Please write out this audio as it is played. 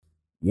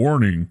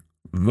Warning: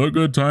 The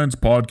Good Times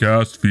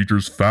podcast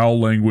features foul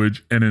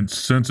language and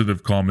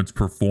insensitive comments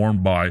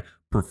performed by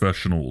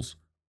professionals.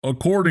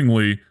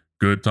 Accordingly,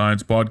 Good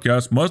Times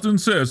podcast must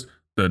insist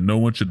that no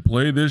one should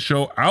play this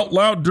show out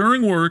loud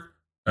during work,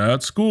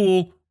 at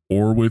school,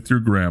 or with your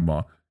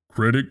grandma.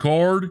 Credit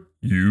card,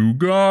 you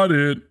got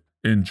it.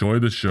 Enjoy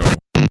the show.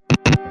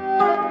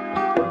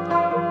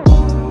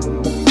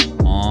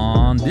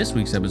 On this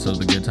week's episode of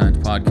the Good Times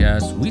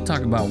podcast, we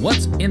talk about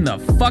what's in the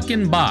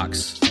fucking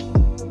box.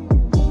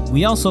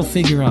 We also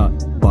figure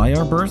out by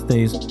our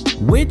birthdays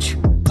which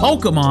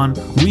Pokemon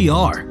we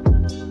are.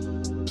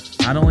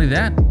 Not only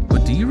that,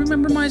 but do you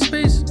remember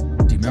MySpace?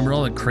 Do you remember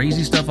all the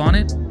crazy stuff on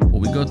it? Well,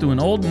 we go through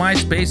an old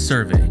MySpace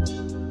survey.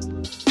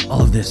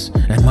 All of this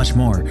and much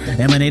more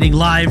emanating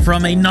live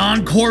from a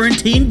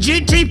non-quarantine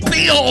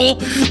GTP hole.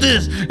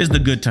 This is the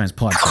Good Times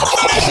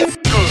podcast.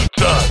 Good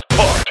Times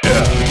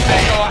podcast.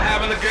 Hey, y'all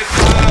having a good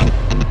time?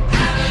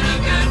 Having a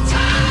good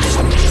time.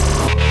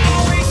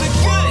 Always a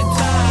good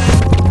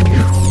time.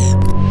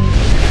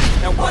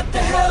 Now what the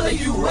hell are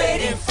you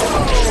waiting for?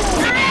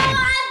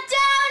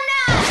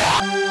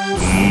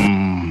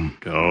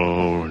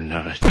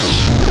 Donuts.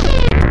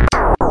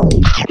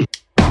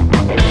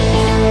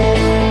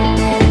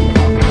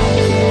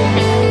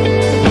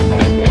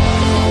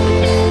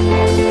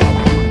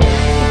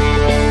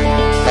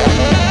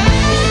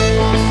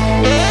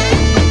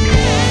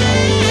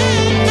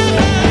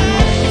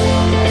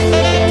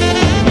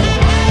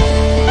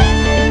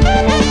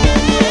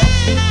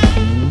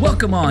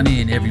 Welcome on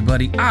in,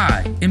 everybody.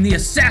 I am the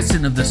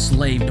assassin of the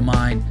slaved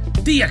mind,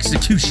 the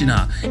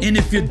executioner. And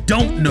if you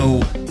don't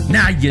know,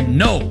 now you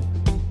know.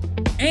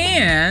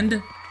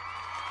 And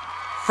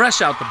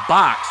fresh out the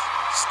box.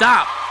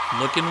 Stop,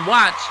 look and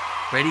watch.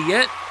 Ready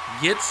yet?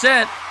 Get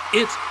set.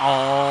 It's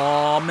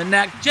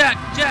Almanac Jack.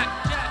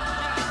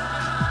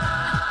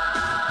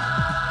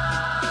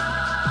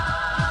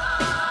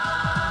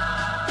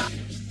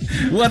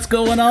 What's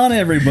going on,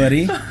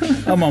 everybody?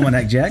 I'm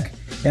Almanac Jack,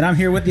 and I'm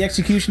here with the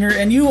Executioner,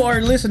 and you are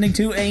listening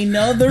to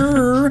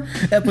another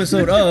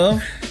episode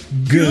of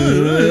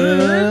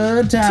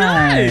Good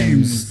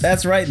Times.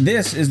 That's right,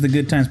 this is the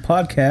Good Times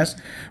podcast,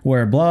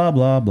 where blah,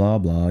 blah, blah,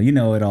 blah. You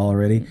know it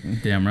already.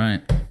 Damn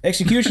right.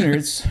 Executioner,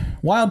 it's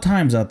wild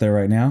times out there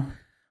right now.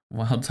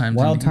 Wild times.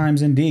 Wild indeed.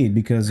 times indeed,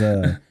 because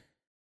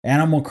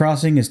Animal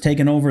Crossing has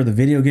taken over the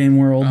video game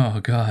world.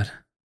 Oh, God.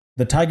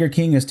 The Tiger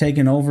King has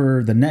taken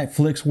over the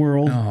Netflix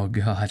world. Oh,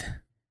 God.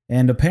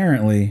 And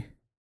apparently,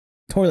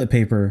 toilet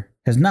paper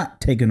has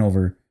not taken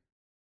over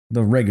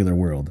the regular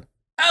world.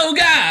 Oh,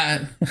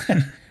 God.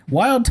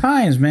 Wild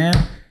times,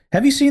 man.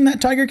 Have you seen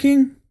that Tiger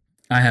King?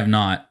 I have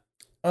not.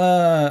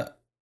 Have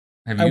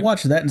Have I you?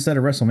 watched that instead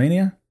of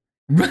WrestleMania.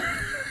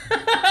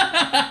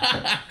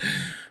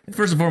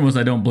 First and foremost,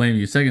 I don't blame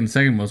you. Second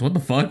most, what the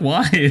fuck?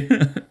 Why?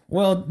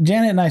 Well,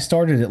 Janet and I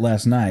started it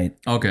last night,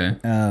 Okay.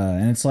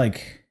 and it's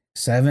like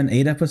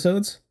 7-8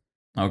 episodes.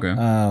 Okay.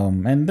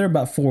 And they're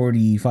about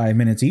 45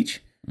 minutes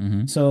each.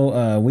 Mm-hmm.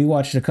 So we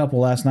watched a couple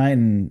last night,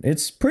 and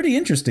it's pretty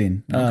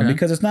interesting Okay.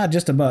 because it's not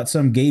just about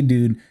some gay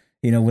dude,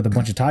 with a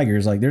bunch of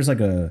tigers. Like there's like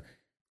a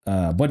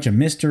bunch of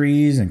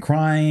mysteries and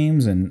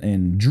crimes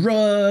and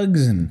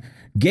drugs and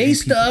gay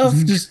stuff,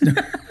 just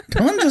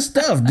tons of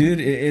stuff, dude.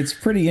 It's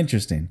pretty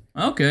interesting.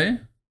 Okay.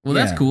 Well,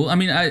 that's Yeah. cool. I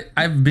mean,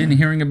 I've been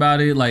hearing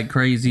about it like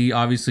crazy.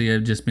 Obviously,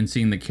 I've just been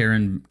seeing the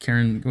Karen,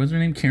 what's her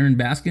name? Karen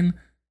Baskin?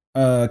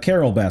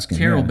 Carol Baskin.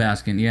 Carol yeah.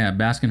 Baskin. Yeah,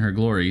 bask in her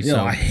glory. Yo,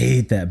 So I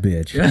hate that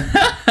bitch.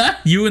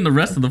 you and the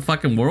rest of the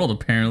fucking world,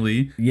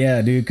 apparently.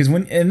 Yeah, dude. Because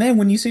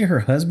when you see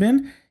her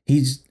husband,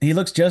 he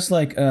looks just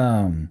like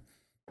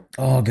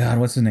oh God,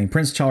 what's his name?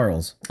 Prince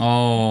Charles.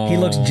 Oh, He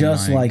looks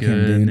just my like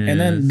him, dude. And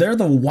then goodness. they're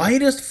the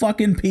whitest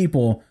fucking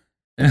people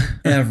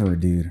ever,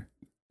 dude.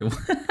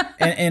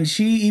 And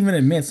she even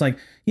admits, like,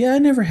 yeah, I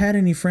never had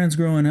any friends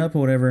growing up or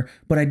whatever,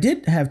 but I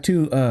did have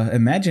two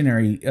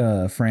imaginary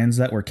friends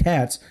that were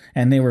cats,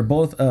 and they were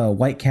both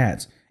white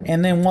cats.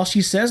 And then while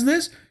she says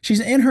this, she's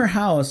in her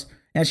house,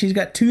 and she's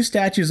got two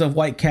statues of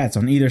white cats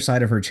on either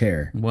side of her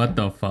chair. What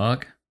the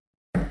fuck?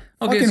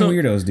 Fucking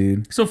weirdos,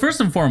 dude. So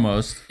first and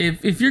foremost,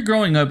 if you're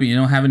growing up and you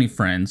don't have any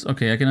friends,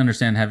 okay, I can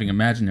understand having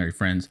imaginary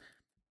friends,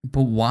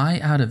 but why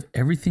out of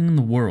everything in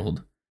the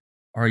world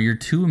are your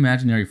two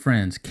imaginary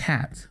friends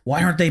cats?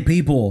 Why aren't they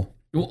people?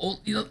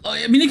 Well,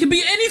 I mean, it could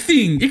be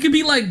anything. It could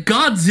be like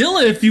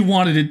Godzilla if you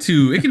wanted it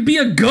to. It could be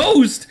a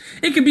ghost.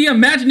 It could be an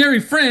imaginary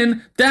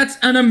friend that's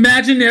an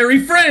imaginary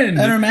friend.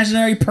 An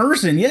imaginary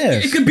person,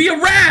 yes. It could be a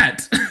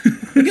rat.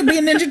 It could be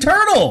a Ninja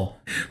Turtle.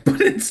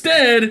 But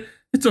instead,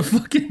 it's a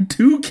fucking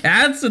two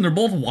cats and they're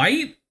both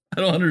white?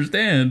 I don't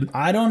understand.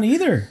 I don't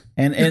either.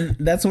 And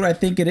that's what I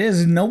think it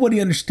is.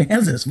 Nobody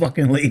understands this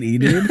fucking lady,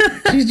 dude.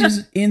 She's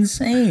just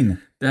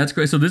insane. That's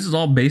great. So this is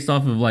all based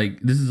off of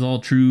this is all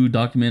true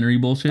documentary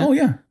bullshit? Oh,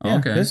 yeah. Yeah.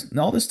 Okay.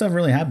 All this stuff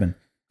really happened.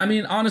 I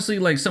mean, honestly,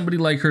 like somebody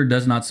like her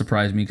does not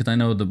surprise me because I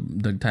know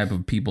the type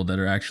of people that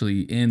are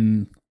actually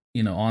in,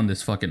 on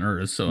this fucking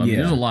earth. So I mean, Yeah.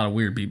 there's a lot of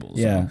weird people.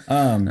 So Yeah.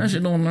 I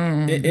should don't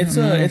know. It's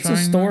a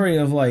story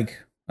of like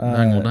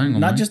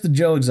Not just the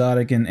Joe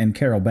Exotic and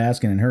Carol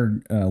Baskin and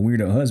her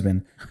weirdo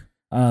husband.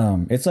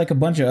 It's like a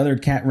bunch of other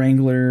cat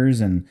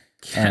wranglers and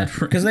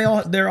because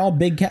they're all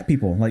big cat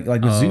people, like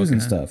with zoos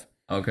and stuff.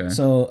 Okay.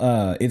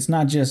 So it's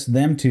not just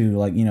them two,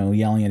 like, you know,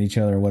 yelling at each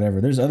other or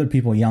whatever. There's other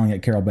people yelling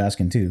at Carol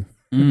Baskin too.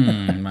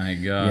 My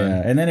God.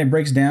 Yeah, and then it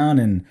breaks down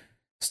and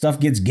stuff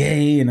gets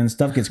gay and then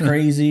stuff gets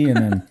crazy and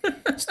then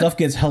stuff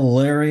gets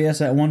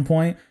hilarious at one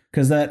point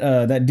because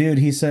that dude,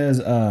 he says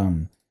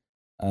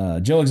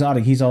Joe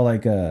Exotic, he's all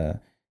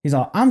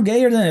I'm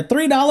gayer than a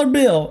 $3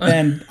 bill,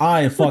 and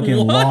I fucking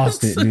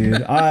lost it,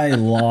 dude. I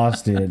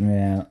lost it,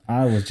 man.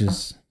 I was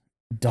just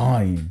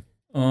dying.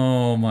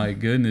 Oh my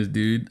goodness,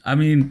 dude. I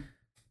mean,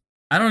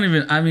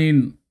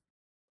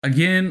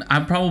 again,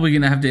 I'm probably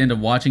gonna have to end up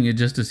watching it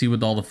just to see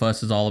what all the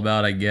fuss is all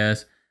about. I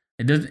guess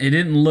it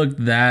didn't look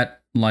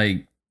that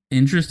like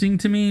interesting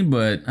to me,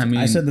 but I mean,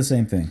 I said the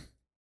same thing.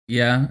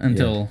 Yeah,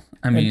 until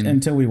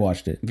we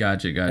watched it.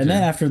 Gotcha. And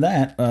then after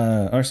that,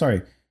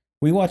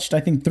 we watched I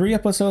think 3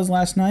 episodes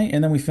last night,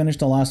 and then we finished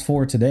the last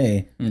 4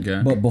 today.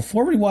 Okay. But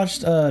before we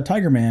watched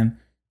Tiger Man,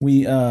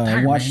 we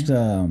watched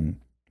the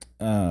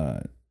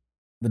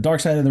Dark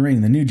Side of the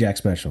Ring, the New Jack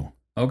special.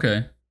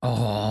 Okay.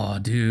 Oh,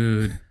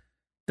 dude.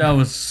 That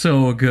was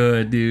so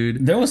good,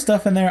 dude. There was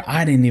stuff in there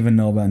I didn't even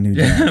know about New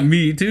Jack. Yeah,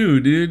 me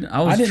too, dude.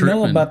 I didn't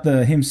know about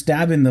him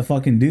stabbing the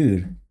fucking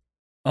dude.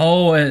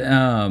 Oh,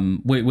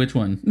 wait, which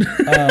one?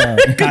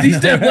 Because he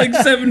stabbed like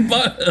 7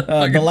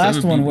 the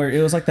last one where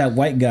it was like that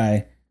white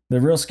guy, the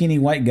real skinny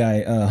white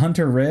guy,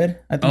 Hunter Red,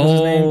 I think was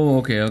his name. Oh,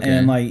 okay.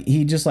 And like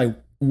he just like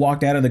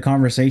walked out of the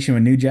conversation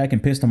with New Jack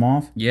and pissed him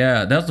off.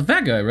 Yeah, that was the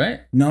fat guy,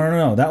 right?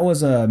 No. That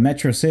was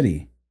Metro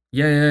City.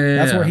 Yeah.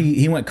 That's where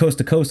he went coast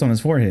to coast on his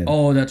forehead.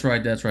 Oh, that's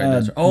right.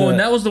 Oh, and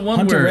that was the one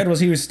Hunter where Red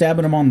he was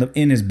stabbing him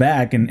in his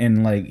back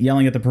and like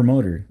yelling at the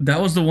promoter.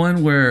 That was the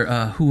one where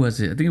who was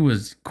it? I think it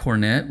was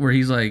Cornette, where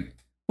he's like,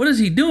 "What is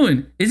he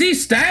doing? Is he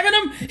stabbing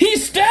him?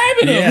 He's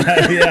stabbing him!"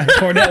 Yeah.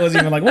 Cornette was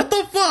even like, "What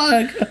the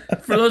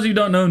fuck?" For those of you who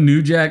don't know,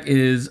 New Jack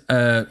is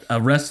a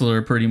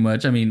wrestler, pretty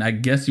much. I mean, I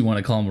guess you want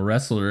to call him a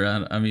wrestler.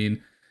 I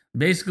mean,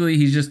 basically,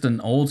 he's just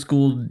an old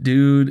school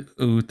dude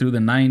who, through the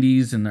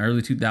 '90s and the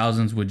early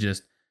 2000s, would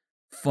just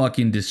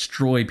fucking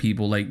destroy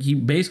people. Like, he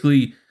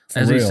basically,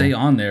 they say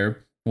on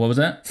there, what was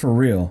that? For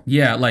real.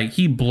 Yeah, like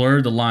he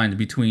blurred the lines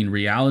between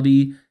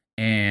reality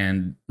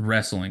and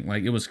wrestling.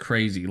 Like, it was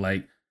crazy.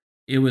 Like,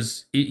 it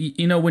was,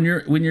 you know, when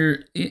you're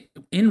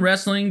in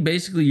wrestling,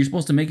 basically you're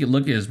supposed to make it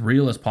look as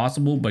real as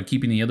possible, but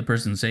keeping the other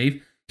person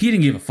safe. He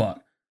didn't give a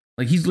fuck.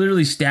 Like, he's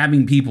literally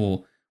stabbing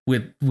people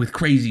with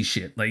crazy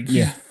shit. Like,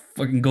 he's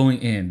fucking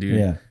going in, dude.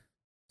 Yeah.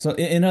 So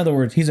in other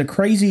words, he's a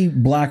crazy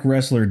black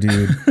wrestler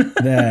dude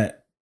that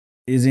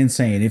is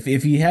insane.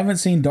 If you haven't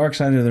seen Dark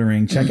Side of the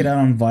Ring, check it out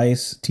on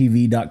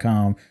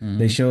vicetv.com. Mm-hmm.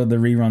 They show the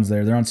reruns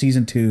there. They're on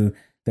season 2.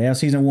 They have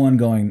season 1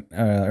 going,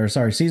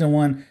 season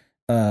 1.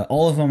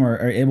 All of them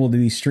are able to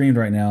be streamed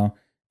right now.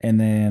 And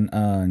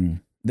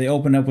then they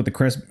open up with the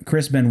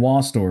Chris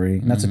Benoit story.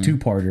 And that's a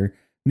 2-parter.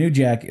 New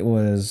Jack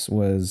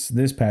was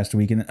this past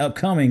week, and then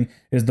upcoming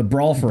is the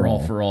Brawl for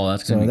All.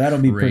 That's gonna that'll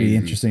be pretty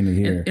interesting to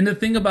hear. And the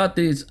thing about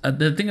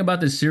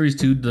this series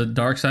too, the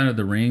Dark Side of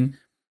the Ring,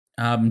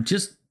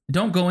 just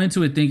don't go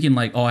into it thinking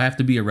like, oh, I have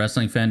to be a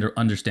wrestling fan to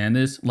understand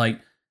this. Like,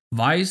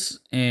 Vice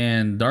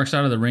and Dark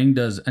Side of the Ring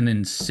does an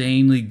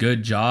insanely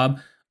good job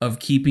of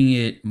keeping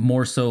it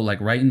more so like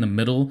right in the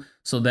middle,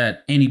 so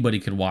that anybody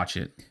could watch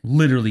it.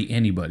 Literally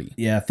anybody.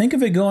 Yeah, think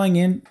of it going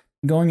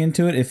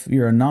into it, if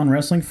you're a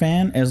non-wrestling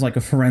fan, as like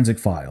a Forensic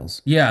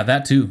Files. Yeah,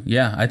 that too.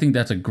 Yeah, I think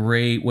that's a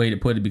great way to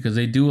put it, because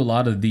they do a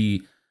lot of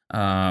the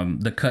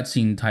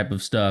cutscene type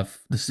of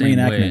stuff the same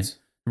way.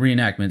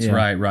 Reenactments,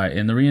 yeah. Right.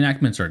 And the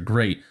reenactments are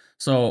great.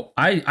 So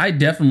I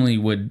definitely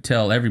would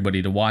tell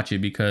everybody to watch it,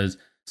 because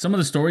some of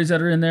the stories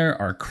that are in there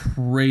are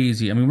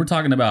crazy. I mean, we're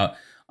talking about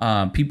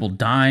people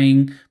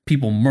dying,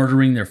 people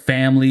murdering their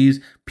families,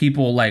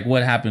 people like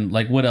what happened,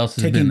 like what else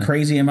has taking been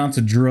crazy amounts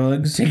of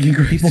drugs,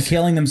 people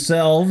killing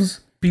themselves,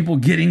 people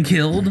getting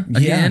killed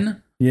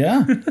again.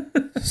 Yeah.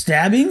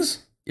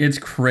 Stabbings. It's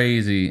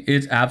crazy.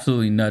 It's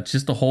absolutely nuts.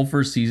 Just the whole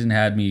first season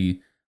had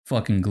me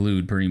fucking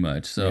glued pretty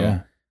much.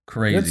 So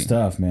crazy. Good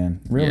stuff,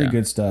 man. Really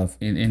good stuff.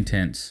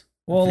 Intense.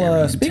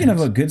 Well, speaking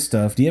of good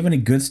stuff, do you have any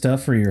good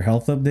stuff for your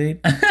health update?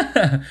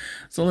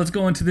 So let's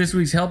go into this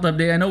week's health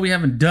update. I know we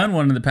haven't done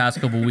one in the past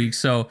couple weeks.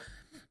 So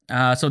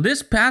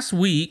this past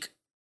week,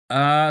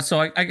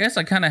 I guess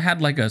I kind of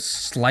had like a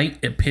slight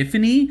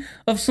epiphany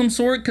of some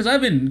sort, because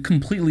I've been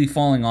completely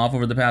falling off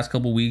over the past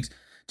couple weeks,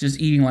 just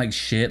eating like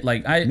shit.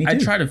 Like I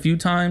tried a few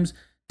times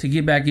to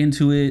get back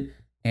into it,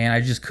 and I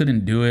just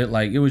couldn't do it.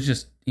 Like, it was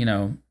just, you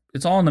know,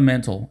 it's all in the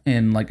mental,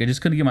 and like I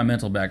just couldn't get my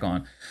mental back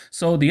on.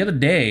 So the other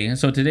day,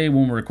 so today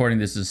when we're recording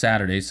this is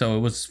Saturday, so it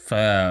was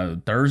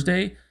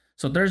Thursday.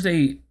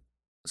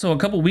 So a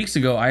couple weeks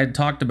ago, I had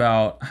talked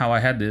about how I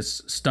had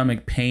this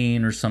stomach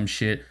pain or some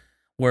shit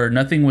where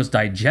nothing was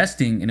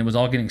digesting, and it was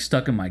all getting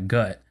stuck in my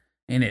gut,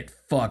 and it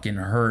fucking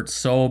hurt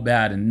so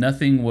bad, and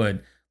nothing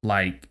would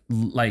like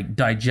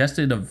digest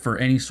it for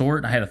any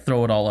sort. I had to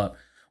throw it all up.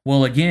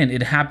 Well, again,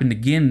 it happened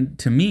again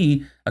to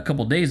me a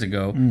couple days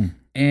ago.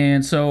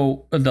 And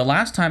so the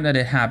last time that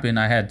it happened,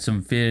 I had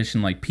some fish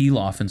and like peel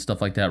off and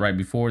stuff like that right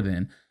before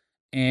then.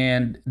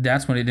 And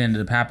that's when it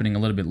ended up happening a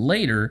little bit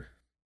later.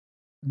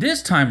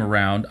 This time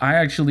around, I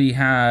actually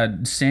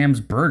had Sam's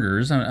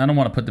Burgers. I don't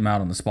want to put them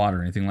out on the spot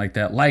or anything like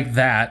that.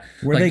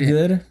 Were they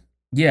good?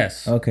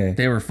 Yes. Okay.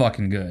 They were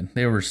fucking good.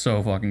 They were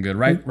so fucking good.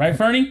 Right,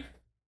 Fernie?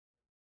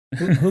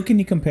 Who can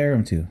you compare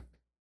them to?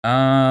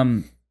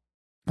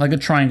 Like a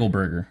triangle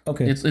burger.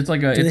 Okay. It's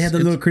like a. Do they have the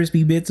little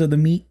crispy bits of the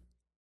meat?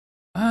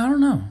 I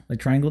don't know.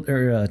 Like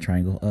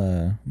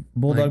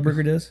Bulldog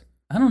Burger does?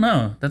 I don't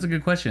know. That's a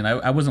good question.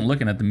 I wasn't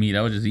looking at the meat.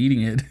 I was just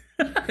eating it.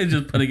 I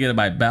just putting it in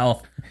my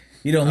mouth.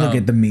 You don't look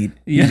at the meat.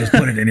 You just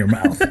put it in your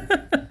mouth.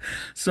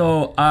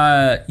 So,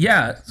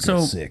 yeah.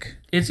 So sick.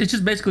 It's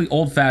just basically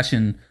old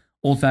fashioned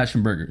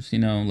burgers. You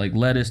know, like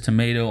lettuce,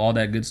 tomato, all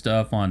that good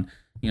stuff on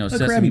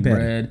sesame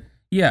bread.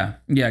 Yeah,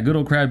 good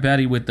old crab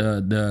patty with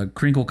the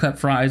crinkle cut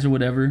fries or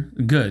whatever.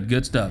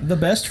 Good stuff. The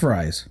best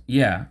fries.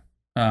 Yeah.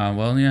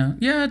 Well,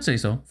 yeah, I'd say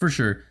so for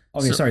sure.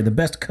 Okay, sorry, the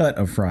best cut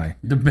of fry.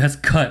 The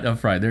best cut of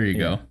fry. There you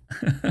go.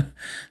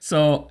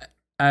 So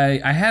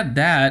I had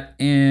that,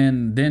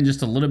 and then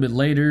just a little bit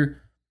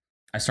later,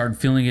 I started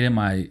feeling it in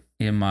my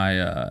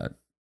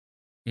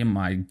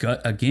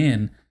gut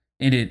again,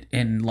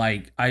 and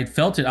like I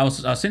felt it. I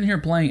was sitting here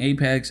playing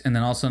Apex, and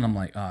then all of a sudden I'm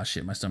like, oh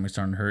shit, my stomach's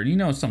starting to hurt. You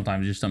know,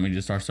 sometimes your stomach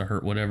just starts to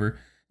hurt, whatever,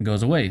 and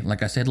goes away.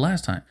 Like I said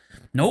last time.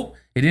 Nope,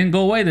 it didn't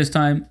go away this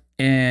time,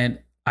 and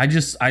I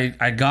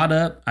got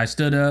up, I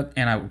stood up,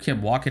 and I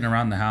kept walking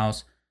around the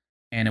house,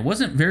 and it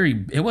wasn't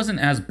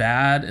as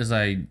bad as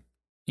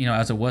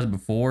as it was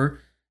before.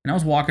 And I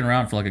was walking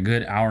around for like a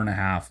good hour and a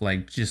half,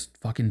 like just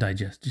fucking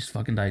digest.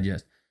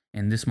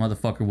 And this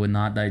motherfucker would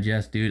not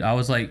digest, dude. I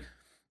was like,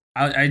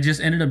 I just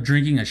ended up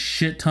drinking a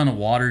shit ton of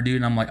water, dude.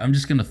 And I'm like, I'm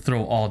just gonna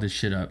throw all this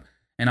shit up.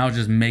 And I was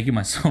just making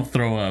myself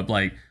throw up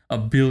like a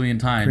billion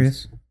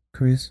times.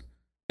 Chris,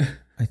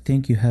 I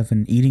think you have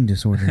an eating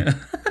disorder.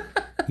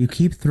 You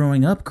keep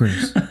throwing up,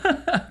 Chris.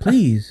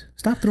 Please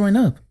stop throwing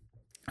up.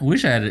 I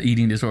wish I had an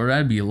eating disorder.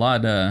 I'd be a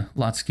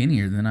lot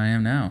skinnier than I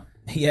am now.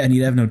 Yeah, and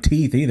you'd have no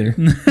teeth either.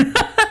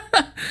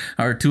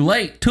 Or too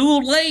late.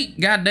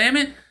 God damn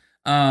it.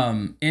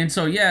 And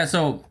so yeah,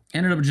 so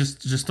ended up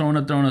just throwing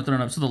up.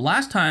 So the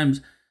last time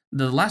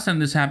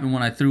this happened,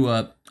 when I threw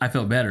up, I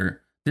felt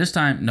better. This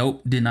time,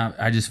 nope, did not.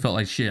 I just felt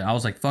like shit. I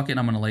was like, fuck it,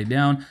 I'm gonna lay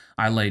down.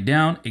 I laid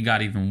down. It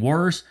got even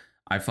worse.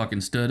 I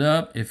fucking stood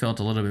up. It felt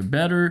a little bit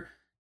better.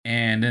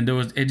 And then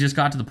it just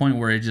got to the point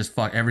where it just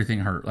everything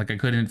hurt. Like I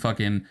couldn't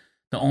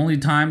the only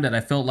time that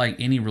I felt like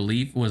any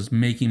relief was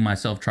making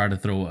myself try to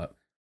throw up.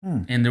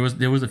 And there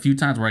was a few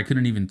times where I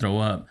couldn't even throw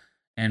up.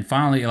 And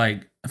finally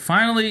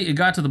it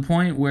got to the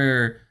point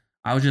where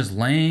I was just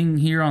laying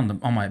here on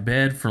my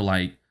bed for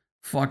like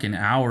fucking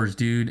hours,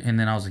 dude. And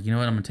then I was like, you know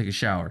what? I'm gonna take a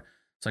shower.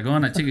 So I go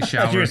and I take a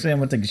shower. You were saying I'm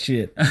gonna take a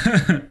shit.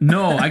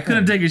 No, I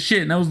couldn't take a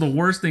shit, and that was the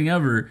worst thing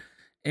ever.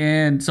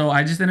 And so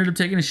I just ended up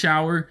taking a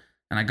shower,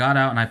 and I got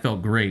out and I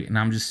felt great. And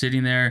I'm just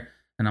sitting there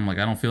and I'm like,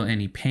 I don't feel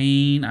any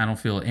pain. I don't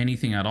feel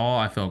anything at all.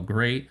 I felt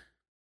great.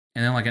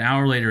 And then like an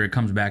hour later, it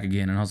comes back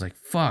again. And I was like,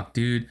 fuck,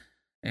 dude.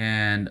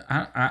 And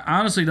I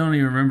honestly don't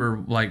even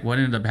remember like what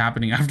ended up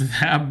happening after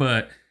that,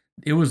 but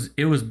it was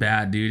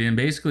bad, dude. And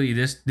basically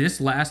this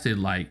lasted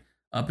like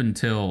up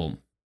until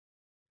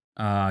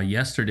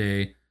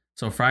yesterday.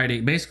 So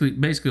Friday,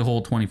 basically a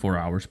whole 24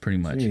 hours pretty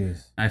much.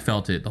 Jeez. I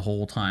felt it the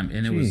whole time.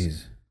 And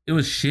it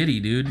was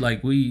shitty, dude.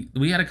 Like we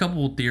had a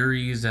couple of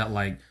theories that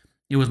like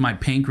it was my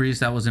pancreas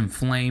that was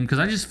inflamed, because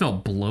I just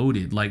felt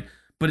bloated, like,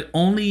 but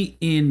only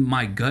in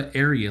my gut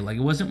area. Like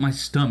it wasn't my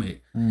stomach.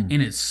 And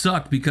it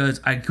sucked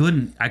because I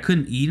couldn't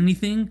eat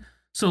anything.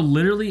 So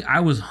literally I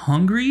was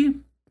hungry,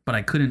 but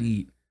I couldn't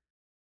eat.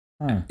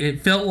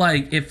 It felt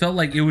like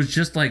it was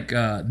just like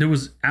there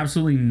was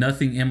absolutely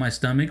nothing in my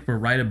stomach, but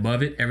right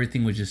above it,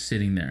 everything was just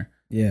sitting there.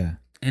 Yeah.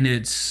 And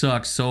it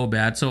sucked so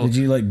bad. So did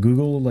you like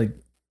Google like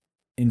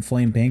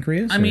inflamed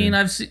pancreas? I mean,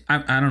 I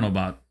don't know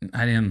about,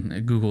 I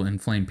didn't Google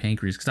inflamed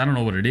pancreas because I don't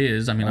know what it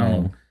is. I mean, I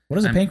don't know. What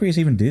does a pancreas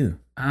even do?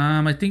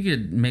 I think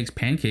it makes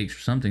pancakes or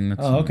something.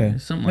 That's, okay.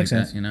 Something Makes like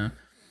sense. that, you know.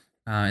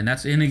 And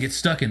it gets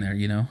stuck in there,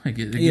 you know. It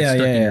gets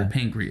stuck in your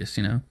pancreas,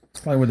 you know.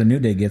 It's probably where the New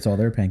Day gets all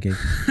their pancakes.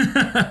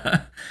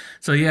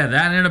 So yeah,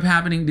 that ended up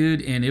happening,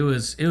 dude, and it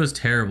was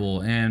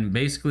terrible. And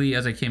basically,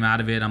 as I came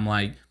out of it, I'm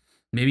like,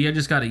 maybe I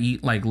just got to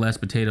eat like less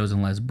potatoes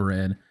and less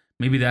bread.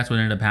 Maybe that's what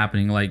ended up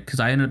happening. Like, because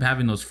I ended up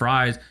having those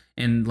fries,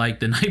 and like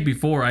the night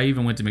before, I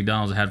even went to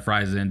McDonald's and had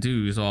fries then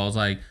too. So I was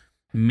like,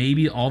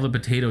 maybe all the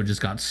potato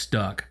just got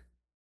stuck.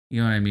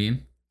 You know what I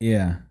mean?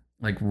 Yeah.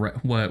 Like,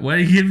 what? Why are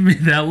you giving me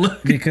that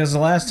look? Because the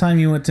last time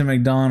you went to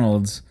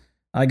McDonald's,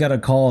 I got a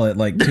call at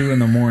like 2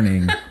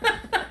 a.m.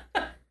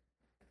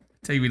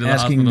 Take me to the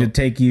asking hospital. to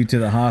take you to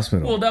the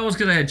hospital. Well, that was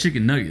because I had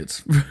chicken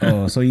nuggets.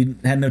 Oh, so you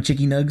had no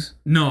chicken nugs?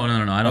 No.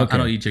 I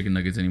don't eat chicken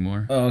nuggets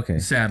anymore. Oh, okay.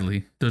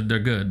 Sadly, they're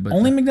good, but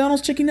only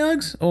McDonald's chicken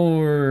nugs,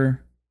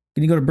 or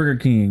Can you go to Burger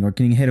King or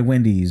can you hit a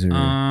Wendy's? Or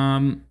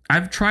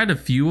I've tried a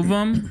few of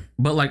them,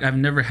 but like I've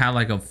never had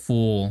like a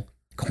full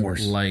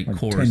course, like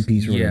course.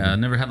 10-piece. Yeah, I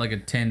never had like a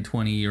 10,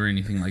 20 or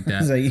anything like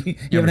that. Like,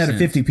 you haven't had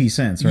a 50p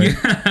cents, right?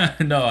 Yeah,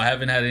 no, I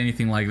haven't had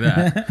anything like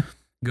that.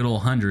 Good old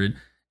 100.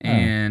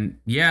 And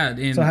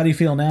so how do you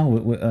feel now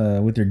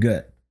with your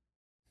gut?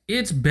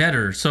 It's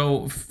better.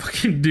 So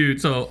fucking dude.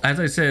 So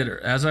as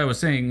I was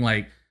saying,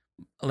 like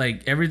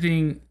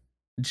everything,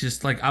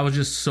 just like I was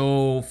just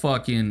so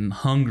fucking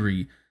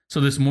hungry. So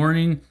this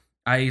morning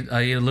I ate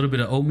a little bit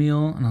of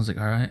oatmeal and I was like,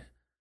 all right,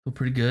 feel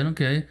pretty good.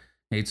 Okay.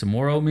 I ate some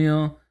more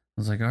oatmeal.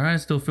 I was like, all right,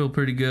 still feel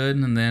pretty good.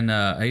 And then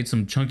I ate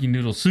some chunky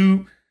noodle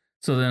soup.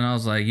 So then I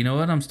was like, you know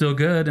what? I'm still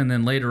good. And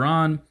then later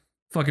on,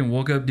 fucking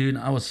woke up, dude.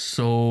 I was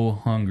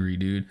so hungry,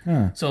 dude.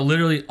 So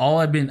literally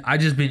I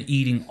just been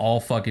eating all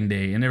fucking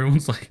day. And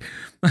everyone's like,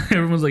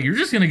 you're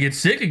just going to get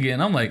sick again.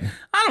 I'm like,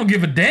 I don't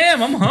give a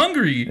damn. I'm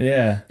hungry.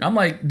 Yeah. I'm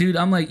like, dude,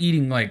 I'm like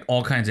eating like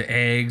all kinds of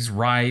eggs,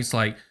 rice.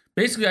 Like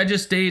basically I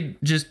just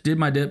did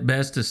my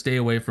best to stay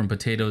away from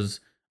potatoes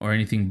or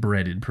anything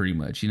breaded pretty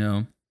much, you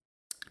know?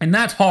 And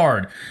that's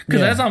hard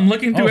because as I'm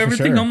looking through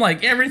everything, I'm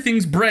like,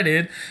 everything's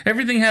breaded,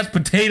 everything has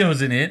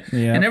potatoes in it,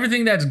 and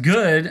everything that's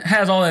good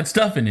has all that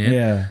stuff in it.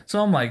 Yeah.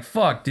 So I'm like,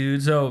 fuck,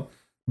 dude. So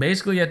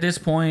basically at this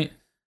point,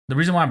 the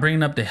reason why I'm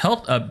bringing up the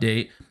health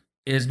update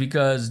is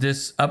because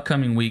this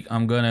upcoming week,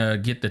 I'm going to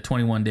get the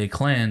 21-day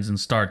cleanse and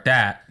start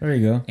that. There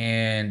you go.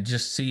 And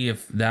just see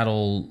if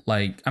that'll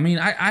like, I mean,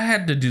 I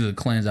had to do the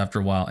cleanse after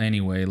a while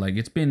anyway. Like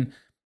it's been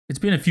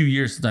a few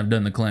years since I've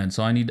done the cleanse,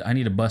 so I need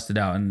to bust it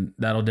out, and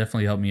that'll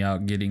definitely help me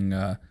out getting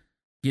the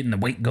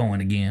weight going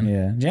again.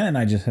 Yeah, Janet and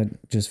I just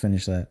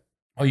finished that.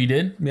 Oh, you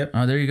did? Yep.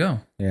 Oh, there you go.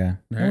 Yeah,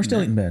 and we're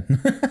still eating bad.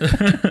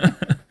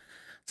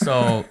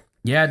 So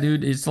yeah,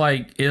 dude,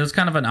 it was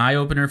kind of an eye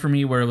opener for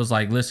me where it was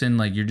like, listen,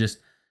 like you're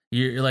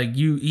like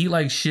you eat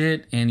like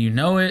shit and you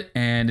know it,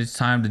 and it's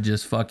time to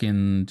just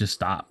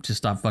stop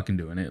fucking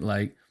doing it.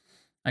 Like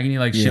I can eat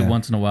like shit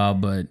once in a while,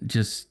 but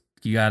just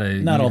you gotta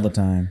not all the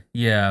time.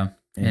 Yeah.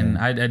 And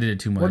I did it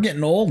too much. We're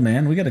getting old,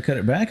 man. We got to cut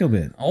it back a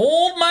bit.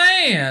 Old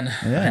man.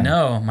 Yeah. I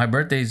know. My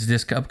birthday's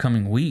this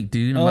upcoming week,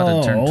 dude. I'm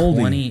about to turn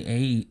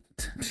 28.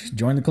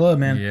 Join the club,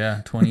 man.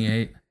 Yeah,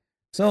 28.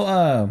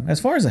 So, as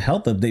far as a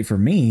health update for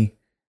me,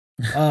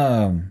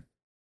 Janet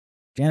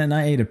and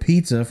I ate a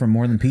pizza from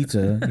More Than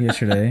Pizza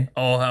yesterday.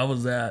 Oh, how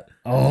was that?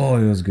 Oh,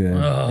 it was good.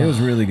 It was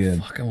really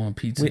good. Fuck, I want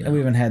pizza. We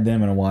haven't had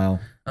them in a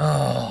while.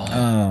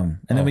 Oh.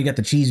 And then we got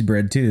the cheese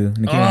bread too.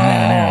 And it came with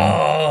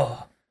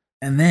marinara.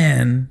 And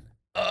then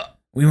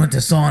we went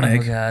to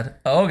Sonic.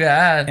 Oh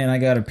god. And I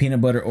got a peanut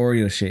butter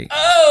Oreo shake.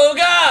 Oh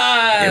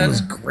god. It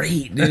was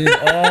great, dude.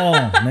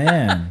 Oh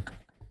man.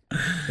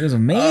 It was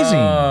amazing.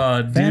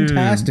 Oh, dude.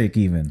 Fantastic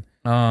even.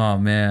 Oh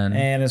man.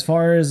 And as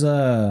far as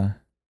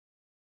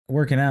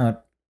working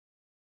out,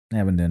 I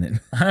haven't done it.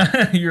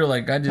 You're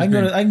like, I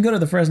can go to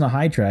the Fresno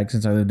High Track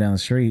since I live down the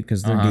street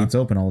because their gate's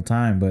open all the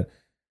time, but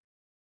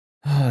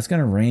it's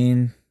gonna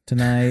rain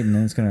tonight and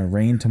then it's gonna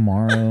rain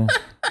tomorrow.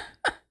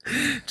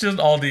 Just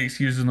all the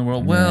excuses in the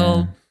world.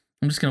 Well,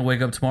 I'm just gonna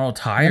wake up tomorrow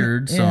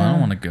tired, so I don't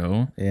want to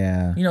go.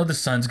 Yeah, you know the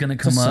sun's gonna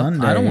come up.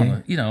 Sunday. I don't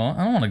want to.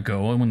 I don't want to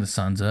go when the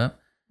sun's up.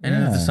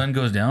 And if the sun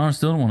goes down, I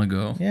still don't want to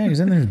go. Yeah, because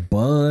then there's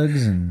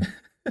bugs and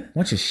a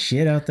bunch of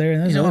shit out there,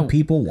 and there's other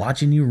people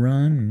watching you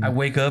run. I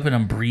wake up and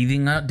I'm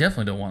breathing. I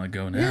definitely don't want to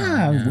go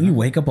now. Yeah, we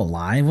wake up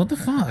alive. What the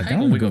fuck? I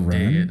don't want to go run.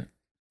 Dead.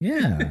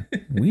 Yeah,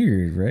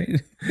 weird,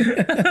 right?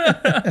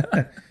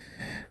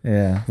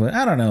 Yeah, but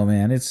I don't know,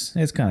 man.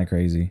 It's kind of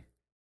crazy.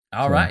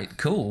 All right,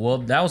 cool. Well,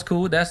 that was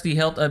cool. That's the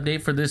health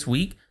update for this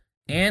week.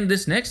 And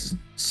this next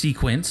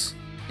sequence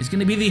is going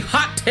to be the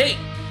hot take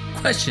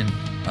question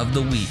of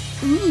the week.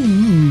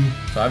 Ooh.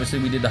 So obviously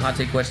we did the hot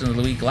take question of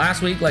the week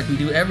last week like we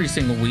do every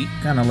single week.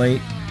 Kind of late.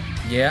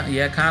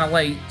 Yeah, kind of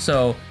late.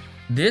 So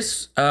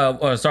this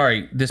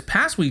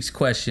past week's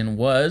question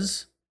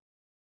was,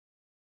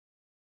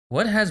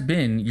 what has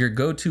been your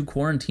go-to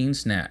quarantine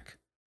snack?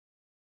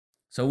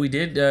 So we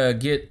did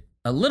get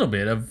a little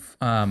bit of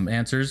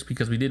answers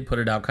because we did put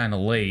it out kind of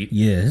late.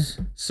 Yes.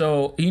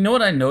 So you know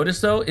what I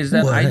noticed though is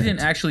that I didn't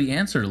actually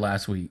answer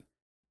last week.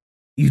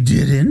 You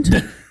didn't?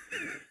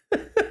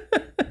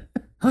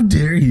 How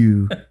dare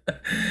you?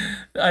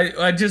 I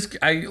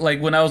like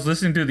when I was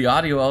listening to the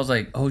audio, I was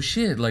like, oh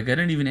shit, like I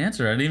didn't even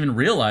answer. I didn't even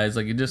realize,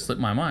 like it just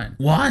slipped my mind.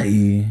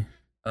 Why?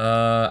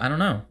 I don't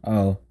know.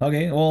 Oh,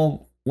 okay.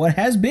 Well, what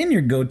has been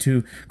your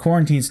go-to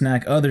quarantine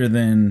snack other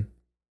than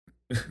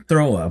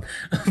throw up?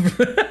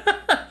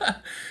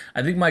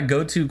 I think my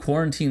go-to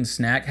quarantine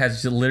snack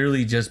has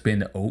literally just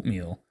been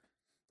oatmeal.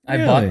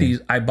 Really?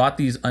 I bought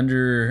these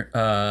under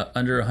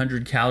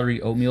 100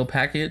 calorie oatmeal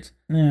packets.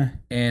 Yeah.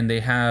 And they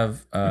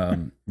have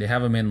them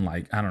in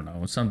like, I don't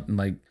know, something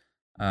like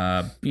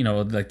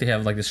like they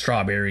have like the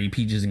strawberry,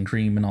 peaches and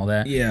cream and all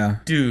that. Yeah.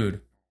 Dude,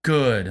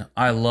 good.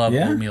 I love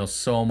oatmeal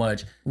so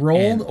much.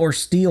 Rolled or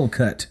steel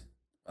cut?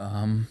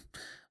 Roll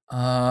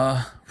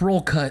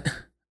cut.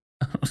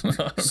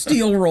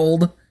 Steel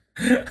rolled.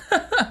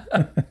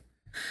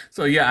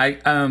 So yeah,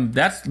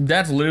 that's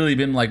literally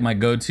been like my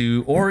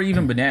go-to, or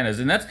even bananas,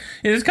 and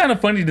it's kind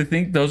of funny to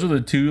think those are the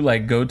two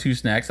like go-to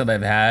snacks that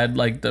I've had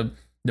like the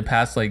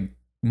past like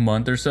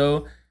month or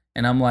so,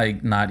 and I'm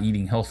like not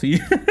eating healthy.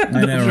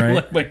 I know, right?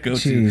 Like my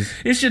go-to. Jeez.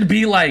 It should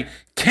be like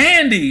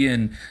candy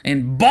and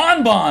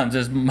bonbons,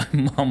 as my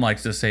mom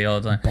likes to say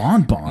all the time.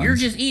 Bonbons. You're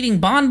just eating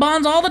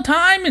bonbons all the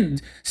time and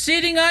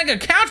sitting like a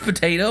couch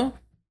potato.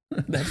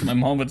 That's my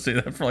mom would say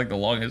that for like the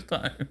longest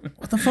time.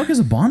 What the fuck is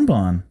a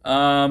bonbon?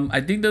 I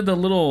think they're the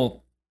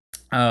little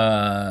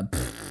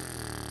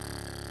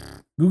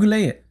Google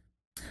it.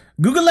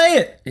 Google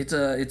it. it's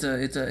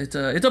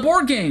a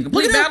board game,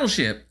 complete Look it up.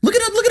 battleship. Look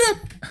it up. Look it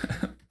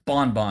up.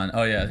 Bonbon.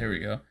 Oh yeah, here we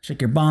go.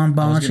 Shake your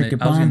bonbon. Shake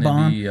your I was gonna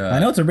bonbon. be, I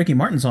know it's a Ricky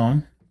Martin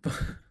song.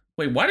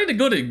 Wait, why did it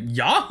go to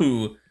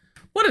Yahoo?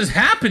 What is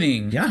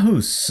happening?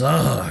 Yahoo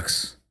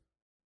sucks.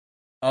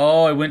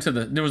 Oh, I went to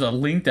there was a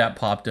link that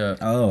popped up.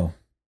 Oh.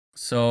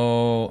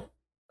 So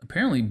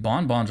apparently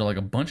bonbons are like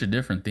a bunch of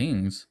different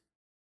things.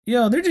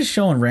 Yo, they're just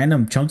showing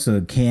random chunks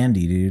of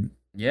candy, dude.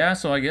 Yeah,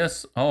 so I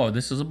guess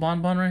this is a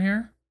bonbon right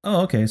here.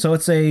 Oh, okay. So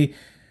it's a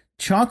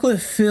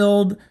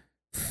chocolate-filled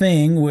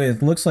thing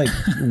with looks like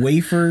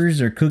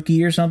wafers or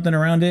cookie or something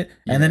around it,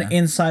 and then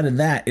inside of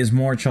that is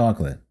more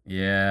chocolate.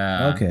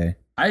 Yeah. Okay.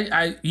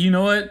 I you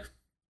know what?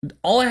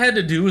 All I had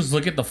to do was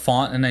look at the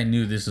font and I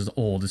knew this is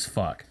old as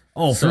fuck.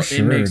 Oh, So for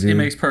sure, it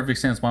makes perfect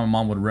sense why my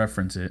mom would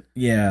reference it.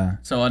 Yeah.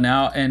 So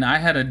now, and I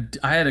had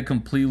a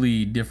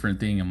completely different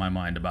thing in my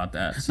mind about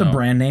that. So. The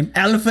brand name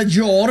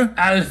Alfajor.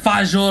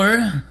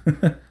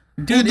 Alfajor.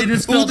 Dude, it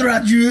is spelled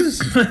Ultra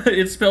juice.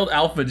 it's spelled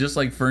alpha, just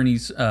like Fernie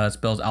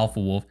spells Alpha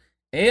Wolf.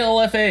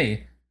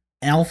 ALFA.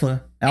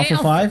 Alpha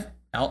 5.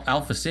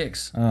 Alpha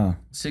 6. Oh.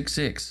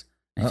 6.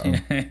 Uh-oh.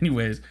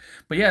 Anyways,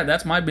 but yeah,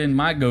 that's been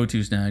my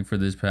go-to snack for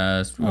this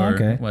past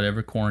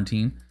whatever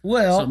quarantine.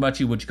 Well, so about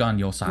you, what you got on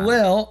your side?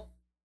 Well,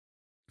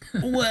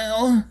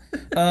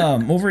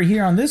 over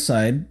here on this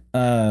side,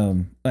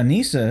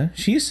 Anissa,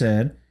 she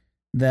said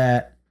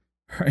that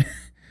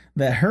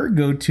her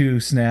go-to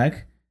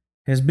snack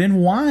has been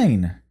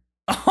wine.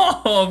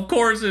 Oh, of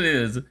course it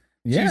is.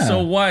 Yeah. She's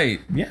so white.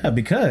 Yeah,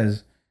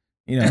 because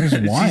there's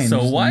wine. She's so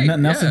There's white.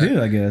 Nothing else to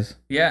do, I guess.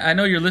 Yeah, I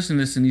know you're listening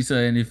to this,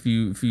 Anissa, and if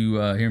you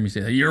hear me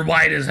say that, you're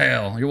white as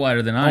hell. You're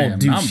whiter than I am.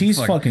 Dude,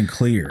 she's fucking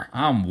clear.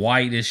 I'm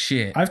white as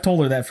shit. I've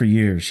told her that for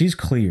years. She's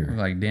clear.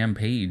 Like damn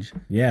Paige.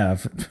 Yeah,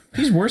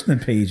 she's worse than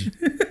Paige.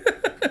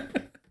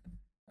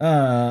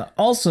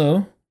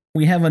 Also,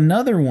 we have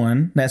another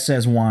one that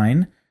says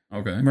wine.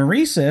 Okay.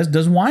 Marie says,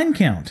 does wine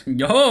count?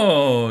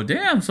 Yo,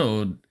 damn.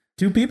 So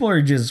two people are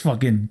just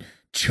fucking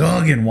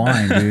chugging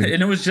wine, dude.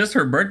 And it was just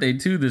her birthday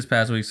too this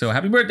past week. So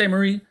happy birthday,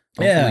 Marie.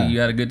 Hopefully you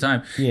had a good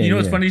time. Yeah, you know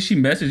what's funny? She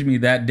messaged me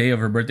that day of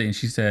her birthday and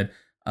she said,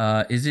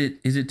 is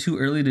it too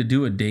early to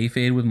do a day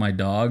fade with my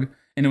dog?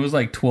 And it was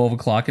like 12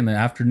 o'clock in the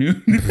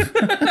afternoon.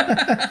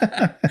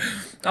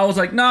 I was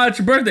like, nah, it's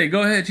your birthday.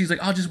 Go ahead. She's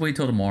like, I'll just wait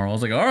till tomorrow. I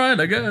was like, all right,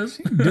 I guess.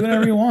 Do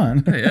whatever you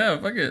want. Yeah,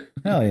 fuck it.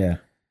 Hell yeah.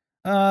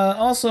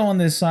 Also on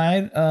this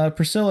side,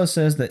 Priscilla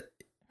says that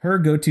her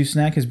go-to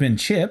snack has been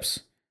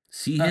chips.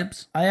 Sea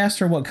hips? I asked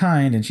her what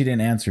kind, and she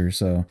didn't answer,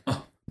 so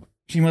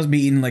she must be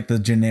eating like the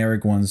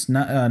generic ones.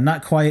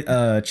 Not quite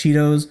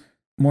Cheetos,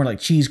 more like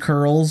cheese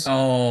curls.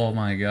 Oh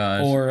my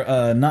gosh.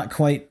 Or not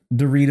quite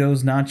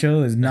Doritos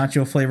nacho, is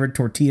nacho flavored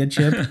tortilla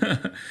chip.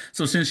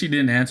 So since she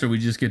didn't answer, we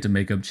just get to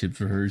make up chips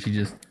for her.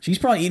 She's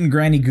probably eating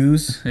Granny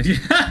Goose.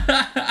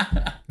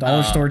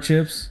 Dollar store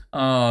chips.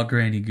 Oh,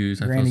 Granny Goose.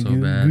 Granny I feel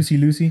so bad. Goosey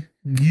Lucy.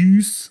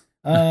 Goose.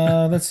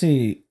 Let's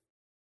see.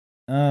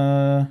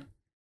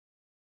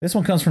 This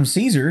one comes from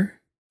Caesar.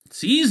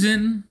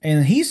 Season.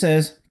 And he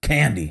says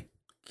candy.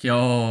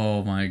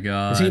 Oh my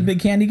god. Is he a big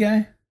candy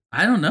guy?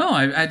 I don't know.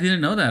 I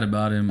didn't know that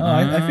about him. Oh,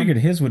 I figured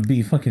his would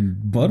be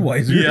fucking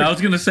Budweiser. Yeah, I was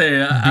gonna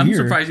say. I'm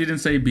surprised he didn't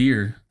say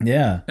beer.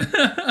 Yeah.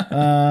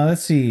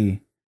 Let's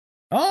see.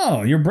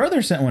 Oh, your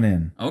brother sent one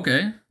in.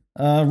 Okay.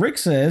 Rick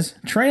says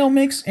trail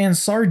mix and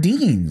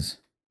sardines.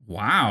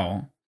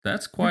 Wow,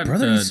 that's quite. Your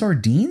brother eats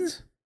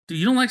sardines? Dude,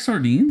 you don't like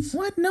sardines?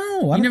 What?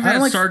 No, You never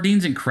had like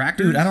sardines and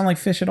crackers? Dude, I don't like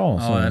fish at all.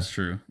 Oh, so. that's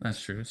true.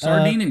 That's true.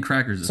 Sardine and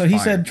crackers is So he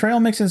fire. said trail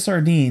mix and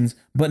sardines,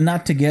 but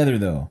not together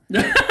though.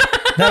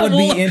 That would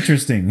be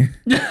interesting.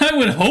 I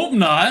would hope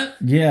not.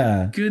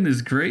 Yeah.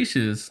 Goodness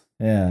gracious.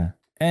 Yeah.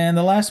 And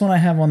the last one I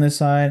have on this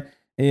side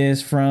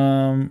is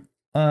from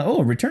a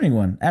returning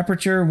one.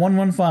 Aperture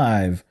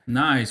 115.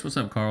 Nice. What's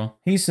up, Carl?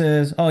 He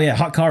says, oh yeah,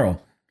 Hot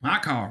Carl.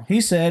 Hot Carl. He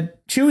said,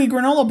 chewy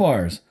granola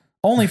bars.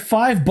 Only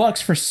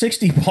 $5 for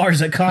 60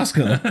 bars at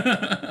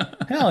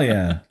Costco. Hell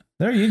yeah.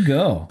 There you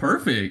go.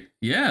 Perfect.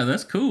 Yeah,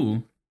 that's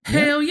cool.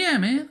 Hell yeah,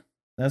 man.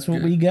 That's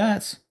what we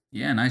got.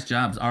 Yeah, nice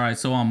jobs. All right,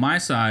 so on my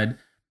side,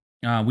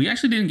 we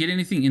actually didn't get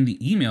anything in the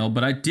email,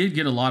 but I did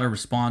get a lot of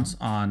response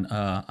on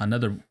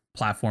another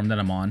platform that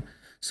I'm on.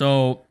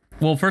 So,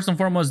 well, first and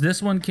foremost,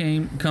 this one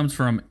comes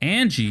from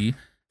Angie,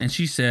 and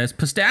she says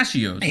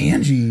pistachios.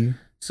 Angie.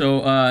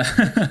 So,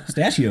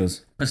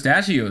 pistachios.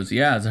 Pistachios,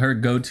 yeah, it's her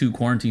go-to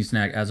quarantine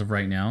snack as of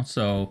right now.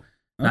 So,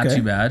 not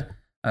too bad.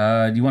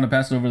 Do you want to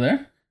pass it over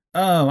there?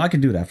 Oh, I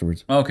can do it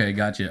afterwards. Okay,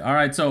 gotcha. All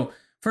right, so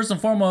first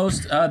and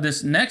foremost,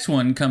 this next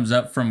one comes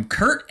up from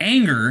Kurt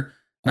Anger.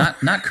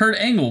 Not Kurt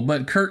Angle,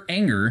 but Kurt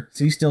Anger.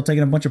 So you still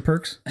taking a bunch of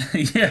perks?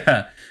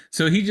 Yeah.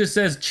 So he just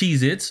says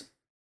Cheez-Its.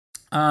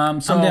 So I'm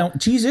down.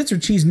 Cheez-Its or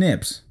Cheese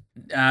Nips?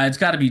 It's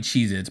got to be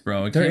Cheez-Its,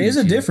 bro. There is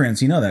a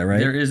difference. You know that, right?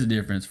 There is a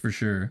difference for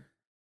sure.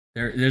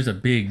 There's a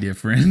big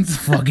difference.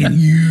 Fucking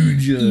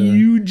huge.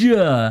 Huge.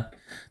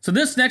 So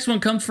this next one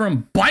comes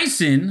from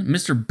Bison,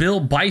 Mr. Bill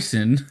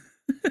Bison.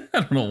 I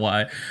don't know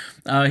why.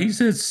 He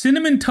says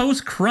Cinnamon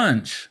Toast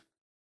Crunch.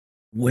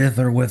 With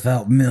or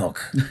without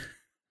milk?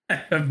 I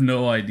have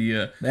no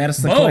idea. That is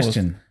the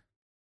question.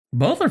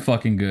 Both are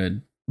fucking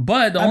good.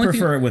 But I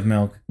prefer it with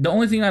milk. The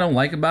only thing I don't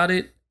like about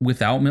it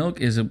without milk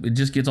is it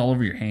just gets all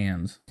over your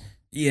hands.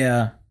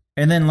 Yeah.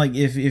 And then like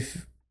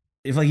if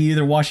like you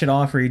either wash it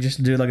off or you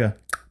just do like a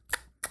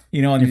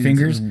on your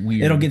fingers,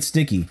 it'll get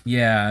sticky.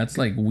 Yeah, it's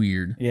like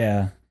weird.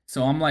 Yeah.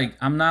 So I'm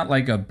not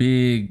like a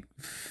big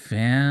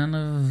fan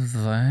of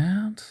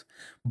that.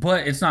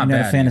 But it's not You're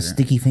bad. Not a fan of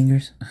sticky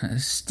fingers?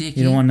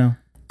 Sticky. You don't want to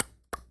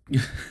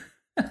know.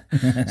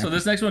 So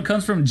this next one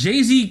comes from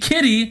Jay-Z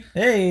Kitty.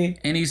 Hey.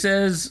 And he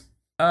says,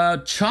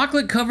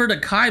 chocolate covered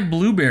acai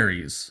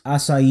blueberries.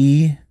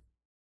 Acai.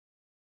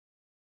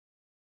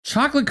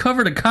 Chocolate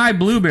covered acai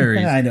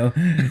blueberries. I know.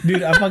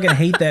 Dude, I fucking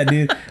hate that,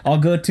 dude. I'll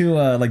go to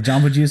like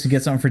Jamba Juice and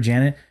get something for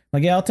Janet.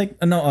 Like, yeah, I'll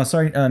take not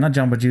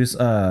Jamba Juice.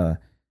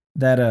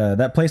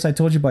 That place I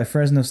told you by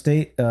Fresno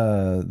State,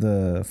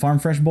 the Farm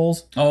Fresh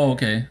bowls. Oh,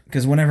 okay.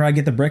 Because whenever I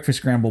get the breakfast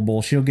scramble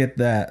bowl, she'll get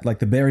that, like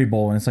the berry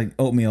bowl, and it's like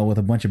oatmeal with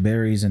a bunch of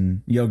berries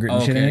and yogurt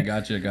and shit in it.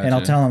 Gotcha. And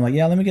I'll tell him, like,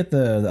 yeah, let me get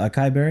the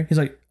acai berry. He's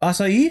like,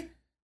 acai?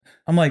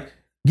 I'm like,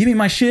 give me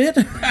my shit.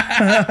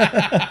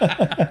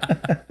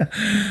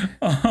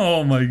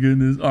 Oh, my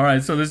goodness. All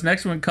right, so this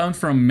next one comes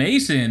from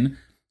Mason.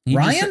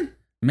 Ryan?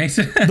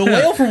 Mason. The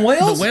whale from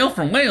Wales? The whale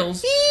from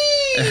Wales.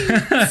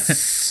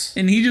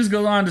 And he just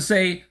goes on to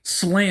say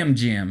Slam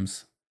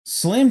Jims.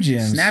 Slim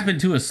Jims. Snap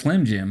into a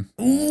Slim Jim.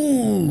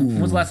 Ooh.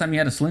 When was the last time you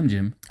had a Slim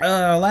Jim?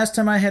 Last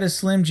time I had a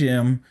Slim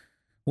Jim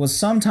was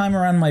sometime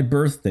around my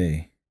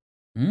birthday.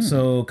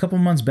 So a couple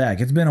months back.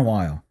 It's been a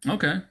while.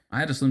 Okay. I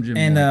had a Slim Jim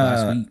and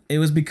last week. It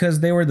was because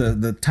they were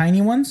the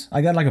tiny ones.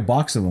 I got like a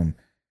box of them.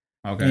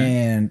 Okay.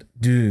 And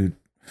dude,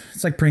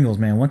 it's like Pringles,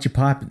 man. Once you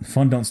pop it,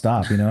 fun don't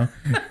stop, you know?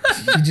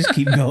 You just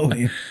keep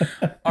going.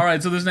 All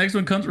right, so this next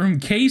one comes from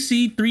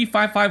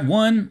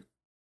KC3551.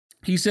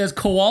 He says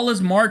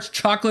Koala's March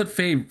chocolate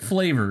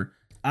flavor.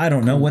 I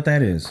don't know what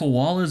that is.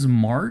 Koala's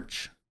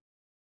March?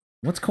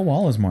 What's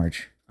Koala's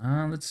March?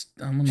 I'm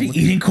gonna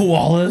eating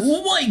koalas?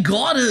 Oh my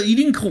god,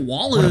 eating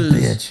koalas. What a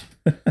bitch.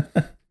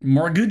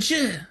 More good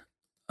shit.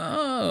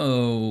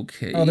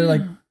 Okay. Oh, they're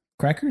like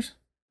crackers?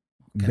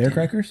 Bear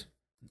crackers?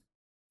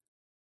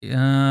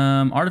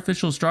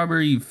 Artificial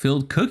strawberry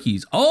filled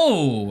cookies.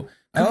 Oh,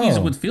 cookies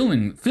with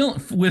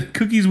with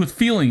cookies with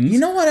feelings. You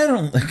know what I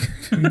don't like?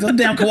 Those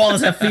damn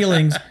koalas have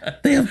feelings.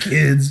 They have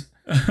kids.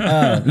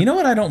 You know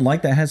what I don't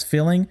like that has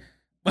feeling?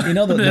 You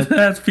know that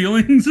has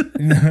feelings.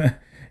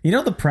 You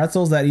know the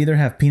pretzels that either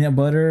have peanut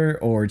butter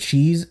or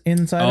cheese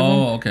inside of them?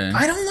 Oh, okay.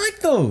 I don't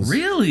like those.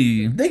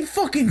 Really? They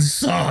fucking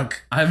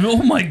suck.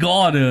 Oh my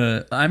god.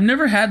 I've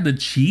never had the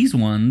cheese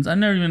ones. I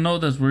never even know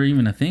those were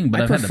even a thing.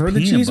 But I prefer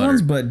the cheese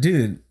ones, but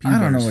dude, I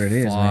don't know what it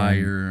is.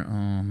 Fire. Man.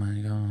 Oh my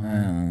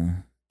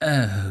god.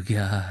 Oh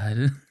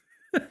god.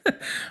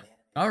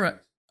 All right.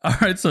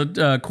 So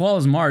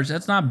Koala's March.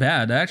 That's not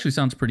bad. That actually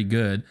sounds pretty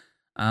good.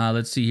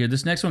 Let's see here.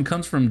 This next one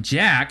comes from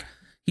Jack.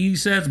 He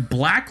says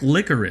black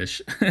licorice.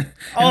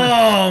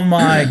 Oh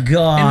my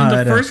god. And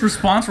then the first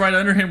response right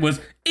under him was,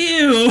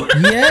 ew.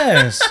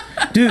 Yes.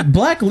 Dude,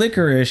 black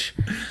licorice,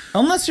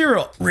 unless you're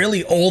a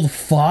really old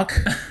fuck,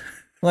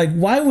 like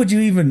why would you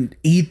even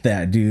eat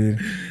that, dude?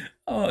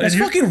 It's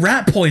fucking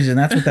rat poison.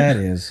 That's what that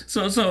is.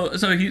 So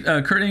he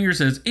Kurt Anger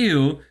says,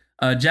 ew.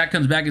 Jack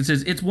comes back and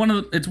says, it's one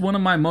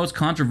of my most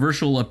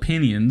controversial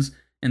opinions.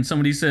 And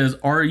somebody says,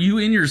 are you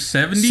in your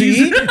 70s?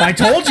 See?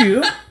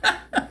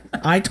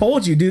 I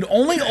told you, dude.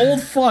 Only old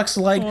fucks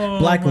like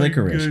black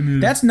licorice.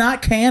 Goodness. That's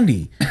not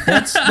candy.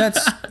 That's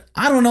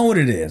I don't know what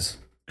it is.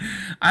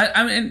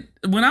 I mean,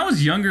 when I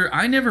was younger,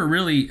 I never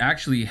really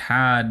actually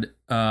had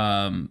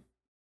I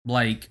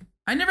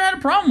never had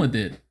a problem with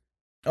it.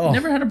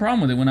 Never had a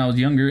problem with it when I was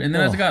younger, and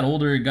then as I got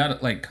older, it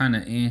got like kind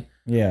of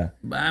Yeah.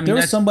 But, I mean, there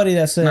was somebody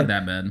that said not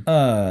that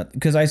bad.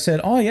 Because I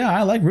said, oh yeah,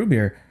 I like root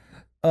beer.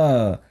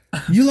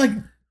 You like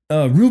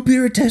root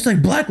beer? It tastes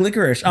like black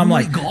licorice. I'm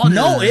like, God,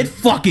 no, it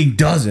fucking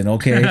doesn't.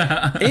 Okay,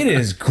 it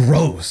is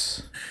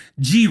gross.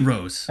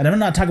 G-Rose. And I'm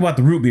not talking about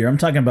the root beer. I'm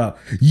talking about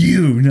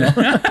you. No.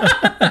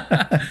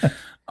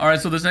 All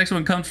right, so this next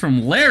one comes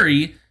from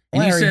Larry,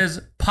 and he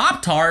says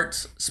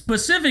Pop-Tarts,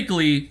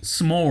 specifically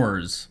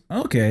s'mores.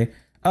 Okay.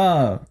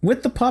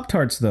 With the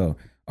Pop-Tarts though,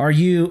 are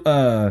you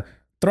throw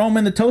them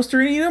in the toaster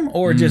and eat them,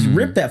 or just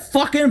rip that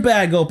fucking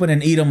bag open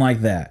and eat them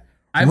like that?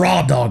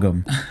 Raw dog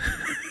them.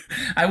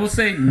 I will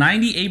say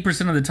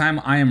 98% of the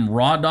time I am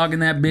raw dogging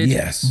that bitch.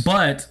 Yes.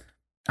 But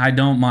I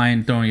don't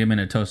mind throwing them in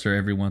a toaster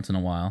every once in a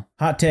while.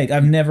 Hot take.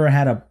 I've never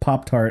had a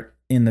Pop-Tart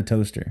in the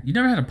toaster. You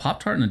never had a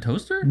Pop-Tart in a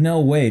toaster? No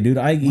way, dude.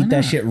 I eat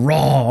that shit raw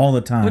all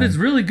the time. But it's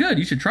really good.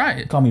 You should try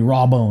it. Call me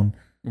Raw Bone.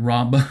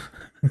 Rob.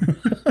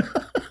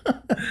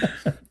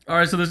 All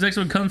right, so this next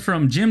one comes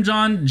from Jim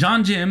John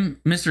Jim,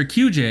 Mr.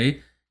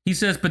 QJ. He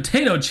says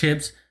potato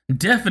chips,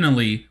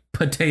 definitely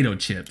potato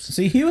chips.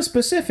 See, he was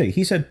specific.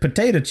 He said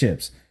potato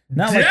chips.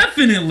 Not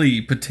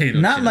Definitely potato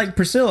chips. Not like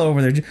Priscilla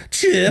over there.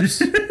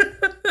 Chips.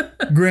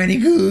 Granny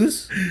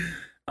Goose.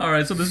 All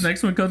right, so this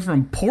next one comes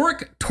from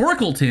Pork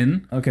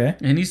Torkleton. Okay.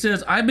 And he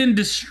says, I've been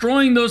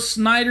destroying those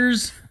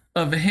Snyders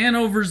of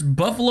Hanover's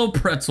Buffalo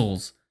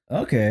pretzels.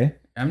 Okay.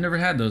 I've never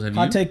had those. Have you?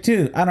 Hot take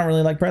 2. I don't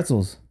really like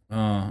pretzels.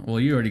 Oh, well,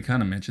 you already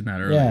kind of mentioned that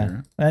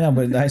earlier. Yeah, I know,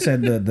 but I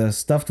said the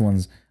stuffed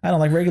ones. I don't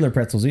like regular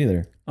pretzels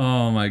either.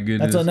 Oh, my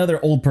goodness. That's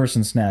another old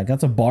person snack.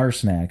 That's a bar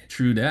snack.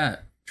 True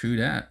that.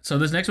 So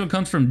this next one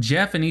comes from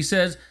Jeff, and he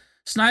says,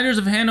 Snyder's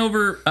of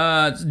Hanover,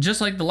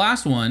 just like the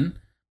last one,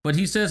 but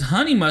he says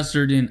honey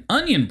mustard and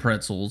onion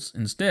pretzels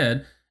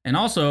instead, and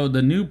also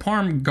the new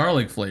Parm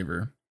garlic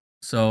flavor.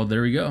 So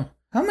there we go.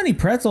 How many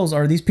pretzels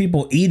are these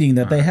people eating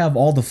that they have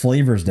all the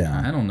flavors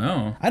down? I don't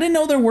know. I didn't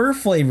know there were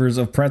flavors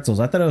of pretzels.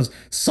 I thought it was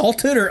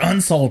salted or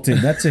unsalted.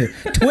 That's it.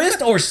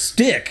 Twist or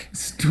stick.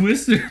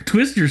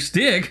 Twist your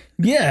stick.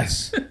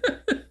 Yes.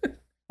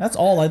 That's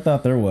all I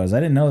thought there was. I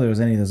didn't know there was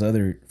any of this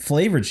other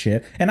flavored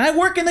shit. And I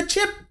work in the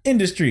chip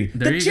industry.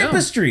 There the you go.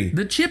 chipistry.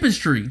 The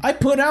chipistry. I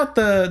put out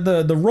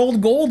the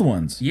rolled gold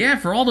ones. Yeah,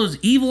 for all those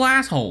evil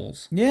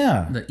assholes.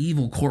 Yeah. The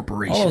evil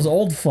corporation. All those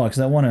old fucks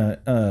that want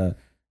to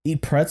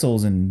eat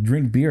pretzels and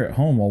drink beer at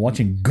home while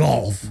watching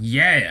golf.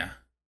 Yeah.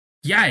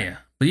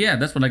 But yeah,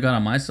 that's what I got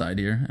on my side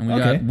here. And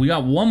Okay. we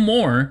got one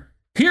more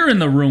here in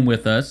the room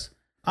with us.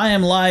 I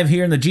am live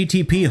here in the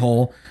GTP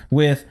hole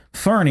with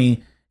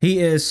Fernie. He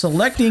is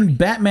selecting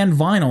Batman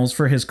vinyls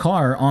for his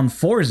car on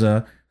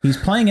Forza. He's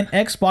playing an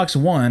Xbox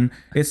One.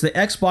 It's the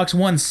Xbox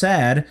One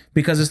SAD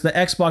because it's the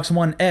Xbox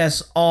One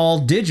S all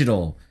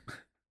digital.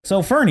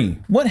 So, Fernie,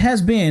 what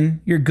has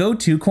been your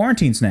go-to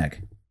quarantine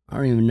snack? I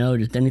don't even know.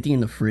 Just anything in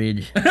the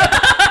fridge.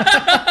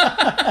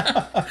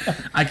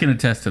 I can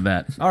attest to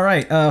that. All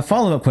right,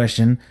 follow-up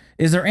question.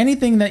 Is there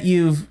anything that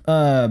you've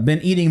been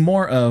eating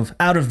more of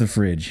out of the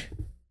fridge?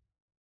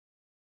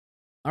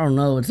 I don't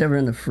know. What's ever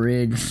in the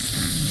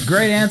fridge.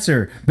 Great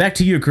answer. Back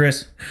to you,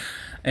 Chris.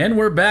 And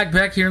we're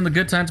back here in the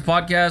Good Times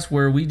podcast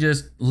where we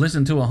just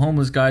listen to a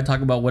homeless guy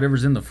talk about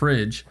whatever's in the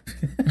fridge.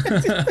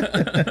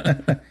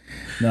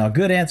 No,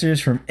 good answers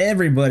from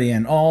everybody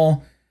and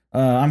all.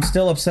 I'm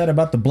still upset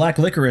about the black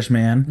licorice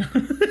man.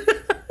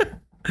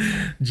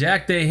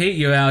 Jack, they hate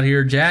you out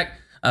here, Jack.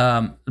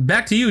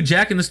 Back to you,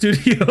 Jack, in the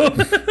studio.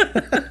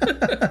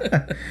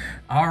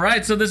 All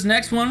right, so this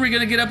next one we're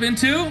going to get up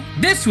into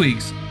this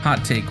week's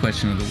Hot Take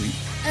Question of the Week.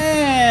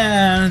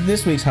 And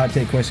this week's hot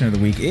take question of the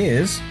week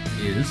is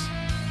Is...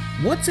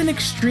 what's an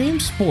extreme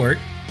sport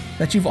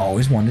that you've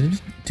always wanted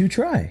to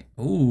try?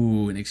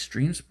 Ooh, an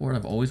extreme sport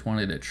I've always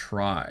wanted to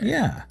try.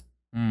 Yeah.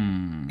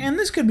 And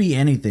this could be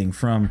anything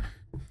from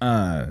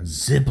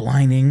zip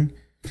lining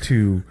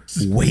to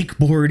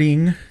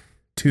wakeboarding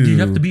to... Do you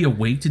have to be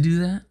awake to do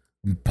that?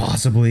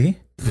 Possibly.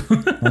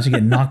 Unless you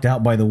get knocked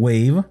out by the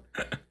wave.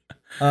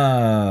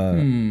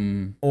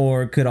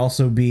 Or it could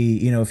also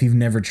be, if you've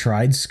never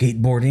tried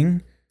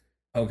skateboarding.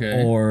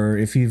 Okay. Or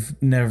if you've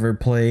never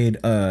played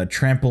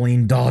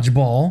trampoline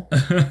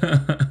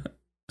dodgeball.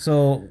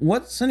 So,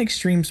 what's an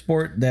extreme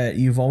sport that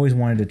you've always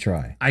wanted to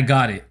try? I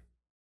got it.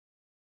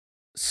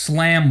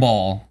 Slam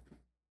ball.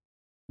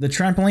 The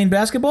trampoline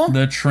basketball?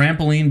 The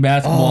trampoline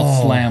basketball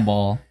Oh. slam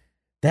ball.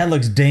 That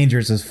looks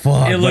dangerous as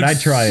fuck, It but looks I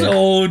try it.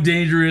 so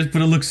dangerous,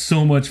 but it looks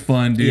so much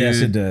fun, dude. Yes,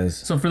 it does.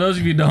 So for those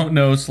of you who don't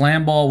know,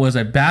 slam ball was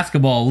a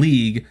basketball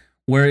league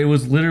where it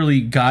was literally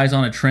guys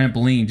on a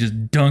trampoline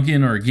just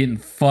dunking or getting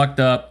fucked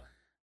up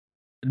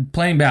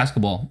playing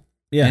basketball.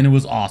 Yeah. And it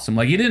was awesome.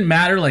 Like, it didn't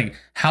matter like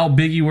how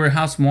big you were,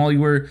 how small you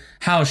were,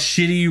 how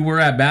shitty you were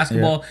at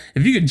basketball.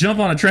 If you could jump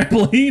on a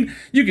trampoline,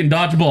 you can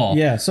dodge ball.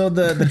 Yeah, so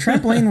the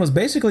trampoline was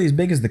basically as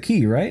big as the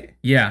key, right?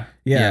 Yeah.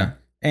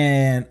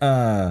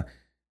 And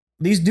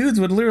these dudes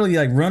would literally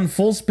like run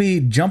full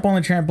speed, jump on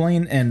the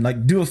trampoline, and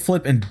like do a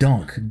flip and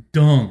dunk.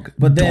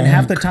 But then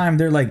half the time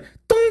they're like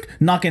dunk,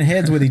 knocking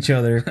heads with each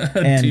other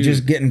and Dude.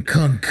 just getting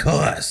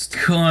concussed.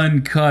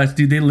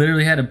 Dude, they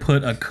literally had to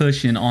put a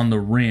cushion on the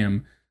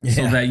rim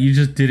so Yeah. that you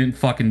just didn't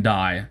fucking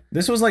die.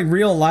 This was like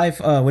real life.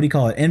 What do you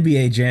call it?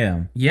 NBA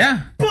Jam.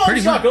 Yeah.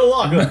 Pretty much.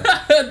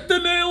 The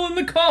nail in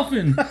the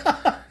coffin.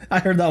 I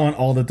heard that one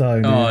all the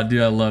time. Dude. Oh,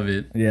 dude, I love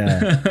it.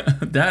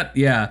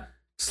 Yeah.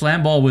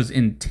 Slam ball was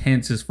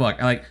intense as fuck.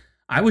 Like,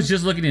 I was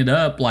just looking it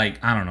up, like,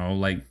 I don't know,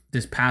 like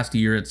this past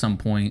year at some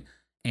point,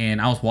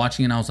 and I was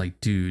watching it and I was like,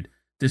 dude,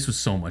 this was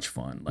so much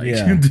fun. Like,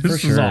 Yeah, this for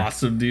was sure.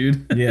 awesome,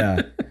 dude.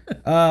 Yeah.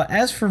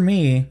 As for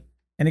me,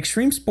 an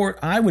extreme sport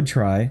I would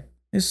try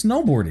is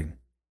snowboarding.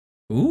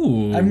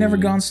 Ooh. I've never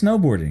gone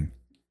snowboarding.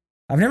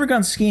 I've never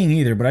gone skiing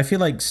either, but I feel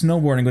like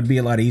snowboarding would be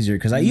a lot easier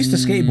because I used to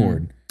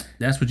skateboard.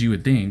 That's what you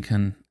would think.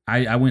 And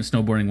I went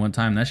snowboarding one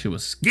time. That shit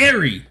was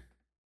scary.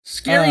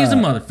 Scary as a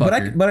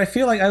motherfucker. But I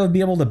feel like I would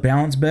be able to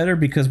balance better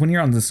because when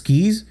you're on the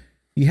skis,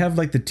 you have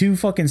like the two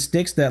fucking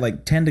sticks that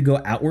like tend to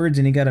go outwards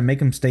and you got to make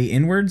them stay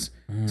inwards.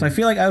 So I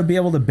feel like I would be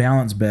able to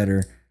balance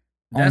better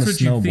on That's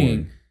the what snowboard. you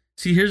think.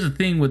 See, here's the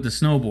thing with the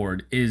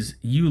snowboard is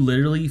you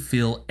literally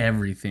feel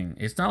everything.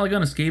 It's not like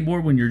on a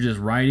skateboard when you're just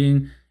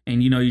riding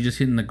and you're just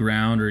hitting the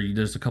ground or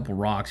there's a couple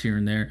rocks here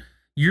and there.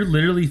 You're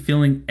literally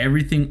feeling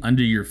everything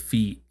under your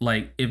feet.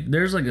 Like if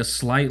there's like a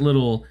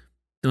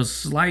those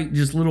slight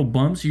just little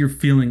bumps, you're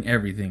feeling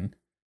everything.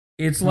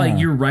 It's like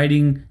you're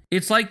riding.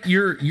 It's like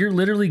you're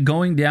literally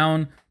going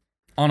down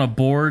on a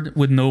board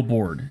with no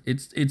board.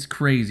 It's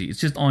crazy. It's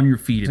just on your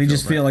feet. So you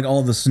just feel like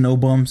all the snow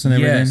bumps and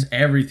everything? Yes,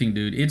 everything,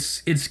 dude.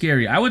 It's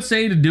scary. I would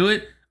say to do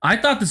it. I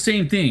thought the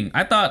same thing.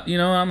 I thought,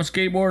 I'm a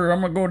skateboarder.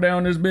 I'm going to go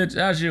down this bitch.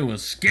 That shit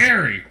was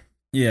scary.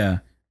 Yeah.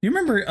 You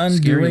remember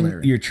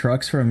undoing your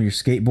trucks from your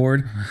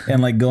skateboard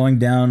and like going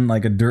down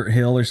like a dirt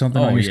hill or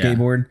something on your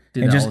skateboard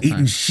and just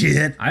eating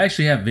shit? I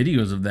actually have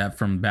videos of that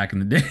from back in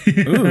the day.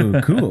 Ooh,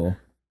 cool.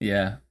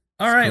 Yeah.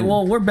 All right. Cool.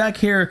 Well, we're back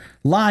here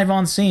live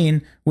on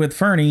scene with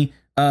Fernie.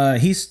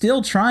 He's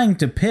still trying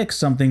to pick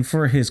something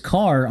for his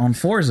car on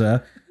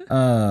Forza.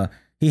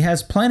 He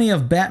has plenty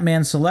of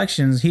Batman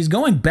selections. He's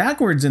going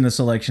backwards in the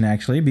selection,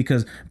 actually,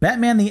 because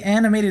Batman the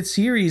Animated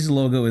Series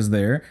logo is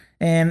there.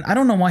 And I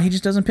don't know why he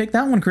just doesn't pick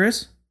that one,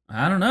 Chris.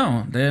 I don't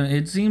know.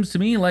 It seems to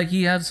me like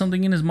he has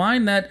something in his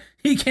mind that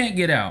he can't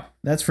get out.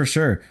 That's for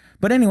sure.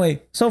 But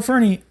anyway, so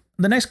Fernie,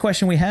 the next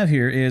question we have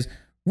here is,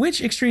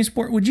 which extreme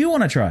sport would you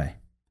want to try?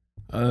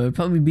 It'd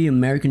probably be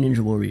American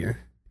Ninja Warrior.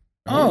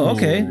 Oh,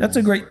 okay. That's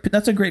a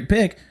great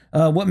pick.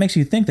 What makes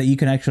you think that you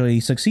can actually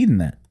succeed in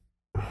that?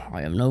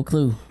 I have no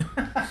clue.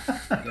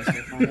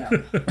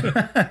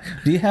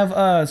 Do you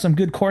have some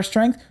good core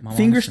strength?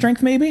 Finger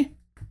strength, maybe?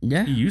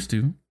 Yeah. He used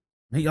to.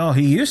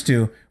 He used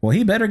to. Well,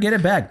 he better get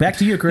it back. Back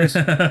to you, Chris.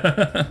 Well,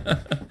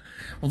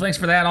 thanks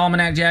for that,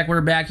 Almanac Jack.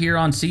 We're back here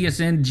on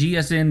CSN,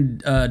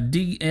 GSN,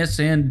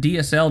 DSN,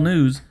 DSL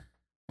News.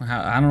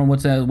 I don't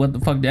know what the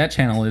fuck that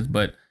channel is,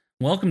 but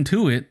welcome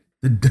to it.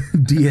 The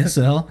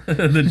DSL?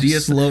 The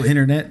DSL. Slow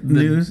internet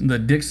news? The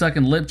Dick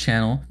Sucking Lip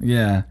channel.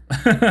 Yeah.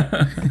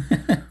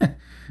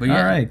 But yeah.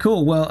 All right,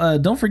 cool. Well,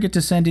 don't forget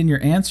to send in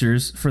your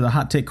answers for the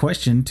hot take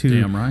question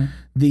to Damn right.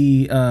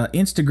 the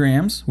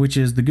Instagrams, which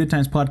is the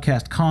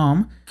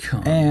goodtimespodcast.com,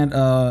 and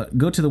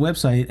go to the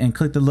website and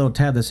click the little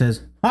tab that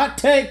says hot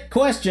take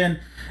question,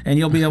 and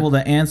you'll be able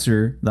to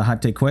answer the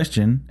hot take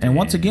question. And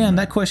once again,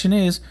 that question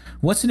is,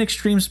 what's an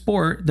extreme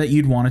sport that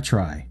you'd want to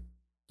try?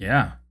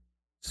 Yeah.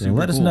 So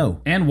let us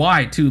know. And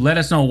why, too. Let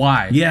us know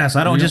why. Yes,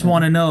 I don't just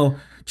want to know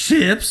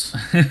chips.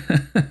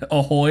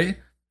 Ahoy.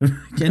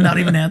 Cannot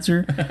even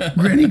answer.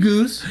 Granny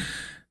Goose.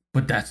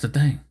 But that's the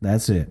thing.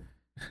 That's it.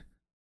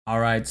 All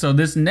right. So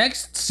this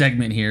next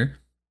segment here,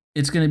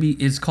 it's a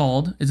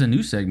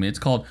new segment. It's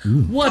called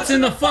What's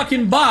in the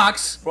Fucking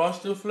Box?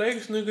 Frosted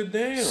Flakes, nigga,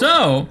 damn.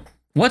 So,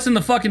 what's in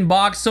the fucking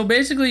box? So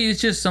basically,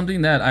 it's just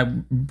something that I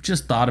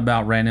just thought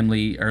about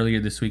randomly earlier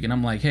this week. And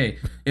I'm like, hey,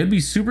 it would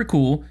be super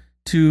cool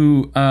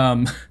to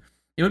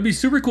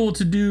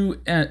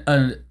do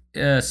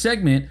a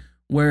segment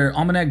where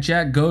Almanac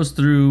Jack goes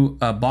through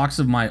a box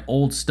of my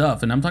old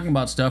stuff. And I'm talking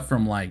about stuff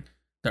from like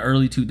the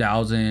early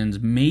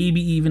 2000s, maybe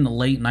even the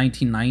late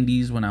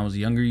 1990s when I was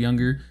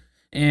younger.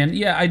 And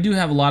yeah, I do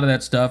have a lot of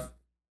that stuff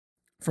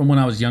from when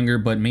I was younger,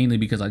 but mainly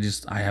because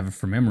I have it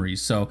for memories.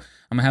 So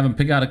I'm gonna have him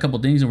pick out a couple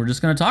things and we're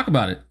just gonna talk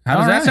about it. How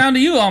does that sound to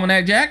you,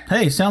 Almanac Jack?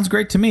 Hey, sounds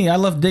great to me. I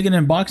love digging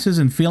in boxes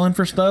and feeling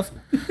for stuff.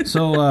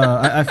 So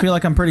I feel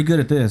like I'm pretty good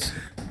at this.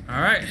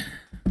 All right.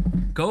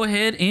 Go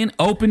ahead and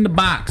open the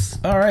box.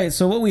 All right,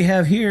 so what we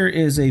have here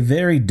is a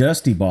very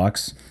dusty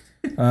box.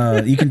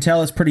 You can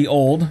tell it's pretty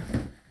old.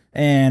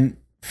 And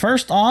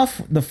first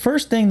off, the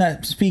first thing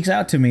that speaks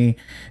out to me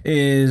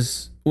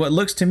is what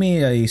looks to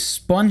me a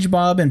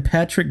SpongeBob and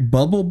Patrick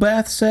bubble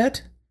bath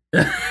set.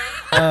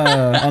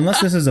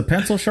 Unless this is a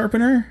pencil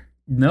sharpener.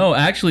 No,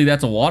 actually,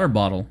 that's a water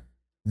bottle.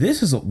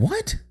 This is a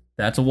what?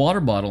 That's a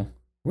water bottle.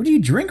 Where do you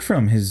drink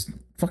from? His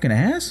fucking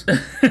ass?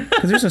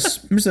 Because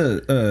there's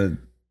a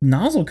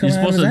nozzle coming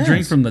out of his ass. You're supposed to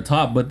drink from the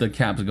top, but the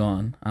cap's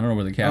gone. I don't know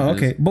where the cap is.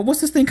 Okay. But what's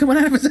this thing coming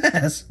out of his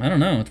ass? I don't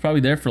know. It's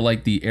probably there for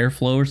like the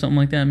airflow or something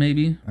like that,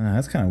 maybe.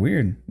 That's kind of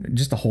weird.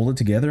 Just to hold it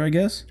together, I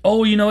guess.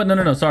 Oh, you know what?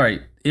 No.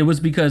 Sorry. It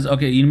was because,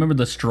 you remember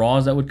the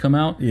straws that would come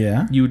out?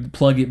 Yeah. You would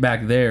plug it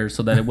back there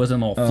so that it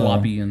wasn't all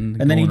floppy and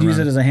then he'd use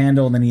it as a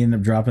handle, and then he'd end up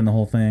dropping the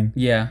whole thing.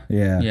 Yeah.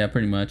 Yeah. Yeah,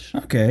 pretty much.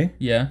 Okay.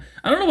 Yeah.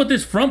 I don't know what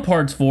this front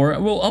part's for.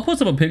 Well, I'll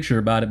post up a picture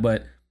about it,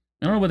 but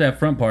I don't know what that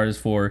front part is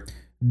for.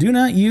 Do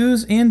not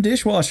use in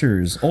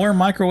dishwashers or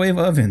microwave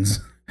ovens.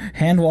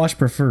 Hand wash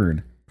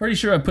preferred. Pretty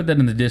sure I put that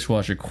in the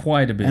dishwasher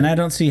quite a bit. And I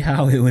don't see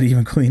how it would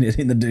even clean it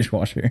in the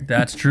dishwasher.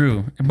 That's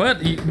true.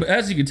 But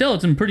as you can tell,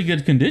 it's in pretty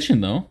good condition,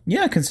 though.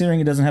 Yeah,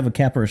 considering it doesn't have a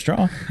cap or a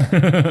straw.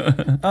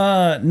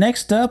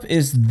 Next up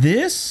is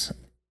this.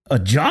 A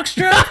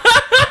jockstrap?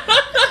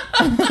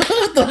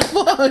 What the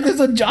fuck? There's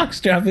a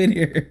jockstrap in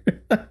here.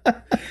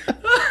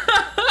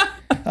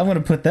 I'm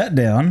gonna put that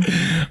down.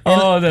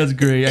 Oh, that's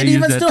great. It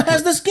even still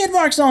has the skid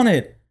marks on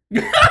it.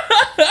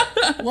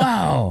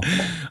 Wow.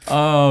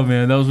 Oh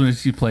man, that was when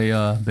she play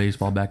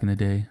baseball back in the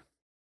day.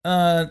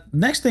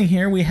 Next thing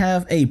here, we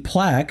have a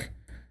plaque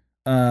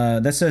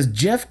that says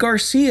Jeff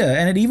Garcia,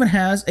 and it even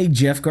has a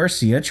Jeff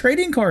Garcia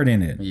trading card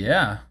in it.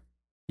 Yeah.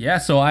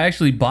 So I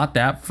actually bought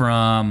that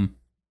from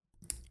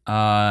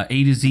A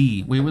to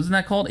Z. Wait, wasn't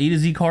that called A to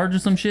Z Cards or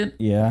some shit?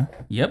 Yeah.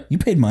 Yep. You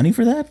paid money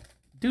for that?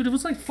 Dude, it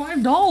was like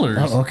 $5.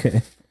 Oh,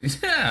 okay.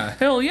 Yeah,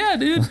 hell yeah,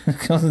 dude. I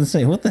was gonna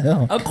say, what the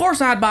hell? Of course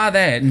I'd buy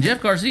that. And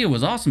Jeff Garcia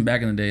was awesome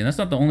back in the day, and that's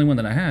not the only one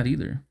that I had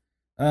either.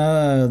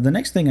 The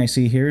next thing I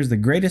see here is the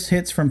greatest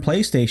hits from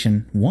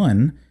PlayStation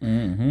 1,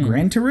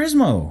 Gran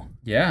Turismo.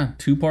 Yeah,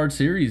 2-part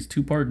series,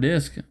 2-part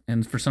disc,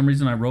 and for some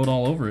reason I wrote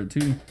all over it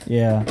too.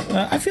 Yeah,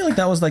 I feel like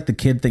that was like the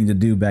kid thing to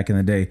do back in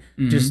the day.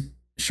 Just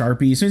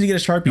Sharpie. As soon as you get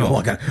a Sharpie,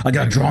 I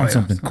got to draw on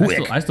something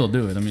quick. I still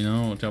do it. I mean, I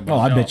don't know what y'all about. Oh,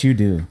 I bet you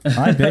do.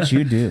 I bet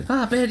you do.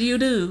 I bet you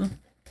do.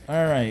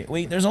 All right,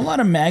 wait. There's a lot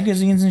of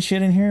magazines and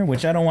shit in here,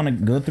 which I don't want to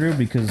go through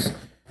because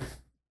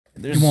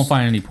You won't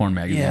find any porn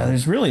magazines. Yeah,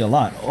 there's really a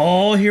lot.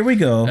 Oh, here we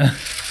go.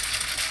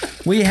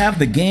 We have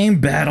the game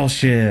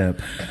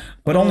Battleship,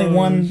 but only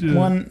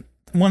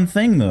one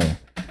thing though.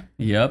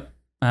 Yep.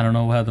 I don't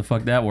know how the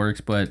fuck that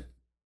works, but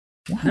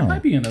there Wow.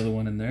 might be another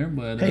one in there.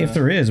 But Hey, if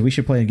there is, we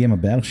should play a game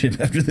of Battleship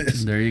after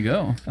this. there you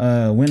go.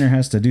 Winner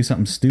has to do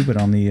something stupid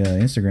on the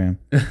Instagram.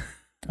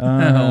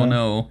 Oh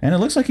no. And it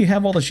looks like you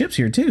have all the ships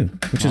here too,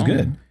 which is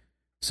good.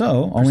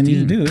 So all we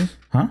need to do is,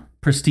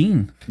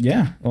 Pristine.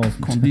 Yeah. Well,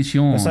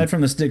 Condition. aside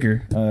from the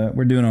sticker,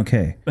 we're doing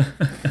okay.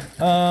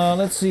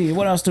 Let's see.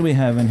 What else do we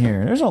have in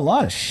here? There's a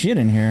lot of shit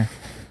in here.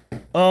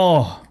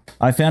 Oh,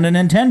 I found a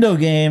Nintendo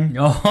game.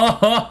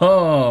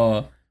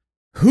 Oh.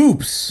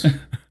 Hoops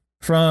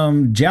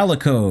from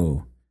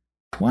Jalico.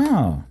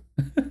 Wow.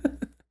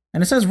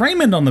 And it says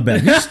Raymond on the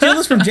back. Did you steal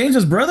this from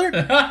James's brother?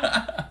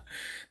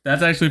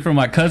 That's actually from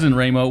my cousin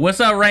Ramo. What's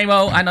up,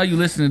 Ramo? I know you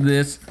listen to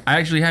this. I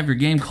actually have your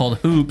game called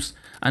Hoops.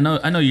 I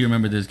know you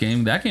remember this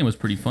game. That game was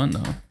pretty fun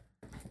though.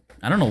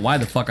 I don't know why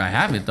the fuck I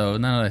have it though,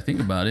 now that I think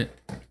about it.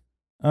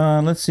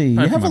 Let's see. You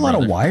Probably have from a my lot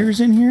of brother.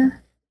 wires in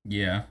here.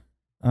 Yeah.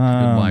 Good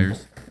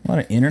wires. A lot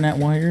of internet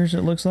wires,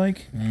 it looks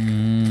like.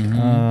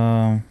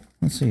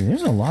 Let's see.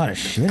 There's a lot of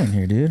shit in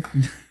here, dude.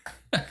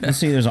 Let's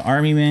see. There's an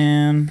army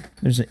man.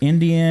 There's an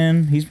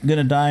Indian. He's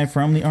gonna die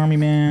from the army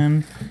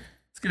man.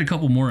 Let's get a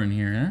couple more in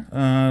here,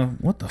 huh?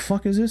 What the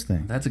fuck is this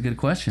thing? That's a good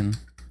question.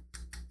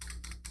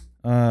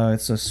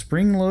 It's a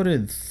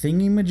spring-loaded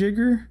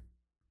thingy-majigger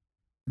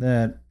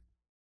that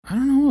I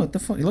don't know what the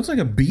fuck. It looks like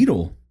a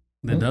beetle.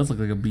 That does look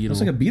like a It beetle.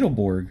 looks like a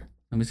Beetleborg.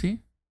 Let me see.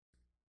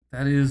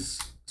 That is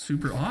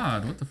super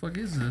odd. What the fuck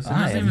is this? It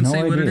I doesn't have even no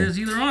say what it idea. is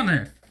either on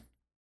there.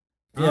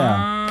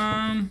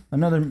 Yeah.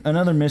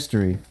 Another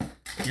mystery.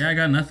 Yeah, I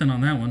got nothing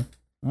on that one.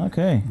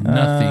 Okay.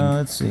 Nothing.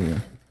 Let's see.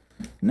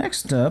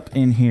 Next up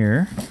in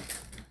here,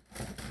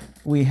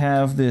 we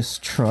have this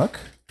truck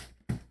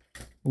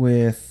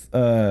with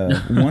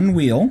one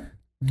wheel,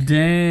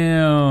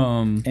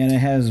 Damn. and it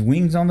has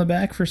wings on the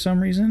back for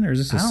some reason. Or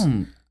is this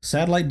a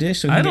satellite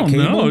dish? So you I can don't get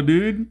cable? know,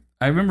 dude.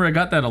 I remember I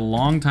got that a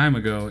long time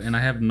ago, and I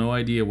have no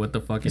idea what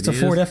the fuck It's it a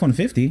is. Ford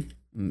F-150.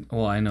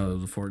 Well, I know it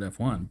was a Ford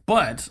F1,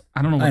 but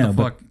I don't know what I know, the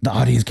but fuck. the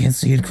audience can't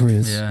see it,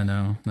 Chris. Yeah, I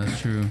know. That's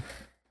true.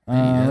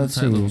 Let's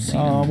that little see. seat.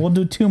 We'll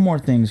do two more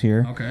things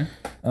here. Okay.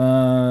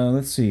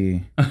 Let's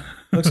see.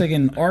 Looks like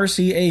an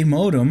RCA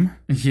modem.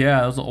 Yeah,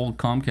 that was an old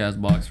Comcast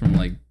box from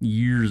like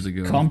years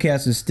ago.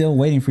 Comcast is still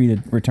waiting for you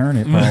to return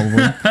it,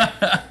 probably.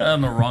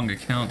 On the wrong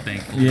account,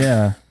 thankfully.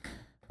 Yeah.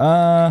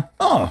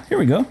 Oh, here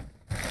we go.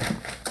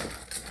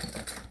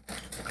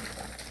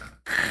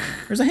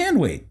 There's a hand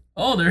weight.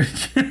 Oh,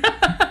 there's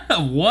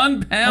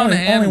 1 pound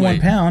hand Only 1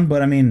 weight. pound,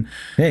 but I mean,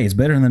 hey, it's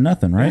better than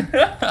nothing, right?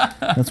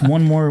 That's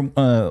one more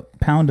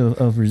pound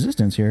of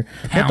resistance here.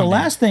 But the Pounded.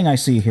 last thing I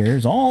see here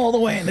is all the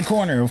way in the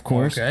corner, of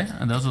course. Okay,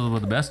 and those are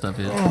what the best stuff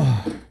is.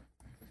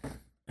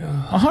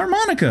 A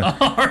harmonica.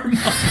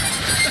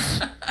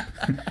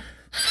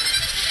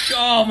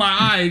 Oh, my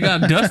eye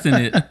got dust in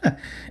it.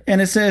 And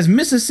it says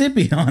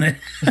Mississippi on it.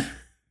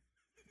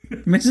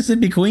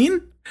 Mississippi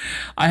Queen?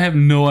 I have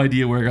no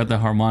idea where I got the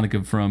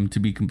harmonica from, to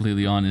be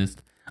completely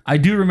honest. I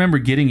do remember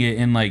getting it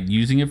and like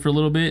using it for a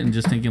little bit and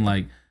just thinking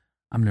like,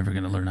 I'm never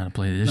gonna learn how to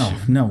play this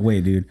shit. No way,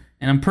 dude.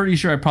 And I'm pretty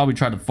sure I probably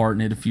tried to fart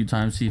in it a few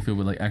times, see if it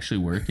would like actually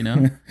work, you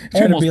know?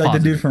 Trying to be like the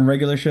dude from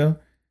Regular Show.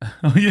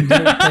 Oh,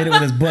 yeah. Played it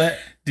with his butt.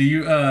 Do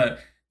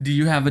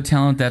you have a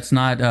talent that's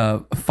not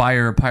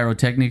fire or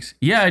pyrotechnics?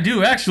 Yeah, I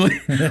do actually.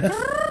 You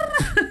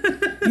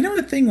know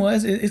what the thing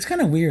was? It's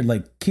kind of weird.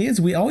 Like kids,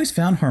 we always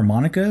found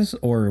harmonicas,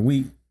 or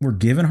we were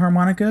given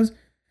harmonicas,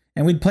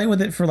 and we'd play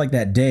with it for like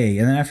that day,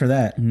 and then after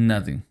that,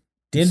 Nothing.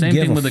 didn't Same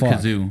give thing a with fuck. a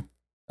kazoo.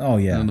 Oh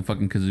yeah, And the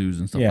fucking kazoos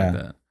and stuff Yeah.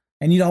 like that.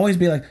 and you'd always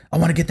be like, I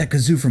want to get that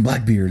kazoo from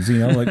Blackbeard's, you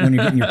know, like when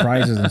you're getting your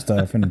prizes and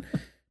stuff, and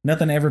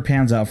nothing ever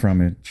pans out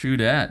from it. True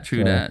that.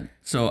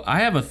 So I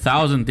have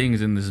 1,000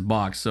 things in this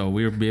box, so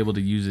we'll be able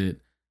to use it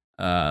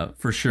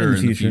For sure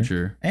in the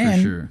future. And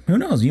for sure. who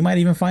knows? You might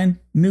even find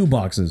new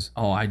boxes.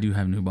 Oh, I do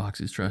have new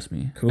boxes. Trust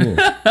me. Cool.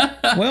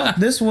 Well,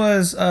 this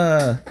was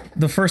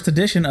the first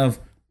edition of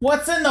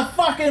What's in the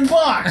Fucking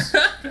Box?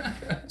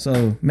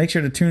 So make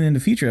sure to tune into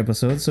future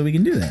episodes so we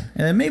can do that.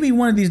 And then maybe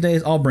one of these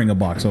days I'll bring a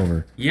box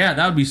over. Yeah,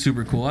 that would be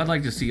super cool. I'd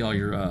like to see all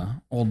your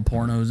old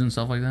pornos and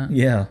stuff like that.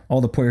 Yeah, all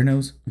the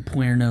puernos.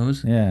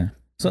 Puernos. Yeah.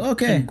 So,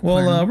 okay.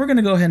 Well, we're going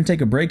to go ahead and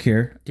take a break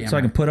here so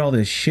I can put all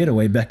this shit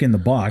away back in the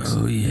box.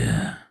 Oh,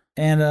 yeah.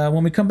 And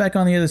when we come back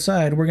on the other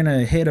side, we're going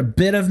to hit a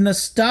bit of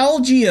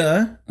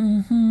nostalgia.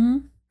 Mm-hmm.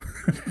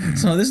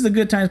 So this is the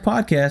Good Times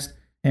Podcast,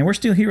 and we're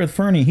still here with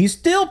Fernie. He's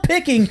still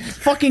picking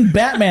fucking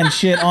Batman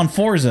shit on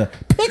Forza.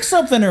 Pick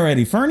something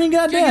already, Fernie,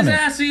 goddamn it.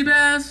 Kick his ass,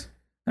 Seabass.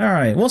 All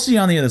right, we'll see you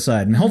on the other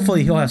side, and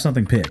hopefully he'll have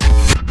something picked.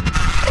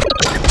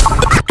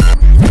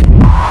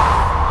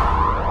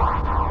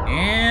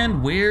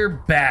 And we're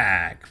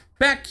back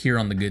here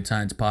on the Good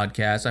Times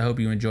Podcast. I hope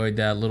you enjoyed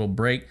that little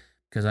break,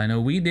 because I know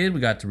we did. We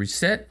got to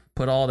reset,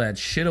 put all that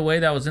shit away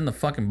that was in the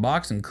fucking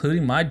box,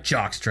 including my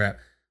jockstrap.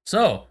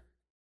 So,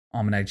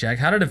 Almanac Jack,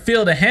 how did it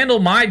feel to handle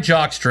my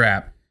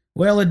jockstrap?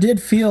 Well, it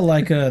did feel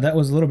like that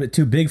was a little bit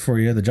too big for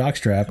you, the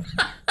jockstrap.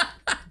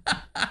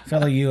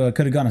 Felt like you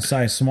could have gone a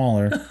size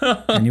smaller,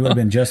 and you would have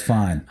been just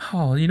fine.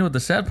 Oh, you know what the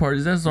sad part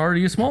is? That's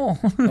already small.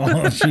 Oh,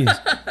 jeez.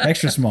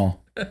 Extra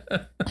small.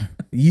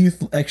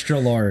 Youth extra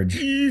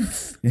large.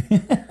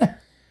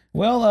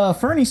 Well,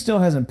 Fernie still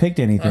hasn't picked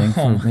anything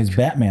from his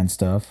Batman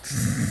stuff.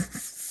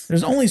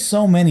 There's only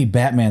so many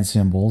Batman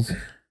symbols.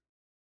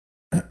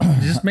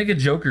 Just make a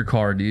Joker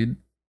card, dude.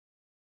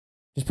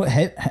 Just put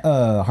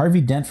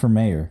Harvey Dent for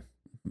mayor.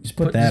 Just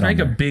put that Just make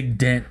on a there. big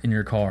dent in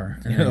your car.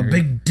 A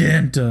big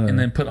dent. And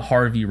then put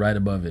Harvey right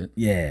above it.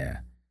 Yeah.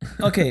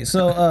 Okay,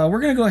 so we're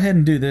going to go ahead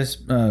and do this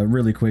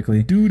really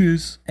quickly. Do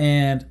this.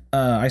 And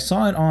I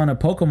saw it on a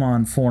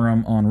Pokemon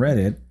forum on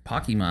Reddit.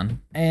 Pokemon.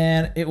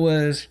 And it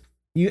was,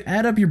 you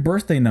add up your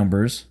birthday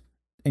numbers,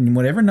 and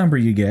whatever number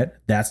you get,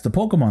 that's the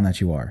Pokemon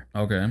that you are.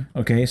 Okay.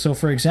 Okay, so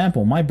for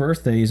example, my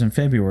birthday is in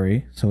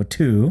February, so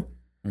 2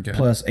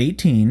 plus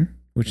 18,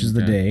 which is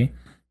the day,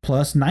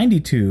 plus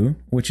 92,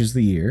 which is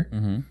the year,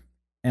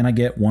 and I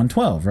get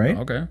 112, right?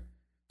 Okay.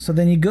 So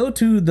then you go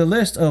to the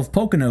list of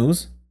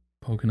Poconos,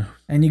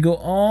 and you go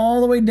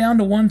all the way down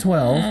to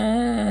 112,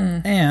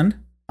 and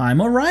I'm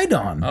a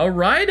Rhydon. A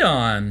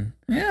Rhydon.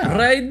 Yeah.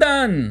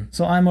 Rhydon.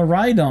 So I'm a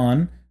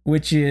Rhydon,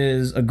 which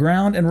is a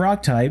ground and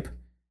rock type,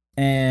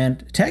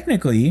 and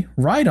technically,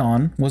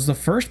 Rhydon was the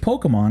first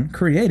Pokemon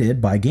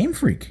created by Game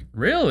Freak.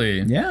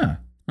 Really? Yeah.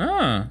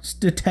 Huh.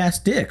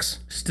 Statistics.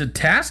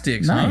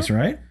 Nice, huh?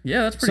 Right?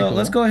 Yeah, that's pretty cool. So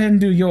let's go ahead and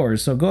do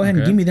yours. So go ahead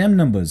and give me them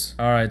numbers.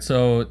 All right,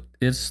 so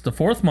it's the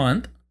 4th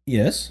month.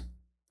 Yes.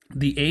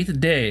 The 8th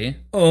day.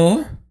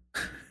 Oh.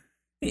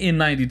 In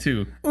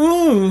 92.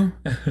 Ooh.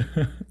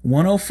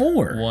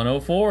 104.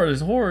 104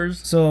 is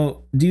horrors.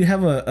 So do you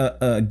have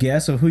a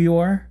guess of who you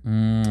are?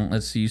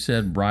 Let's see. You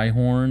said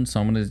Rhyhorn,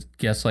 so I'm going to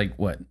guess like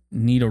what?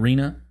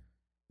 Nidorina?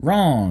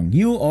 Wrong.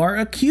 You are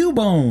a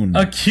Cubone.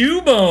 A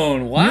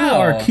Cubone. Wow. You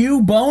are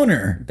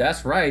Cuboner.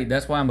 That's right.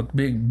 That's why I'm a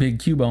big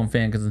Cubone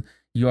fan, because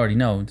you already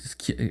know.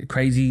 Just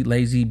crazy,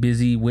 lazy,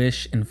 busy,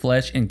 wish, and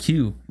flesh, and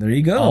Q. There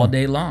you go. All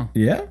day long.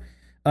 Yeah.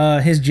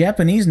 His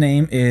Japanese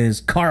name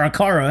is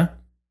Karakara.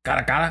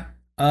 Karakara.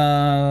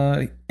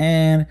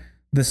 And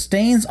the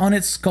stains on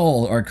its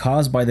skull are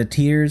caused by the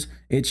tears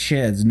it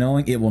sheds,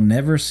 knowing it will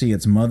never see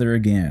its mother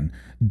again.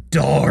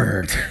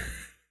 Dark.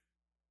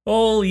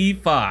 Holy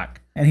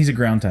fuck. And he's a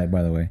ground type,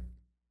 by the way.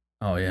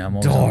 Oh, yeah. I'm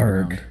always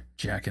Dark.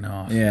 Jacking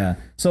off. Yeah.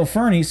 So,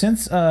 Fernie,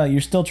 since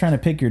you're still trying to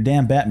pick your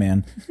damn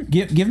Batman,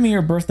 give me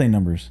your birthday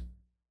numbers.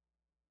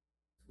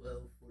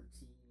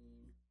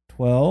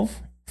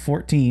 12,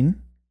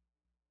 14.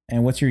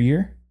 And what's your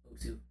year?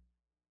 2.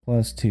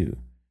 Plus 2.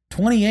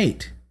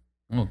 28.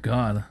 Oh,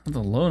 God. That's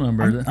a low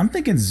number. I'm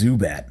thinking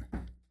Zubat.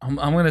 I'm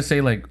going to say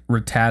like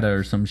Rattata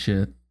or some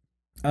shit.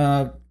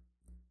 Or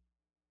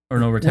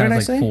no,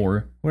 Rattata's like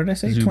 4. What did I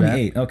say? Zubat.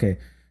 28. Okay.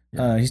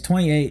 He's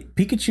 28.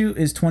 Pikachu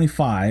is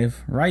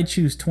 25.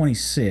 Raichu's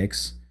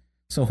 26.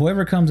 So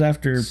whoever comes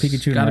after Pikachu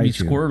and Raichu. Gotta be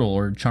Squirtle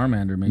or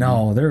Charmander, maybe.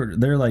 No,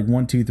 they're like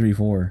 1, 2, 3,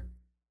 4.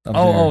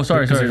 Sorry.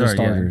 Starters.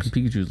 Yeah,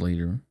 Pikachu's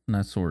later.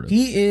 Not sort of.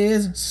 He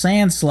is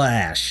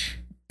Sandslash.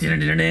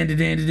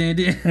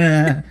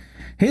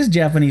 His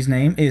Japanese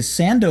name is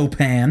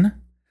Sandopan.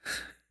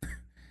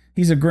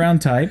 He's a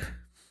ground type.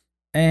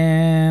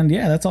 And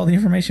yeah, that's all the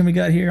information we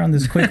got here on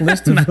this quick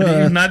list of.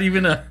 not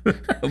even a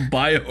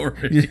bio.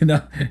 You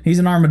know, he's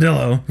an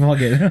armadillo.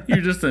 Fuck it.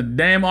 You're just a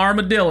damn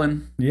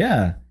armadillo.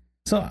 Yeah.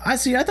 So I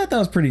thought that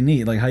was pretty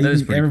neat. Like how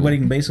everybody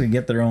can basically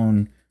get their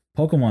own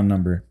Pokemon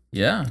number.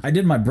 Yeah. I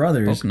did my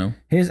brother's. Pocono.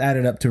 His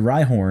added up to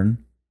Rhyhorn.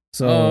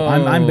 So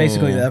I'm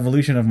basically the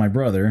evolution of my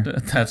brother.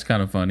 That's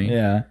kind of funny.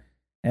 Yeah.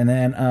 And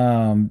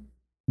then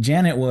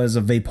Janet was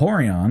a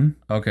Vaporeon.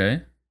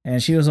 Okay.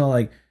 And she was all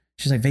like,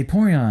 she's like,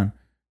 Vaporeon.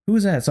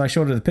 Who's that? So I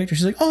showed her the picture.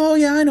 She's like, oh,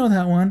 yeah, I know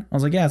that one. I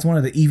was like, yeah, it's one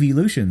of the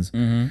Eeveelutions.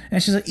 Mm-hmm.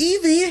 And she's like,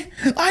 Eevee?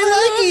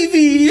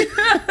 I like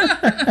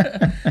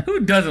Eevee. Who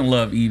doesn't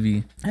love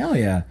Evie? Hell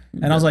yeah.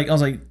 And I was like,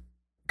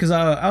 because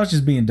I was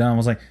just being dumb. I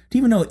was like, do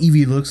you even know what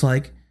Evie looks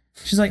like?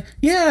 She's like,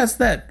 yeah, it's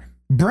that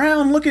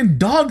brown looking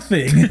dog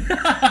thing. And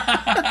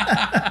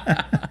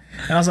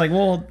I was like,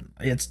 well,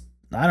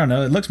 I don't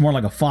know. It looks more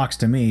like a fox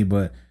to me,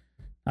 but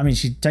I mean,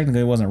 she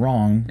technically wasn't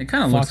wrong. It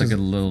kind of looks like a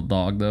little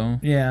dog, though.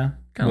 Yeah.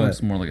 Kind of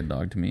looks more like a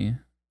dog to me.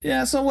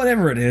 Yeah, so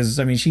whatever it is,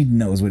 I mean, she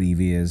knows what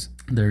Evie is.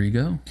 There you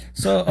go.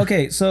 So,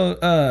 okay,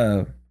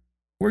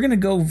 we're going to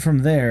go from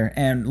there.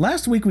 And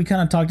last week we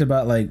kind of talked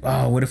about like,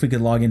 oh, what if we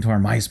could log into our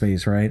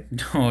MySpace, right?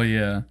 Oh,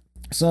 yeah.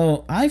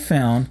 So I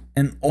found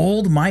an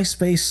old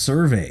MySpace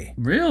survey.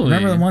 Really?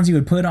 Remember the ones you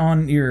would put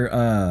on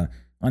your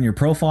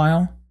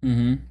profile?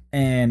 Mm-hmm.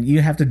 And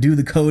you have to do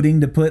the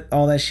coding to put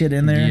all that shit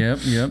in there?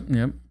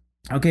 Yep.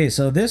 Okay,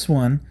 so this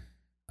one,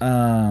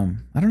 I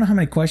don't know how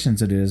many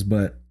questions it is,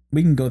 but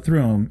we can go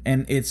through them,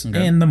 and it's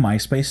in the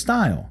MySpace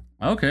style.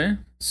 Okay.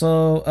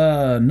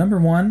 So, number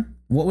 1,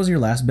 what was your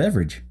last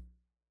beverage?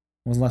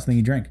 What was the last thing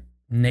you drank?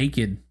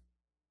 Naked.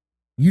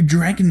 You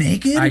drank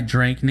naked? I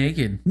drank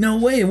naked. No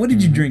way. What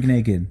did you drink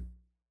naked?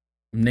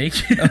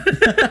 Naked?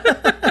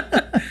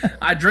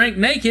 I drank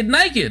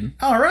naked.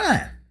 All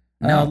right.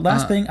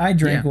 Last thing I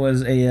drank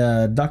was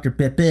a Dr.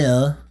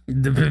 Pepper.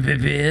 The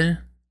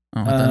Pepper.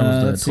 Oh, I thought it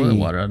was the toilet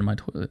water out of my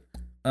toilet.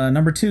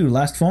 Number 2,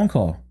 last phone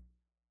call.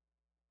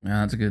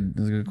 Yeah, that's a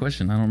good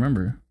question. I don't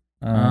remember.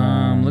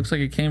 Looks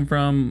like it came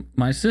from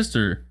my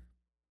sister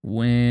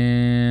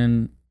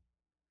when.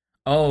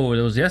 Oh,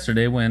 it was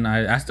yesterday when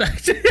I asked her.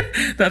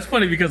 That's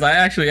funny because I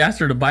actually asked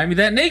her to buy me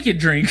that naked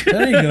drink.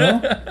 There you go.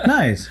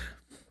 Nice.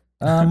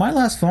 My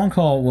last phone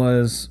call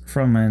was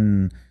from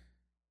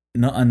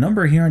a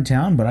number here in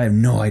town, but I have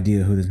no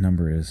idea who this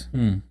number is.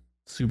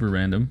 Super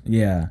random.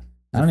 Yeah.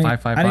 I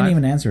didn't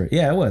even answer it.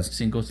 Yeah, it was.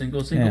 Single.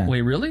 Yeah.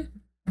 Wait, really?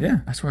 Yeah.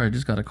 I swear I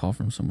just got a call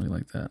from somebody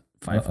like that.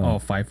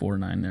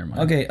 549. Never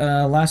mind. Okay.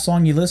 Last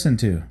song you listened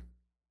to.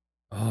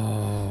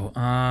 Oh.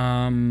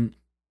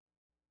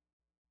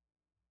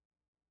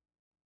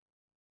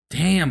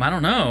 Damn. I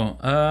don't know.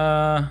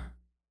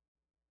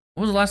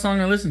 What was the last song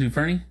I listened to,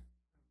 Fernie?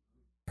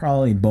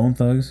 Probably Bone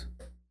Thugs.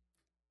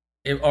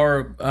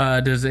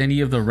 Does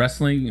any of the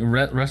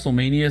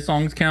WrestleMania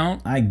songs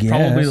count? I guess.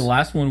 Probably the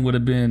last one would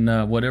have been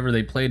whatever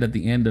they played at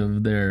the end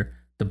of the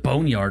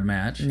Boneyard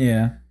match.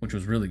 Yeah. Which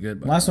was really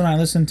good. Last one I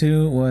listened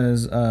to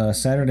was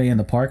Saturday in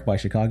the Park by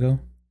Chicago.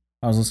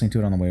 I was listening to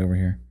it on the way over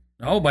here.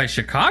 Oh, by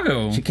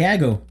Chicago.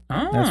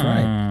 Oh, that's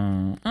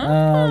right.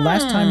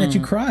 Last time that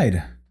you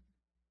cried.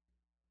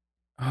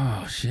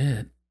 Oh,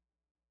 shit.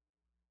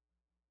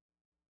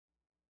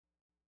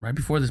 Right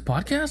before this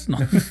podcast? No.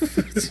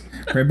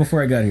 Right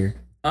before I got here.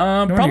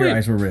 Probably your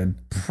eyes were red.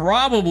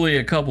 Probably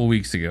a couple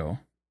weeks ago.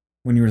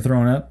 When you were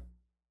throwing up?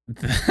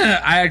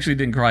 I actually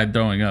didn't cry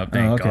throwing up.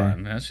 Thank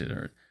God. That shit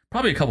hurt.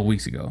 Probably a couple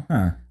weeks ago.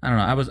 Huh. I don't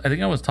know. I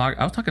was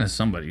talking to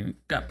somebody.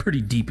 Got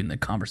pretty deep in the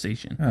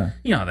conversation. Huh.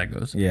 You know how that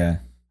goes. Yeah.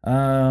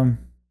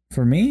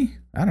 For me,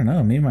 I don't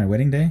know. Maybe my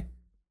wedding day.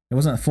 It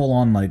wasn't full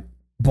on like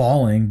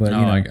bawling, but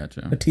I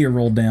gotcha. A tear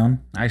rolled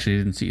down. I actually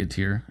didn't see a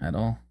tear at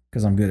all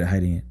because I'm good at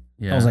hiding it.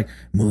 Yeah. I was like,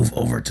 move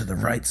over to the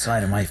right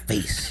side of my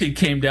face. It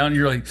came down.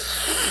 You're like,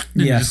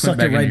 yeah,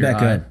 sucked it right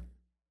back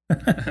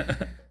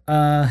up.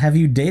 Have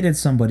you dated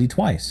somebody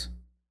twice?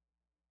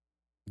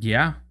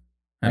 Yeah.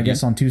 I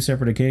guess on 2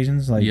 separate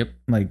occasions. Like, yep.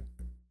 Like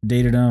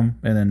dated them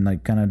and then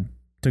like kind of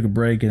took a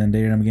break and then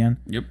dated them again.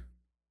 Yep.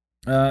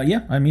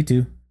 Yeah, me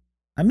too.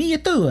 Me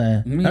too.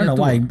 I don't know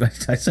why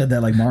I said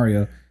that like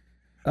Mario.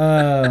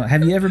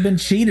 Have you ever been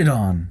cheated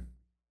on?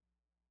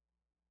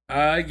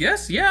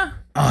 Yes, yeah.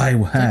 I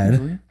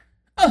had.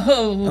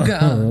 Oh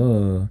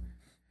God.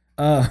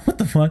 What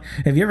the fuck?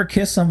 Have you ever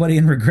kissed somebody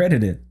and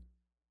regretted it?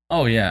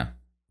 Oh yeah.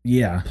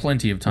 Yeah.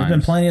 Plenty of times. There's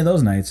been plenty of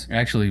those nights.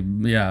 Actually,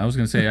 yeah, I was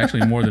gonna say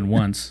actually more than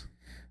once.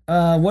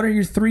 What are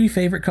your 3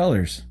 favorite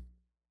colors?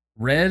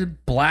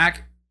 Red,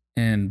 black,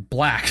 and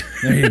black.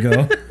 There you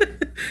go.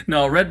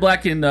 No, red,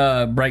 black, and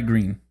bright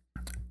green.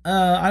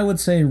 I would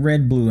say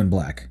red, blue, and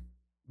black.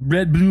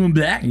 Red, blue, and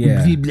black?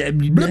 Yeah.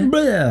 Blah,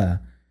 blah.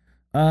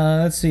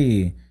 Let's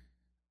see.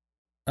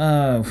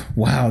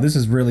 Wow, this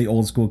is really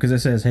old school because it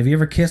says, have you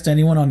ever kissed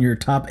anyone on your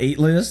top 8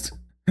 list?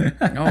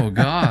 Oh,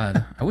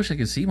 God. I wish I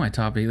could see my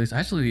top 8 list.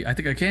 Actually, I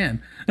think I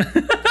can.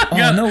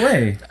 Oh, no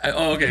way.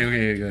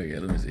 Okay.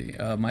 Let me see.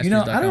 I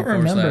don't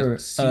remember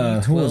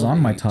who was on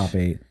my top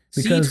 8.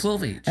 Because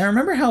C12H. I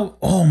remember how,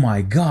 oh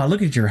my God,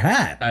 look at your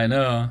hat. I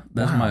know.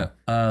 That's my,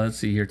 let's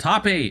see here.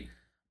 Top 8.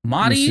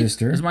 Madi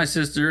is my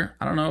sister.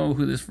 I don't know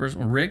who this first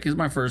one. Rick is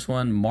my first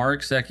one.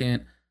 Mark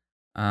second.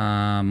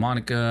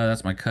 Monica,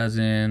 that's my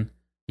cousin.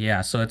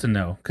 Yeah, so it's a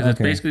no. Because it's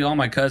basically all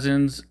my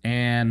cousins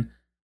and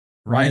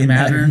Ryan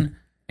Mattern.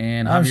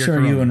 And I'm Javier sure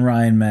Corona. you and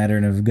Ryan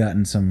Mattern have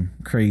gotten some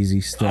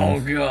crazy stuff. Oh,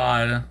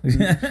 God.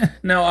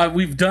 No,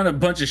 we've done a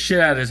bunch of shit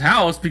at his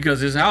house because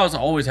his house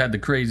always had the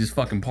craziest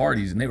fucking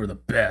parties, and they were the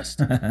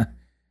best.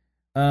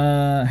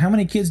 How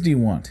many kids do you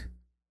want?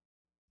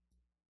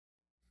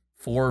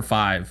 4 or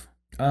 5.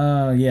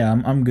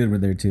 Yeah, I'm good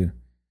with there too.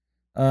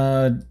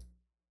 Do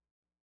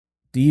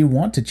you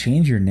want to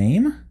change your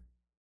name?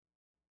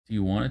 Do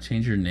you want to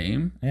change your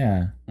name?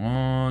 Yeah.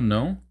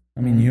 No.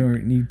 I mean,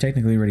 you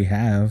technically already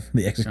have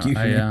the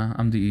executioner.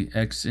 I'm the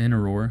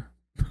ex-inneroar.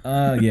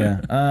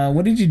 Yeah.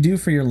 What did you do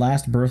for your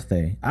last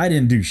birthday? I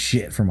didn't do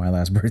shit for my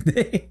last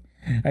birthday.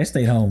 I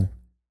stayed home.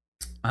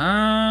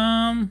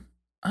 I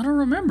don't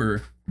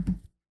remember.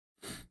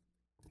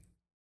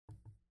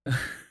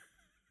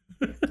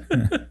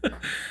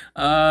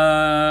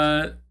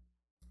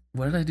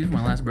 What did I do for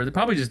my last birthday?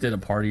 Probably just did a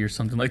party or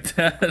something like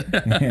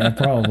that. Yeah,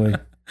 probably.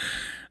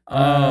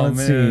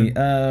 Let's see.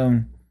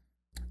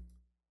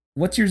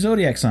 What's your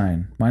zodiac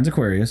sign? Mine's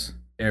Aquarius.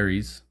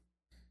 Aries.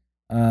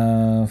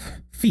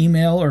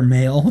 Female or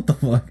male? What the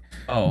fuck?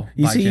 Oh,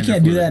 you see, you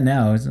can't do that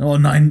now. It's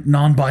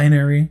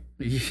non-binary.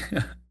 Yeah.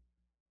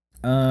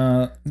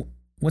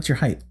 What's your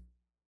height?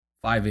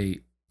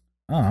 5'8".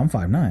 Oh, I'm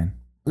 5'9".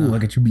 Ooh, I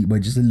got you beat by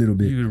just a little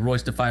bit. You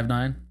Royce to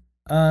 5'9".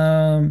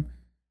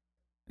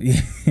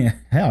 Yeah,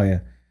 hell yeah.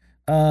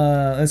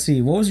 Let's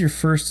see. What was your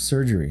first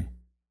surgery?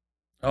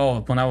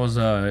 Oh, when I was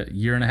a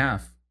year and a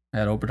half, I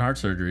had open heart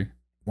surgery.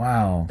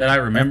 Wow. That I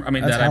remember. I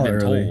mean, that I've been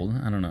early. told.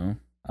 I don't know.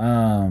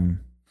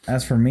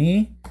 As for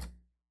me,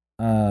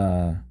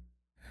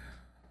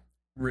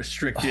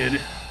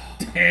 Restricted.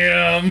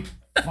 Damn.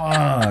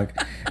 fuck.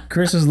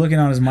 Chris is looking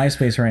on his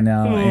MySpace right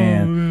now,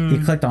 and he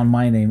clicked on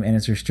my name, and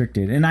it's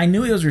restricted. And I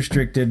knew it was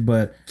restricted,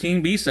 but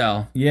King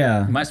B-Sal.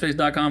 yeah.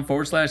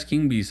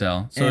 MySpace.com/King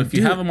B-Sal. So And if you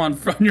dude- have them on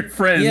from your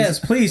friends. Yes,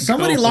 please.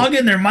 Somebody go. log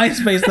in their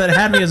MySpace that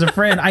had me as a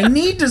friend. I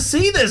need to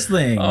see this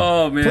thing.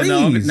 Oh, man.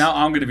 Please. Now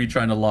I'm going to be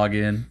trying to log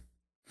in.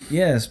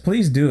 Yes,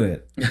 please do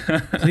it.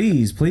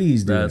 Please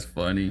do That's it.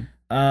 funny.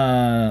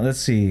 Let's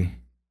see.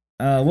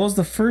 What was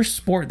the first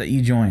sport that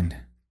you joined?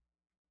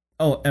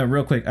 Oh,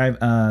 real quick.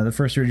 The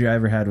first surgery I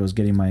ever had was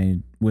getting my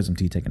wisdom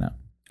teeth taken out.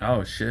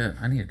 Oh, shit.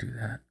 I need to do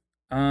that.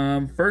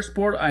 First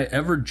sport I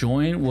ever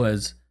joined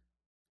was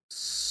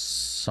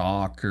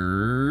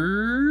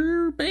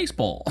soccer,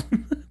 baseball.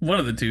 One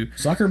of the two.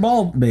 Soccer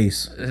ball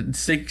base.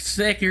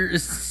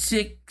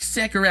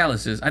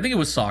 Sacaralysis. I think it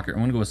was soccer. I'm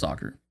going to go with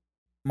soccer.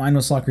 Mine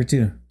was soccer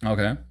too.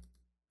 Okay.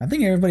 I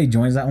think everybody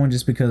joins that one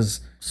just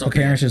because the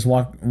parents just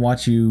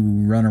watch you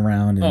run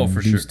around and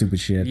do stupid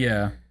shit.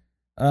 Yeah.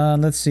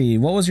 Let's see.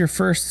 What was your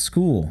first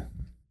school?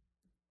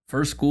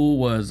 First school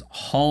was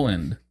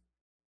Holland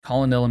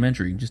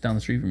Elementary, just down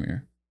the street from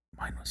here.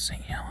 Mine was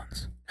St.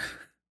 Helens.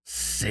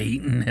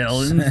 Satan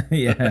Helen.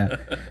 Yeah.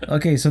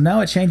 Okay, so now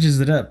it changes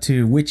it up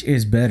to which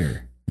is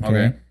better.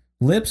 Okay.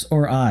 Lips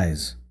or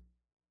eyes?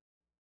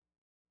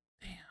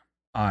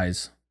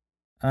 Eyes.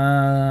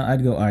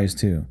 I'd go eyes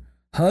too.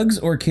 Hugs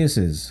or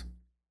kisses?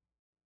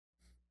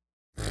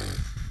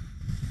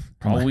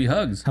 Probably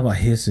hugs. How about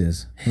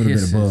hisses? A little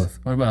bit of both.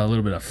 What about a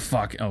little bit of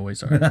fuck? Oh, wait,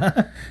 sorry.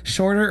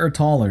 Shorter or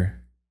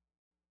taller?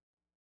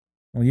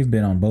 Well, you've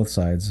been on both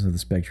sides of the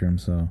spectrum,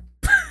 so.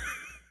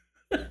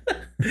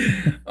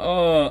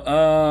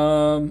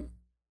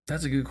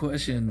 That's a good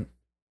question.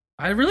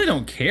 I really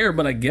don't care,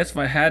 but I guess if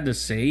I had to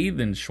say,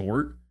 then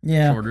short.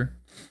 Yeah. Shorter.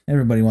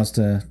 Everybody wants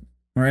to,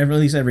 or at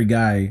least every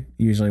guy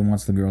usually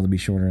wants the girl to be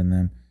shorter than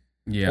them.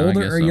 Yeah. I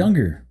Older guess or so.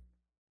 younger?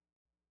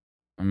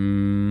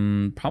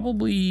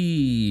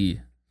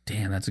 Probably.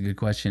 Damn, that's a good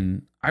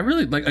question. I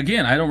really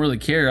again, I don't really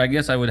care. I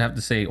guess I would have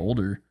to say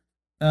older.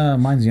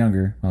 Mine's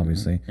younger,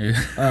 obviously. Yeah.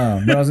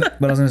 But I was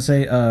gonna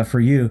say, for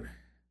you,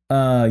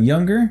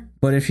 younger.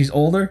 But if she's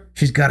older,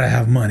 she's gotta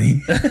have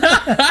money.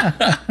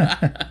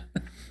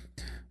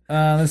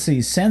 Let's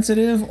see,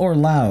 sensitive or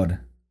loud?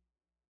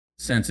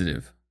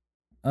 Sensitive.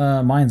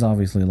 Mine's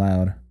obviously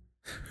loud.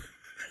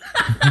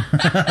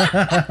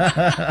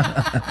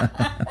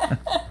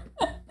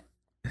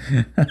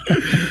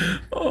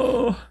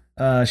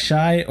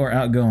 Shy or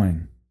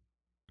outgoing?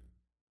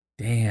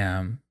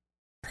 Damn.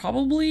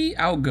 Probably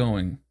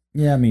outgoing.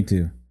 Yeah, me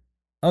too.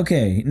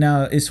 Okay,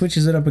 now it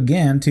switches it up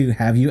again to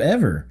have you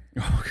ever?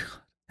 Oh,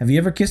 God. Have you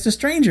ever kissed a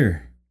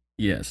stranger?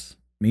 Yes.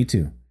 Me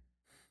too.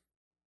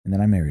 And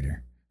then I married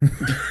her.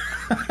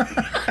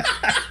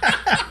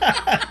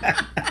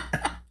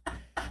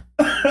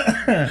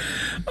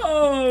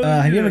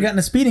 Have you ever gotten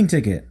a speeding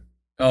ticket?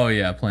 Oh,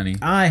 yeah, plenty.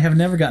 I have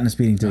never gotten a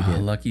speeding Oh,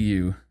 ticket. lucky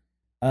you.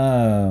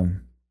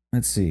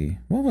 Let's see.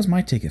 What was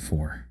my ticket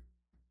for?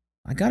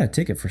 I got a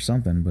ticket for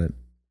something, but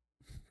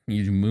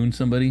You moon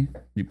somebody?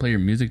 You play your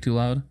music too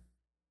loud?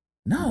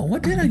 no.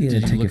 What did I get a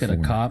Did ticket you look for? at a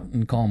cop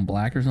and call him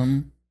black or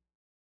something?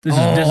 I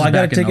got a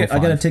back in ticket. I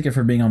got a 05. ticket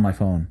for being on my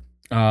phone.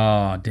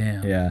 Oh,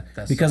 damn. Yeah,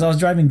 That because I was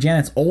driving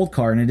Janet's old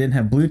car and it didn't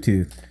have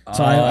Bluetooth,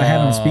 so I had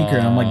it on speaker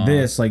and I'm like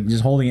this, like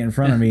just holding it in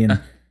front of me, and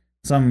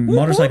some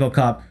motorcycle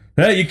cop,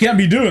 hey, you can't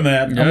be doing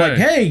that. I'm like,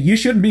 hey, you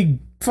shouldn't be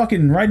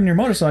fucking riding your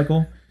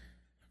motorcycle.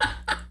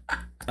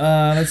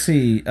 Let's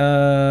see.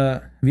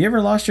 Have you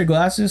ever lost your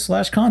glasses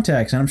 /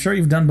 contacts? And I'm sure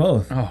you've done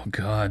both. Oh,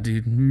 God,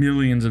 dude.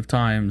 Millions of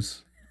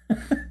times.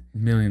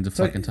 Millions of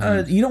fucking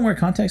times. You don't wear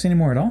contacts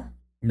anymore at all?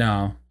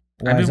 No.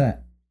 Why is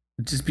that?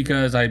 Just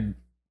because I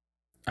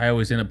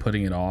always end up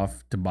putting it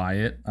off to buy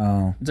it.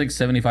 Oh, It's like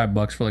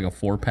 $75 for like a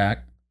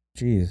 4-pack.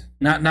 jeez.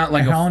 Not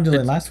like How long do they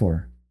last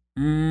for?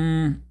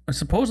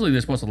 Supposedly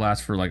they're supposed to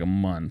last for like a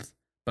month.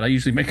 but I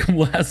usually make them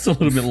last a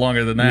little bit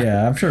longer than that.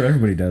 Yeah, I'm sure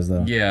everybody does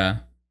though. Yeah.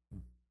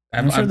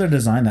 I'm sure they're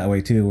designed that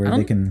way too, where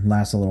they can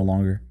last a little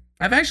longer.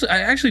 I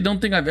actually don't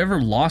think I've ever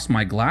lost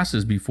my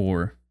glasses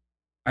before.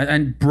 I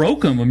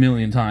broke them a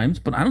million times,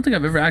 but I don't think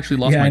I've ever actually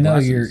lost my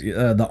glasses. Yeah, I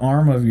know the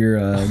arm of your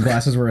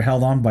glasses were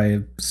held on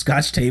by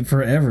Scotch tape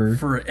forever.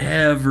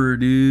 Forever,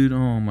 dude.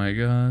 Oh my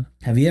God.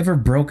 Have you ever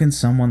broken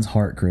someone's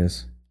heart,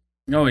 Chris?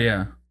 Oh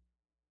yeah.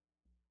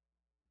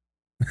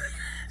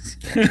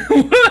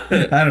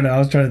 I don't know. I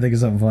was trying to think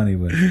of something funny,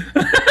 but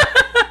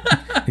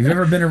have you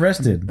ever been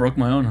arrested? Broke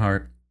my own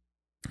heart.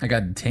 I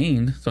got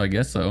detained, so I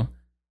guess so.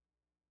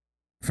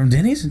 From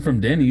Denny's? From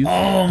Denny's.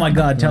 Oh my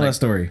God, tell that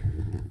story.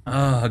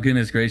 Oh,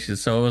 goodness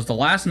gracious. So it was the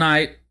last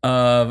night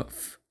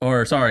of,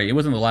 or sorry, it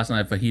wasn't the last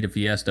night of Fajita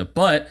Fiesta,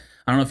 but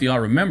I don't know if y'all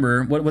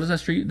remember, what is that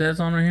street that's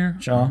on right here?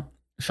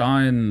 Shaw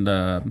and,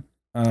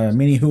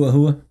 Mini Hua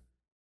Hua?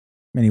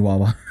 Mini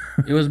Wawa.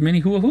 It was Mini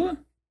Hua Hua?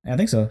 I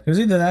think so. It was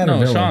either that or No,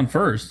 Villa. Sean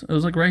first. It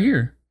was like right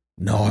here.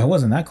 No, it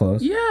wasn't that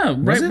close. Yeah,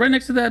 right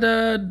next to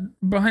that,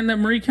 behind that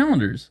Marie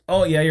Callender's.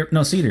 Oh, yeah,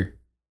 Cedar.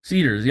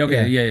 Cedars.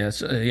 Okay, yeah.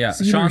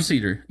 Cedars. Sean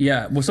Cedar.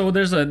 Yeah. Well, so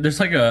there's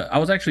like a. I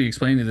was actually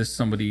explaining this to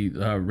somebody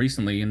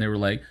recently, and they were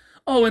like,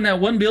 "Oh, in that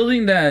one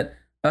building that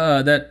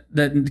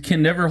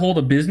can never hold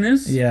a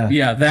business."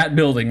 Yeah, that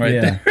building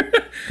right there.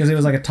 Because it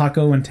was like a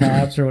taco and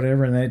taps or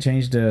whatever, and then it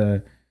changed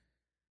to.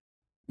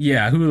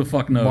 Yeah, who the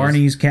fuck knows?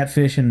 Barney's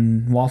Catfish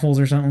and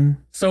Waffles or something.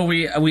 So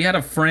we had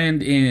a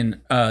friend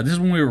in. This is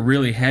when we were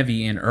really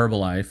heavy in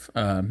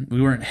Herbalife. We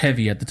weren't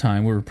heavy at the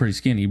time. We were pretty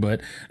skinny,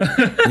 but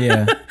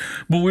yeah.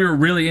 But we were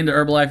really into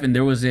Herbalife, and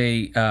there was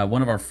a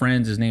one of our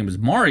friends. His name was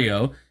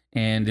Mario,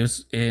 and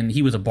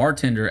he was a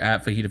bartender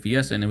at Fajita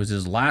Fiesta, and it was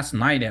his last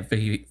night at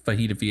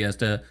Fajita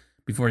Fiesta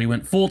before he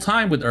went full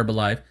time with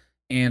Herbalife.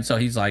 And so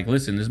he's like,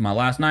 "Listen, this is my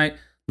last night.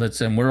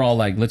 And we're all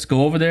like, let's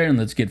go over there and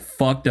let's get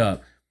fucked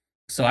up."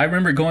 So I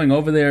remember going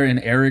over there, and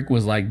Eric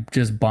was like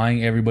just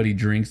buying everybody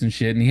drinks and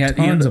shit, and he had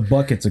tons of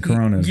buckets of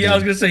Coronas. Yeah, I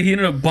was gonna say he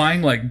ended up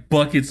buying like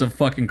buckets of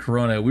fucking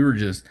Corona. We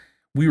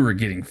were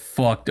getting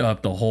fucked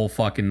up the whole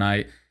fucking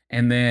night.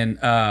 And then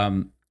I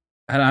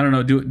don't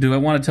know. Do I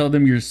want to tell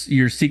them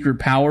your secret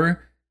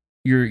power,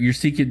 your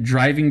secret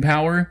driving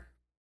power?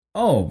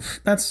 Oh,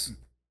 that's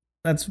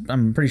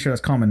I'm pretty sure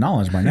that's common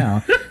knowledge by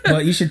now.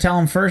 But you should tell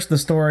them first the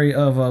story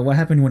of what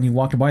happened when you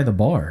walked by the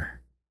bar.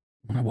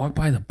 When I walked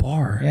by the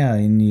bar. Yeah,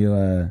 and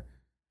you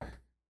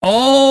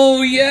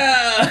Oh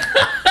yeah.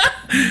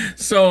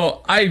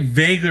 So I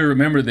vaguely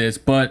remember this,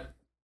 but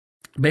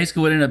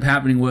basically what ended up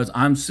happening was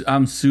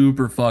I'm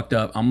super fucked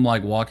up. I'm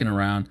like walking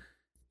around,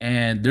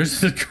 and there's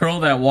this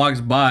girl that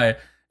walks by,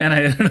 and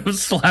I ended up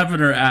slapping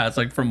her ass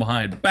like from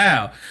behind.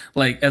 Bow.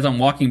 Like as I'm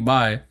walking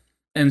by,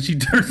 and she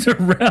turns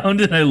around,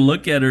 and I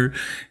look at her,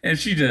 and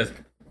she just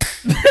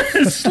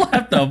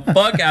slapped the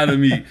fuck out of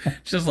me,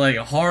 just like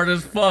hard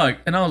as fuck.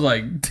 And I was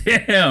like,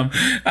 damn.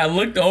 I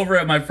looked over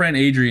at my friend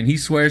Adrian. He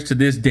swears to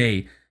this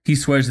day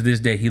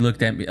he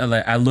looked at me,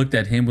 like I looked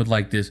at him with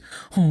like this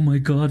oh my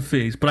god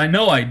face, but I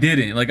know I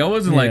didn't. Like I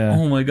wasn't like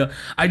oh my god.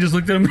 I just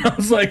looked at him and I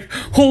was like,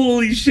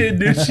 holy shit,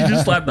 dude, she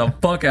just slapped the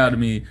fuck out of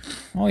me.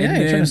 Oh yeah,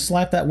 you're trying to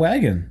slap that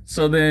wagon.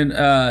 So then me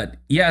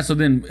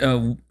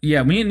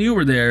and you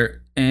were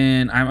there,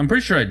 and I'm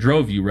pretty sure I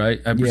drove you,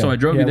 right? So I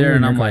drove you there,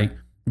 and I'm like,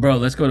 bro,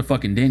 let's go to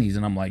fucking Denny's.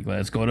 And I'm like,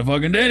 let's go to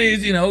fucking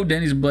Denny's. You know,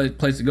 Denny's is a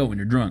place to go when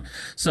you're drunk.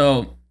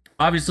 So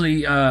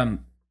obviously,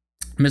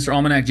 Mr.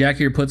 Almanac Jack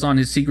here puts on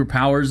his secret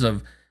powers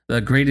of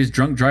the greatest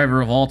drunk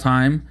driver of all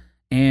time.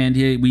 And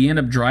we end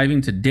up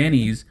driving to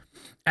Denny's.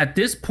 At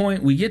this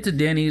point, we get to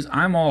Denny's.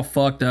 I'm all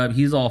fucked up.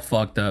 He's all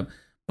fucked up.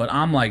 But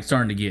I'm like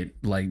starting to get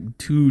like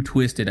too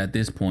twisted at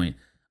this point.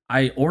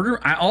 All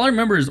I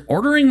remember is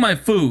ordering my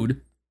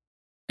food,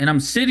 and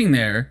I'm sitting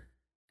there.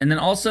 And then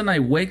all of a sudden I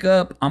wake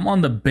up, I'm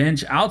on the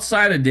bench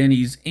outside of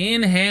Denny's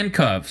in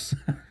handcuffs.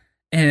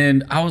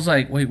 And I was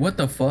like, wait, what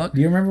the fuck?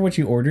 Do you remember what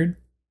you ordered?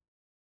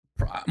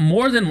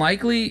 More than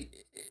likely,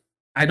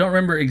 I don't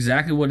remember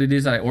exactly what it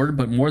is that I ordered,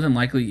 but more than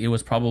likely it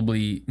was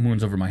probably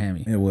Moons Over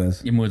Miami. It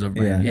was. Moons Over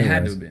Miami. It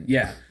had to have been.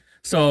 Yeah.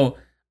 So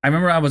I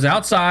remember I was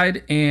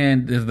outside,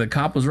 and the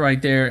cop was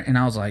right there, and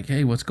I was like,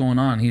 hey, what's going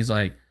on? He's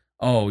like,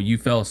 oh, you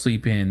fell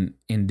asleep in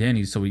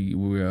Denny's, so we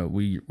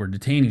were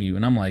detaining you.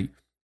 And I'm like,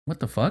 what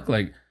the fuck?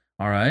 Like,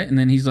 all right. And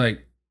then he's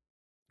like,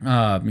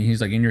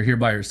 and you're here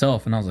by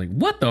yourself. And I was like,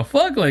 what the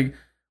fuck? Like,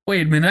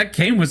 wait a minute, I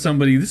came with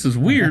somebody. This is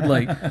weird.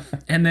 Like,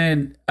 and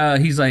then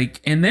he's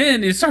like, and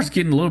then it starts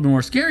getting a little bit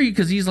more scary,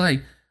 because he's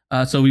like,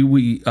 so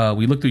we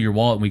looked through your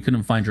wallet and we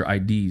couldn't find your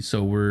ID.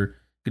 So we're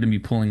gonna be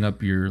pulling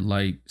up your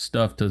like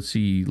stuff to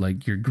see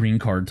like your green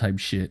card type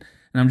shit.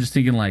 And I'm just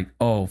thinking like,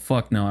 oh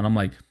fuck no. And I'm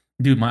like,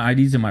 dude, my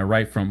ID's in my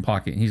right front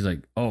pocket. And he's like,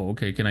 oh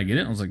okay, can I get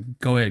it? And I was like,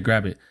 go ahead,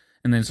 grab it.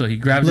 And then so he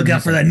grabs it. Look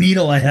out for that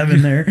needle I have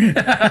in there.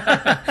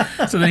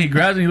 So then he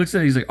grabs it, he looks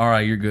at it, he's like, all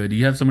right, you're good. Do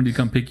you have somebody to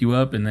come pick you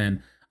up? And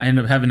then I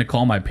ended up having to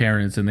call my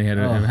parents, and they had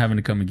having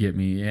to come and get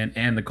me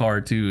and the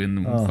car too,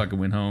 and fucking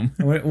went home.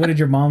 What did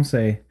your mom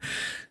say?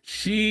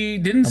 She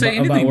didn't say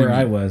anything about where to me.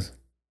 I was.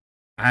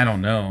 I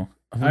don't know.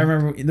 I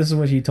remember this is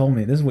what she told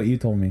me. This is what you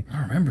told me. I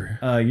don't remember.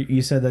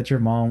 You said that your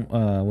mom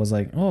was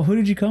like, "Oh, who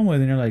did you come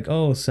with?" And you're like,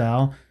 "Oh,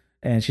 Sal."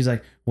 And she's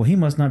like, "Well, he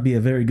must not be a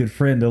very good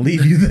friend to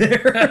leave you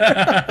there."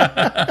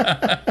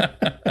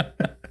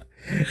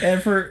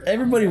 And for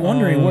everybody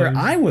wondering where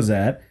I was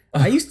at,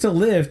 I used to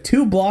live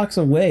 2 blocks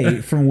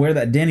away from where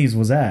that Denny's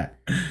was at.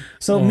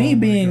 So me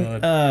being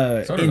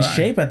in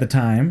shape at the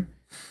time,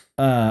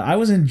 I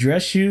was in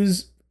dress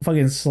shoes,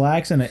 fucking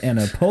slacks, and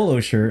a polo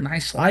shirt.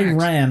 Nice slacks. I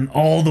ran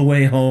all the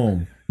way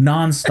home,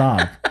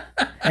 nonstop.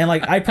 And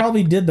like I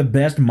probably did the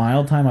best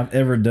mile time I've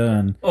ever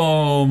done.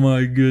 Oh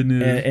my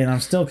goodness. And I'm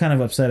still kind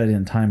of upset I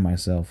didn't time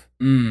myself.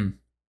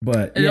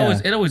 But it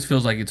always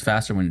feels like it's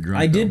faster when you're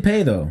drunk. I did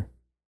pay though.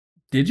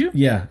 Did you?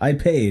 Yeah, I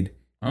paid.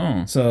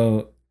 Oh.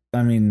 So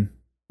I mean,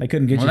 I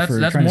couldn't get you for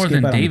that's trying more to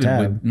skip than out on the David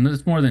tab. would.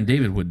 That's more than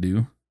David would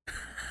do.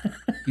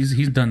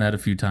 He's done that a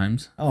few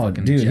times. Oh,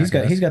 Fucking dude,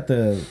 jackass. he's got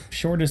the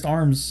shortest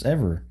arms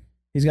ever.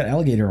 He's got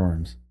alligator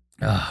arms.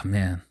 Oh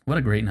man, what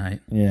a great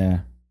night. Yeah,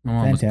 My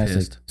mom was fantastic.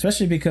 pissed.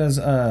 Especially because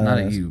Not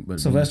at you, but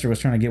Sylvester was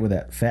trying to get with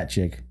that fat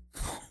chick.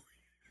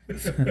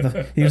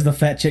 He was the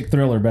fat chick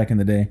thriller back in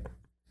the day.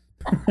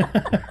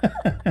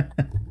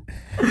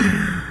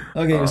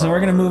 Okay, so we're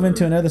gonna move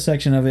into another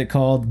section of it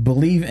called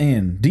 "Believe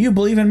in." Do you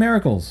believe in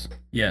miracles?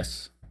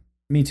 Yes.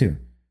 Me too.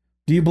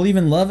 Do you believe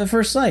in love at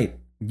first sight?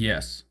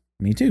 Yes.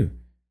 Me too.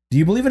 Do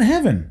you believe in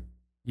heaven?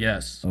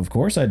 Yes. Of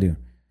course I do.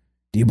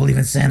 Do you believe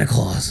in Santa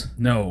Claus?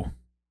 No.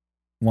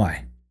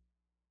 Why?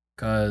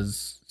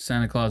 Because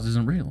Santa Claus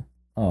isn't real.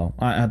 Oh,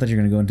 I thought you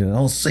were going to go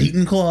into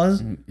Satan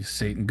Claus.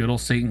 Satan, good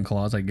old Satan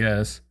Claus, I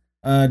guess.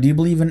 Do you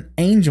believe in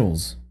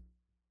angels?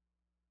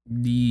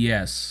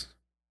 Yes.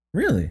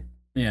 Really?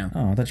 Yeah.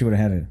 Oh, I thought you would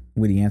have had a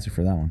witty answer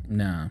for that one.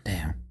 Nah.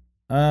 Damn.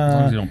 As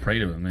long as you don't pray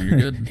to him, then you're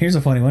good. Here's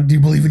a funny one. Do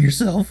you believe in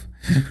yourself?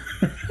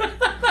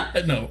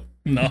 No.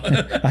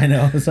 I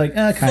know. It's like,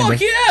 kind Fuck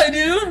of. yeah, I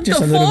do.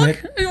 Just the a little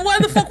fuck? Why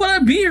the fuck would I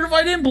be here if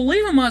I didn't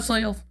believe in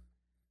myself?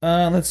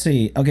 Let's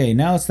see. Okay,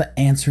 now it's the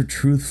answer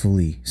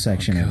truthfully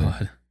section of it.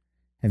 God.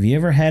 Have you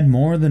ever had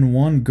more than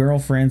one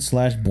girlfriend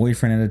 /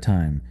 boyfriend at a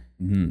time?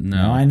 No.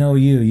 Now, I know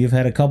you. You've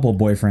had a couple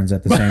boyfriends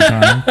at the same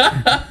time.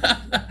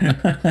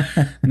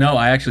 No,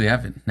 I actually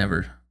haven't.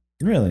 Never.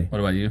 Really? What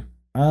about you?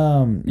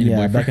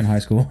 Yeah, back in high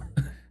school.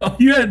 Oh,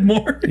 you had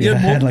more? Yeah, I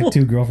had like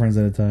 2 girlfriends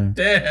at a time.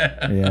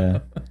 Damn. Yeah.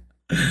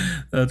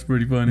 That's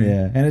pretty funny.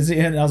 Yeah, and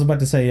I was about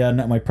to say,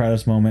 not my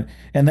proudest moment.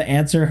 And the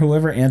answer,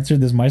 whoever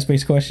answered this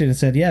MySpace question, it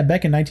said, yeah,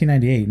 back in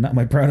 1998, not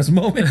my proudest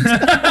moment.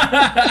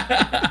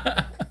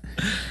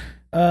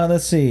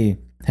 Let's see.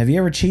 Have you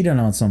ever cheated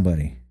on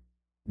somebody?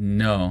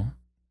 No.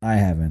 I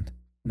haven't.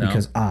 No.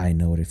 Because I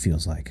know what it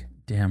feels like.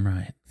 Damn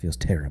right. It feels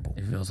terrible.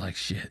 It feels like It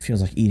shit.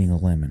 feels like eating a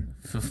lemon.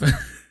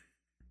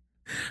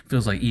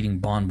 Feels like eating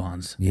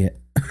bonbons. Yeah.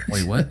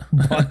 Wait, what?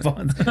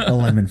 Bonbons. A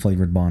lemon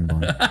flavored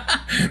bonbon.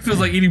 Feels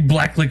like eating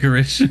black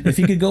licorice. If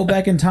you could go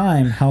back in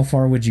time, how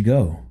far would you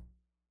go?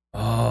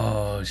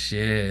 Oh,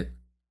 shit.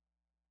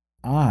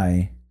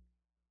 I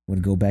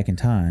would go back in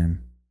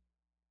time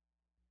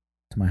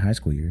to my high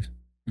school years.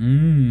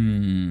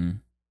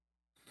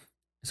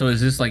 So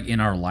is this like in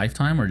our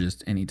lifetime or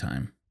just any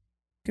time?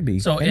 Could be.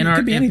 So it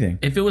could be anything.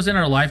 If it was in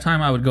our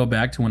lifetime, I would go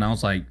back to when I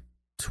was like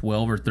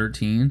 12 or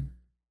 13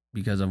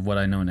 because of what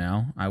I know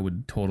now. I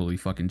would totally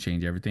fucking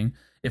change everything.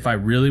 If I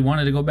really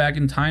wanted to go back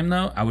in time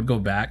though, I would go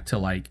back to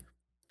like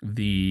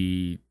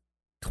the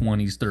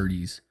 20s,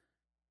 30s.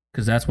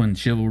 Because that's when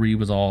chivalry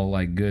was all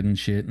like good and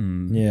shit.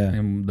 And,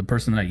 and the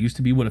person that I used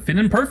to be would have fit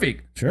in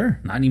perfect. Sure.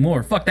 Not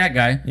anymore. Fuck that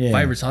guy. Yeah. If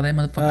I ever saw that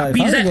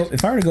motherfucker,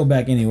 if I were to go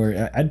back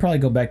anywhere, I'd probably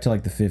go back to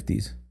like the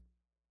 50s.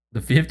 The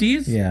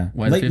 50s? Yeah.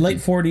 Why the 50s? Late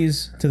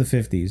 40s to the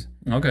 50s.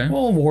 Okay.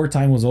 Well,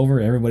 wartime was over.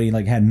 Everybody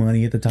like had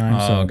money at the time.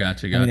 Oh, so,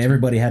 gotcha. I mean,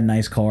 everybody had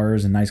nice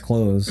cars and nice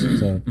clothes.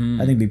 So I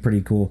think it'd be pretty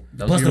cool.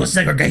 Plus, there was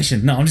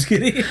segregation. No, I'm just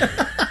kidding.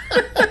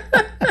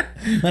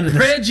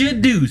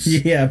 Prejudice.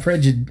 Yeah,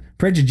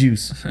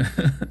 prejudice.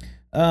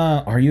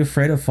 Are you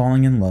afraid of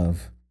falling in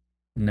love?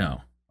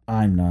 No.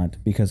 I'm not,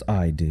 because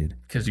I did.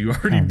 Because you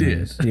already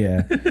did.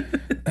 Yeah.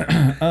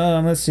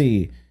 Let's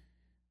see.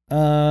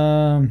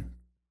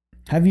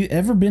 Have you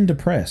ever been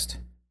depressed?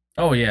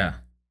 Oh, yeah.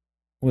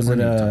 Was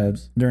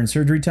it during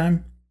surgery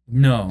time?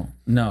 No.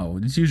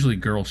 It's usually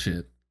girl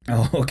shit.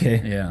 Oh,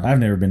 okay. Yeah. I've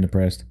never been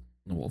depressed.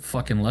 Well,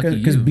 fucking lucky you.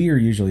 Because beer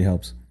usually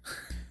helps.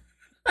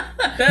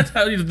 That's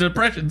how the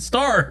depression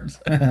starts.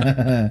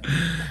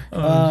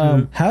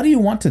 How do you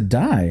want to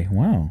die?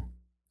 Wow.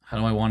 How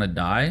do I want to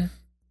die?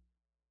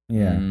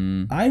 Yeah.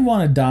 I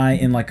want to die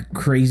in like a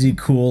crazy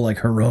cool, like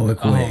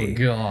heroic way. Oh,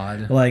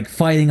 God. Like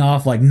fighting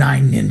off like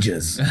 9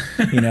 ninjas,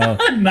 you know?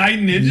 9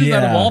 ninjas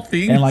out of all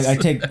things? And like I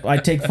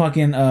take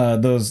fucking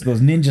those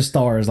ninja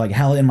stars, like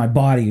hell in my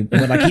body,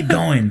 but I keep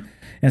going.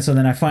 And so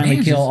then I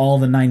finally kill all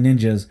the 9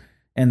 ninjas.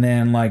 And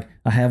then like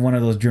I have one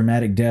of those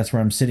dramatic deaths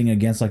where I'm sitting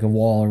against like a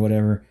wall or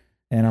whatever.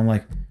 And I'm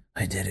like,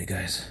 I did it,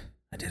 guys.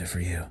 I did it for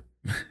you.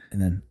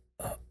 And then,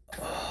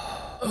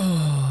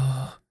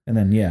 and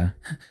then, yeah.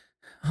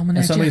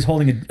 And somebody's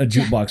holding a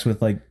jukebox with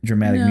like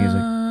dramatic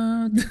music.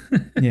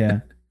 Yeah.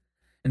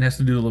 and has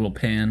to do a little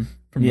pan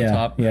from the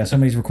top. Yeah,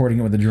 somebody's recording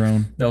it with a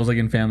drone. That was like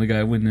in Family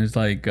Guy when it's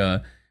like,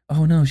 oh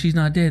no, she's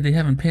not dead. They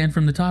haven't panned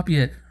from the top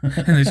yet.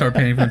 And they start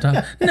panning from the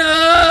top.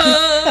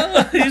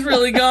 No, he's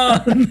really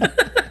gone.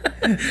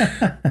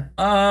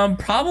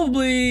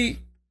 Probably,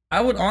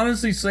 I would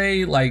honestly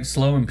say like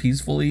slow and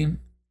peacefully.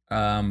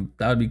 That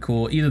would be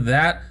cool. Either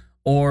that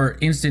or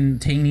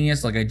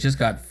instantaneous. Like I just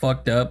got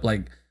fucked up.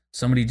 Like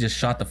somebody just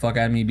shot the fuck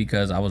out of me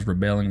because I was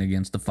rebelling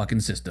against the fucking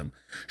system.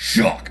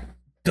 Shock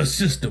the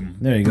system.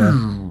 There you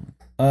go.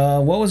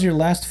 What was your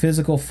last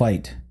physical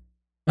fight?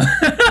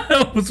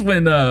 It was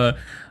when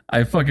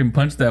I fucking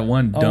punched that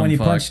one dumb fuck. Oh, when you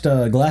punched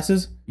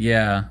glasses?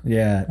 Yeah.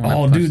 Yeah. When I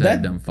Oh, punched dude,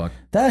 that dumb fuck.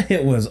 That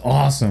hit was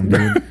awesome,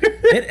 dude.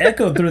 It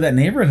echoed through that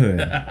neighborhood.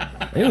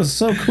 It was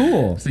so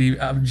cool. See,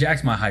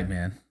 Jack's my hype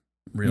man.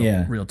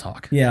 Real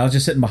talk. Yeah, I was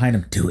just sitting behind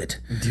him. Do it.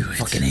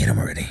 Fucking hate him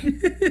already.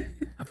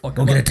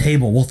 Go get a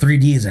table. We'll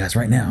 3D his ass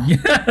right now.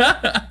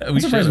 I'm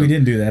surprised we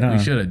didn't do that, huh?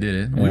 We should have did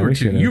it.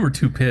 Yeah, You were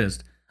too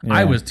pissed. Yeah.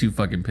 I was too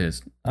fucking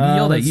pissed. We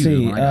yelled at you.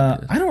 See. When I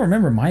got pissed. I don't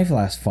remember my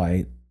last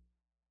fight.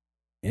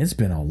 It's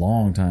been a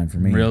long time for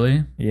me.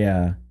 Really?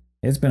 Yeah.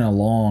 It's been a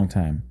long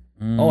time.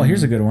 Oh,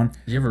 here's a good one.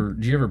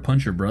 Did you ever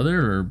punch your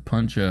brother or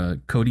punch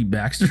Cody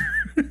Baxter?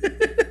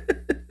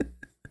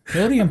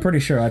 Cody, I'm pretty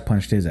sure I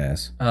punched his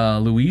ass.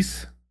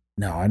 Luis?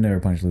 No, I never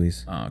punched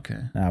Luis. Oh, okay.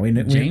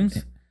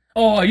 James?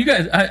 Oh, you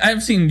guys,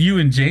 I've seen you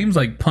and James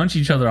like punch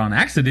each other on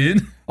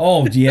accident.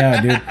 Oh,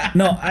 yeah, dude.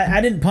 No,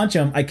 I didn't punch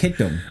him. I kicked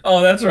him.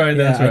 Oh, that's right.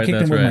 That's right. I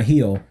kicked him with my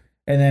heel.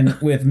 And then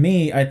with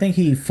me, I think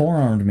he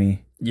forearmed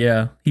me.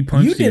 Yeah, he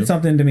punched you. You did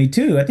something to me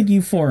too. I think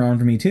you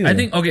forearmed me too. I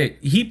think, okay,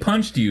 he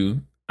punched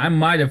you. I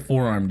might have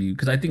forearmed you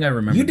because I think I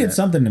remember you did that.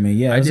 something to me.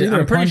 Yeah,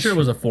 I'm pretty sure it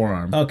was a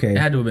forearm. Okay. It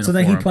had to have been so a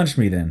then forearm. he punched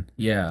me then.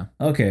 Yeah.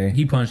 Okay.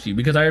 He punched you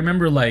because I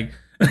remember like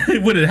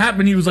when it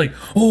happened, he was like,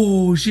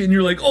 "Oh shit," and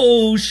you're like,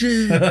 "Oh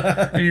shit,"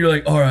 and you're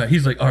like, "All right."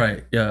 He's like, "All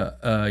right,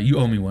 yeah, you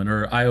owe me one,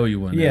 or I owe you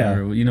one." Yeah.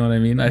 Or, you know what I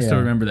mean? I still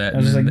remember that. I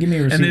was just like, "Give me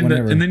a receipt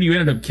whenever." And then you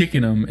ended up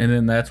kicking him, and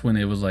then that's when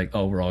it was like,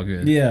 "Oh, we're all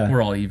good. Yeah,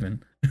 we're all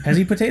even." Has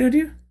he potatoed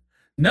you?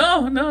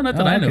 No, not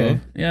that I know of.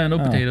 Yeah, no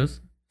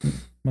potatoes.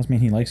 Must mean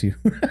he likes you.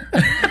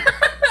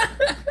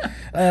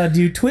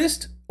 Do you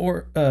twist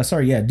or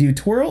do you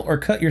twirl or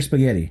cut your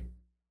spaghetti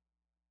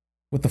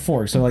with the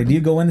fork? So like, do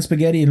you go in the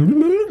spaghetti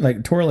and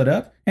like twirl it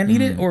up and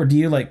eat it, or do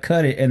you like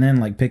cut it and then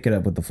like pick it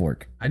up with the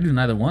fork? I do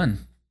neither one.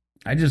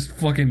 I just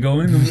fucking go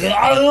in and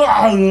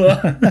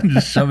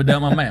just shove it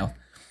down my mouth.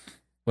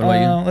 What about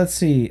you? Let's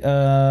see.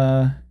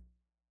 Have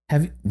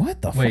you,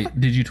 what the Wait, fuck?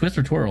 did you twist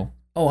or twirl?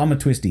 Oh, I'm a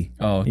twisty.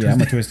 Oh, yeah, I'm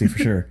a twisty for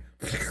sure.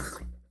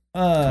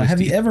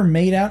 Have you ever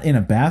made out in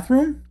a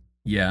bathroom?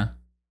 Yeah.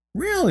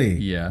 Really?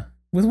 Yeah.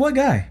 With what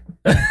guy?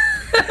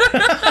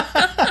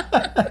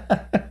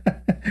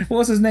 What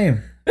was his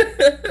name?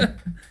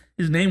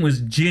 His name was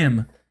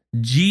Jim.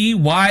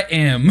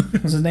 G-Y-M.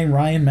 Was his name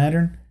Ryan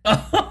Mattern?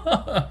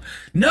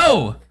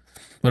 No.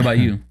 What about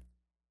you?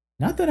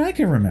 Not that I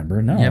can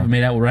remember. No. You haven't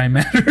made out with Ryan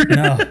Mattern?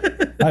 No.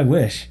 I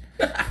wish.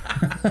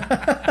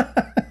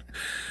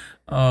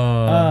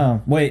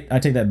 Wait, I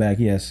take that back.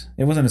 Yes,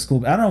 it wasn't a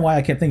school. I don't know why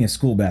I kept thinking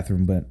school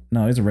bathroom, but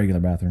no, it's a regular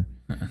bathroom.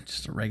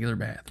 Just a regular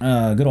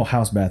bathroom. Good old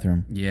house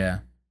bathroom. Yeah.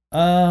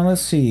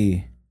 Let's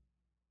see.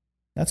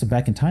 That's a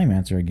back in time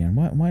answer again.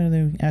 Why are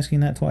they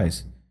asking that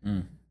twice?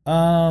 Do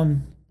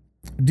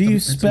you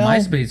spell?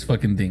 It's a MySpace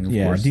fucking thing. Of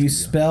course. Do you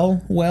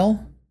spell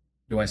well?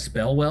 Do I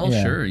spell well?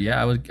 Yeah. Sure.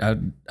 Yeah,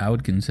 I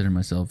would consider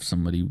myself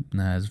somebody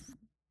that has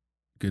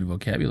good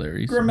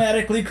vocabulary. So.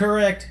 Grammatically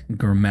correct.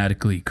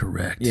 Grammatically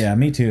correct. Yeah,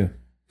 me too.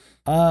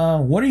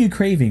 What are you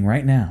craving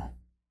right now?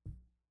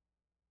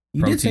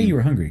 You did say you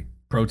were hungry.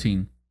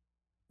 Protein.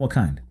 What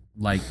kind?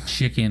 Like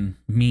chicken,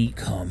 meat,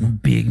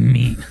 big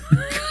meat.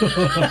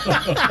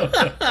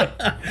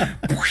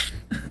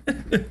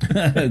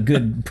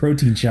 Good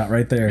protein shot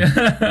right there.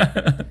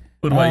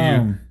 What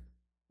about you?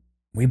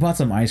 We bought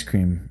some ice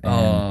cream.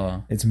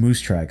 And it's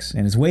Moose Tracks,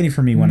 and it's waiting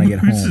for me when I get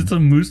home. It's a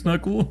moose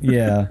knuckle.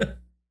 Yeah.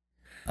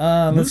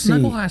 Let's moose see.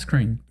 knuckle ice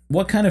cream.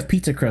 What kind of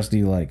pizza crust do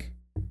you like?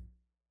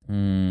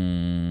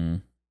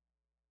 I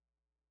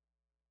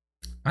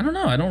don't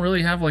know. I don't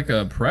really have like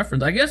a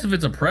preference. I guess if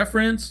it's a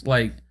preference,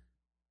 like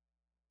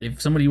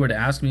if somebody were to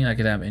ask me, I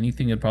could have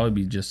anything. It'd probably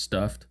be just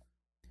stuffed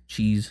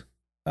cheese.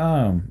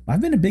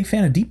 I've been a big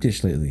fan of deep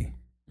dish lately.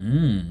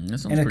 That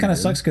sounds and it kind of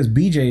sucks because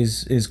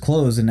BJ's is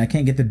closed and I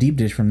can't get the deep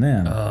dish from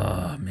them.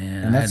 Oh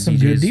man, and that's some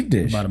good deep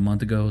dish. About a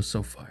month ago, it was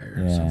so fire.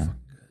 Yeah. So fucking good.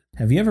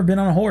 Have you ever been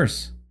on a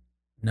horse?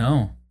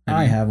 No.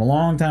 I have a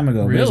long time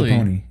ago. Really? It was a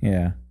pony.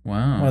 Yeah.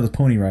 Wow. One of those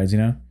pony rides, you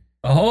know?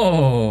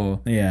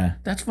 Oh. Yeah.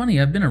 That's funny.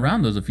 I've been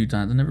around those a few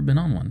times. I've never been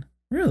on one.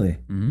 Really?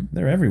 Mm-hmm.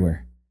 They're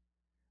everywhere.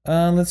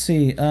 Let's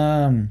see.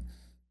 Have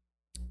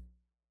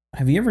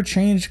you ever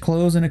changed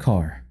clothes in a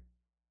car?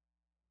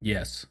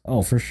 Yes.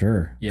 Oh, for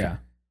sure. Yeah.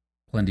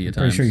 Plenty of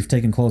times. Pretty sure you've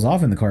taken clothes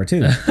off in the car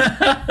too.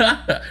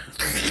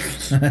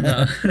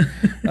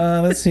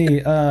 Let's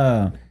see.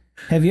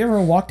 Have you ever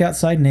walked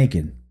outside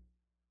naked?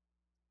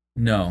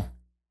 No.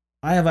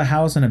 I have a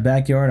house and a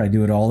backyard. I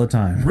do it all the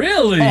time.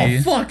 Really?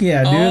 Oh, fuck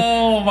yeah, dude.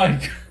 Oh my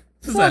God.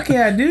 Fuck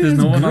yeah, dude. There's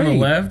it's no one on the great.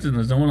 left and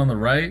there's no one on the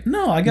right.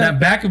 No, I got That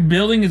back of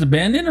building is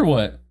abandoned or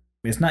what?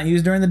 It's not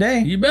used during the day.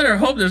 You better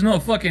hope there's no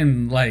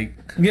fucking like.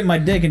 I'm getting my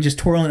dick and just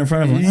twirling it in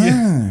front of them.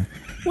 Yeah.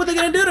 What are they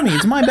gonna do to me?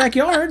 It's my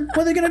backyard. What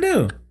are they gonna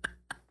do?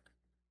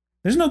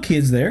 There's no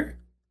kids there.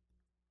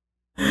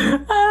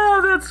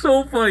 Oh, that's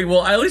so funny.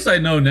 Well, at least I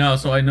know now,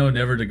 so I know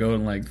never to go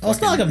and like. Oh,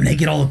 it's not like I'm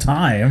naked all the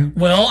time.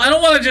 Well, I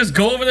don't want to just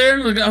go over there.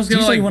 I was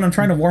gonna Usually like. when I'm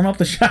trying to warm up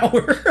the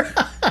shower.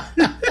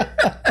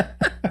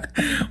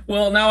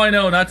 Well, now I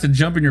know not to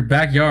jump in your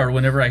backyard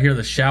whenever I hear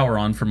the shower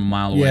on from a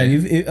mile Yeah,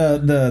 away.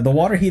 the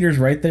water heater's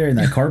right there in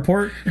that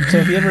carport. So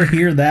if you ever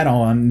hear that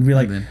on, be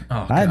like, Then-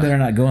 oh, I God. better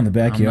not go in the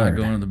I'm backyard. not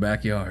going to the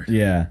backyard.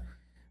 Yeah.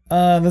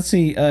 Let's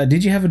see.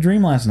 Did you have a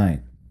dream last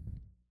night?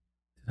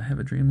 Did I have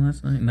a dream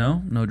last night?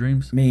 No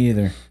dreams. Me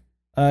either.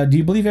 Do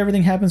you believe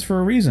everything happens for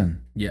a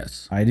reason?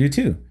 Yes. I do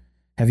too.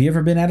 Have you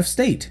ever been out of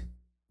state?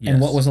 Yes.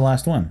 And what was the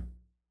last one?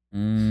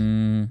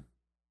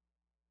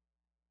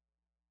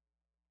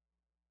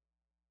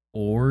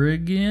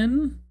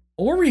 Oregon?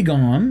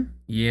 Oregon.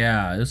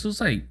 Yeah, this was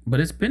like, but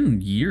it's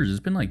been years. It's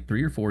been like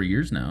 3 or 4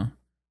 years now.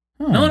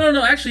 Huh.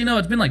 No. Actually, no,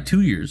 it's been like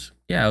 2 years.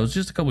 Yeah, it was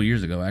just a couple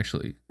years ago,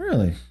 actually.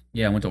 Really?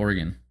 Yeah, I went to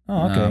Oregon.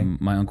 Oh, okay.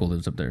 My uncle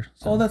lives up there.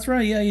 so- Oh, that's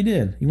right. Yeah, you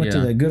did. You went to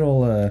Yeah. the good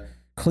old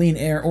clean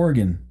air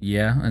Oregon.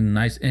 Yeah, and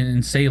nice, and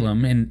in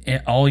Salem, and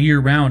all year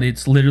round,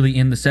 it's literally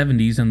in the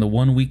 70s. And the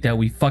 1 week that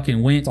we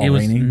fucking went, all it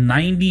was raining?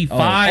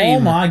 95 Oh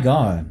my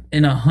God.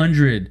 and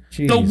 100.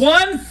 Jeez. The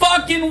one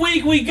fucking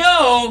week we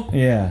go,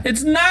 Yeah.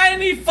 it's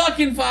 90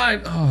 fucking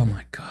 5. Oh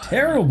my God.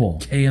 Terrible.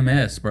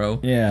 KMS, bro.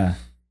 Yeah.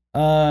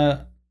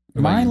 about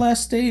My you?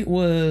 last state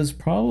was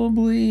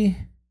probably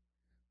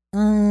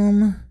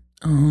Atlanta.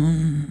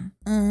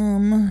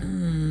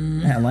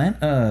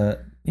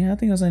 Yeah, I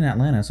think I was in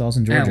Atlanta, so I was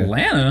in Georgia.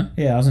 Atlanta?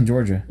 Yeah, I was in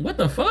Georgia. What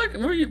the fuck?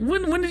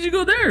 When did you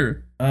go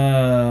there?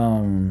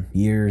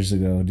 Years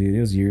ago, dude. It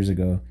was years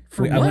ago.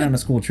 For I what? went on a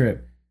school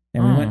trip,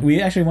 and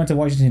we actually went to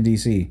Washington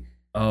D.C.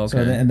 Oh, okay. So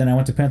and then I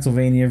went to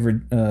Pennsylvania,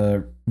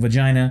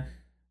 Virginia,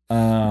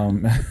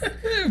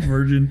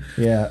 Virgin.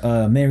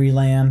 yeah,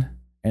 Maryland,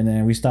 and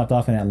then we stopped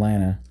off in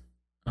Atlanta.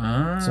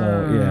 Ah.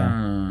 So,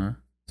 yeah.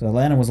 So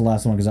Atlanta was the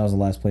last one because that was the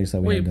last place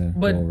that we Wait, had to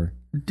but go over.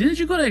 Didn't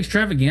you go to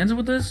Extravaganza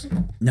with us?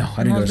 No,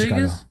 I didn't go Las to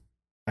Chicago. Vegas?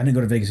 I didn't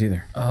go to Vegas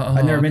either. Oh,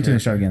 I've never been to okay. an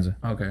extravaganza.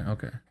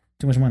 Okay.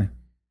 Too much money.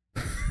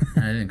 It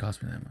didn't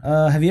cost me that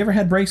much. Have you ever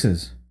had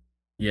braces?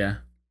 Yeah.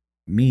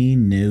 Me,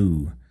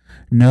 no.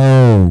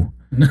 No.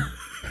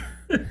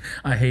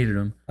 I hated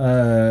them.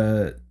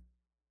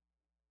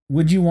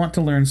 Would you want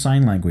to learn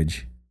sign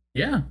language?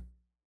 Yeah.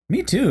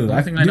 Me too. The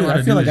only thing I know how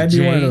to feel do like is I'd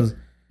be one of J. those.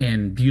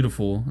 And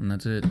beautiful, and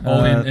that's it.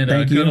 Oh, and a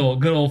thank good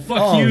you. old fuck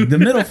Oh, you. the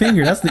middle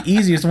finger. That's the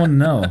easiest one to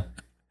know.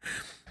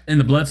 And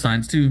the blood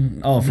signs too.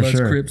 Oh, for Bloods,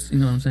 sure. Crips, you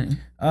know what I'm saying?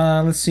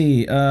 Let's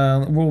see.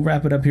 We'll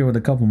wrap it up here with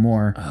a couple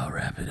more. I'll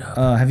wrap it up.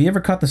 Have you ever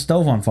caught the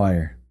stove on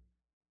fire?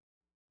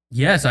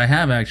 Yes, I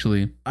have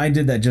actually. I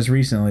did that just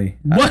recently.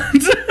 What?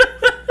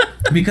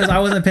 Because I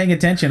wasn't paying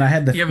attention. I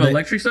had the. You have an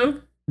electric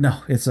stove? No,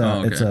 it's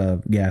Oh, okay.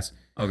 it's gas.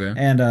 Okay.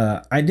 And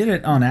I did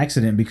it on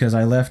accident because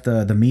I left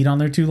the meat on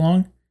there too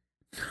long.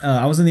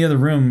 I was in the other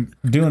room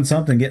doing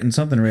something, getting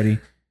something ready,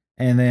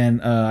 and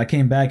then I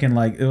came back and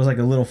like it was like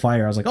a little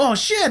fire. I was like, "Oh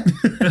shit!"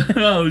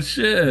 Oh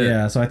shit.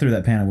 Yeah, so I threw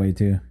that pan away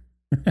too.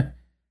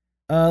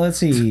 Let's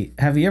see.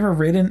 Have you ever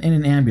ridden in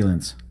an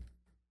ambulance?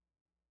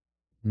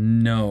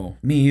 No.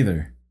 Me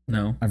either.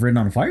 No. I've ridden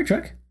on a fire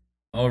truck.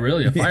 Oh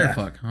really? A Yeah.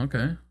 firefuck.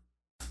 Okay.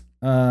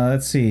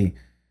 Let's see.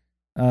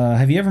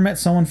 Have you ever met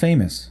someone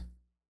famous?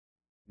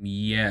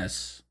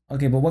 Yes.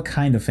 Okay, but what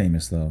kind of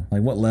famous though?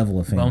 Like what level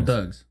of famous? Bone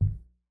Thugs.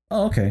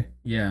 Oh, okay.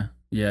 Yeah.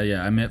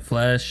 I met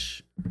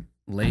Flesh,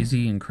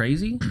 Lazy, and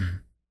Crazy.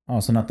 Oh,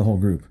 so not the whole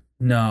group.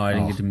 No, I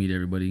didn't Oh. get to meet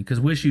everybody because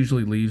Wish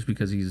usually leaves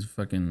because he's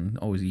fucking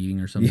always eating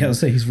or something. Yeah, I'll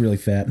say he's really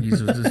fat.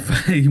 He's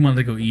just, he wanted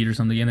to go eat or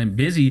something, and then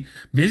Busy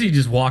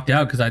just walked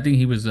out because I think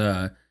he was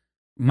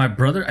my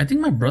brother. I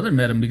think my brother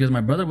met him because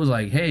my brother was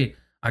like, "Hey,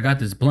 I got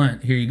this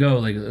blunt. Here you go.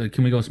 Like,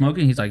 can we go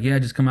smoking?" He's like, "Yeah,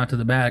 just come out to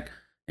the back."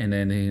 And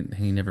then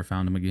he never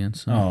found him again.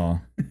 So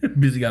Oh,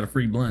 Busy got a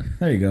free blunt.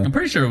 there you go. I'm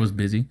pretty sure it was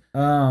Busy.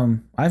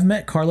 I've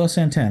met Carlos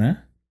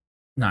Santana.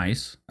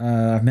 Nice,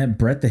 I've met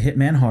Bret the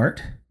Hitman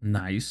Hart.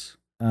 nice.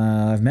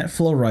 I've met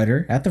Flo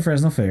Rida at the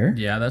Fresno Fair.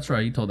 Yeah, that's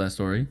right. You told that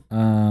story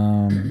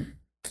I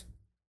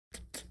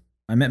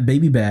met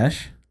Baby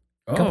Bash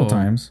a couple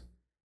times.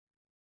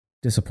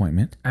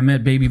 Disappointment. I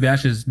met Baby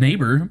Bash's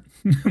neighbor,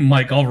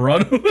 Mike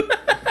Alvarado.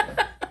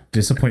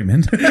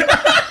 Disappointment.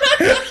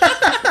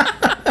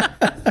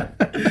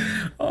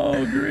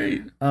 Oh,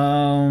 great.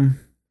 Selena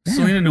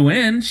Selena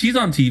Nguyen, she's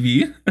on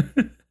TV.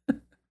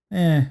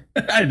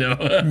 I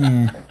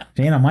know.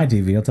 She ain't on my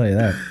TV, I'll tell you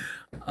that.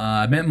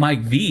 I met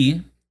Mike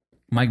Vallely,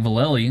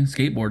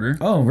 skateboarder.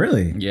 Oh,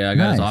 really? Yeah, I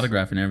got his Nice.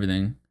 autograph and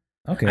everything.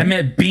 Okay. I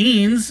met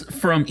Beans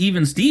from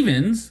Even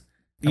Stevens.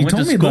 I You went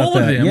told to me school about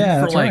with that. him Yeah,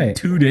 for that's like right.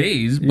 2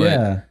 days.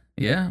 But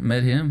Yeah.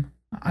 met him.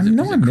 I He's a-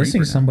 know he's a I'm missing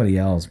creeper now. somebody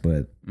else,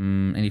 but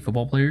Any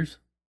football players?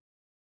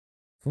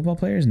 football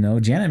players? No.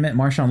 Janet met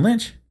Marshawn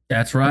Lynch.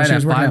 That's right. She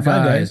was At working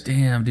Five Guys.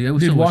 Damn, dude.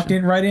 Dude walked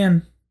in right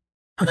in.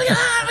 Oh my god!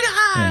 Oh my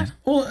god! Yeah.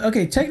 Well,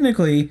 okay,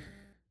 technically,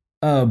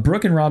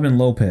 Brooke and Robin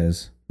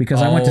Lopez,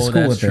 because I went to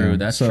school with them.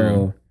 That's so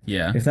true.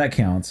 Yeah. if that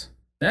counts.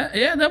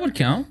 That would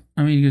count.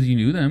 I mean, because you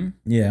knew them.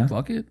 Yeah.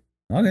 Fuck it.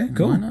 Okay,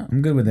 cool. Why not?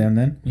 I'm good with them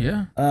then.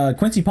 Yeah.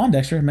 Quincy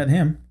Pondexter, met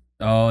him.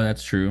 Oh,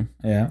 that's true.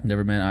 Yeah.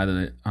 Never met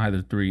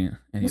either three.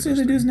 What's the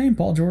other dude's name?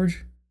 Paul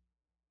George?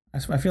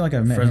 I feel like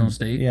I've met Fresno him.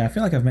 State? Yeah, I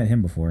feel like I've met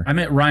him before. I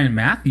met Ryan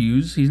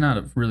Matthews. He's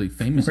not really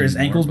famous. Where his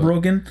ankle's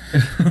broken.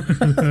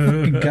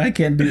 Guy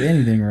can't do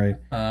anything right.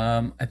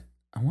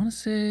 I want to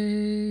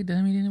say, did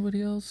I meet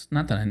anybody else?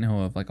 Not that I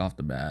know of, like off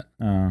the bat.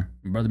 Uh,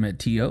 My brother met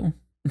T.O.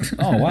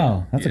 oh,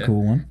 wow. That's Yeah. a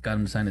cool one. Got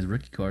him to sign his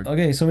rookie card.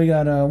 Okay, so we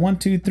got 1,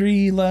 2,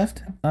 3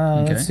 left.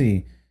 Okay. Let's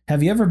see.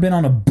 Have you ever been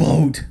on a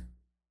boat?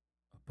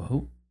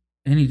 Boat?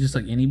 Just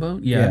like any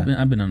boat? Yeah.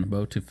 I've been on a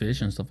boat to fish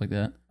and stuff like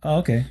that. Oh,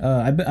 okay.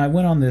 I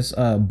went on this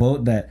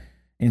boat that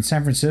in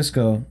San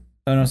Francisco.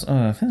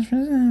 San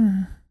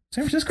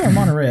Francisco or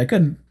Monterey? I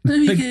couldn't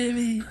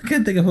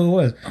think of who it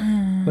was,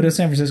 but it was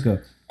San Francisco.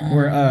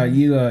 Where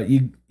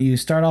you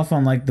start off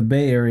on like the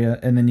Bay Area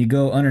and then you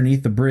go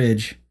underneath the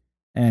bridge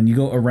and you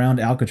go around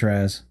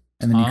Alcatraz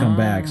and then you come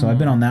back. So I've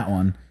been on that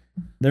one.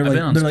 They're like,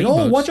 oh,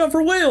 speedboats. watch out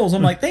for whales.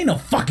 I'm like, they ain't no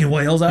fucking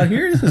whales out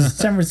here. This is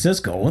San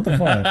Francisco. What the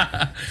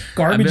fuck?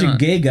 Garbage and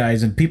gay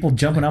guys and people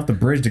jumping off the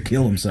bridge to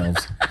kill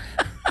themselves.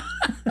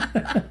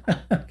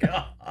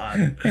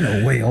 God. Ain't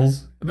no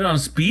whales. I've been on a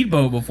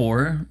speedboat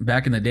before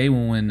back in the day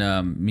when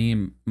me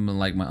and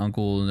like my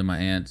uncles and my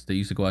aunts, they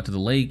used to go out to the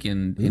lake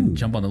and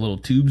jump on the little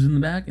tubes in the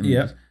back.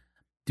 And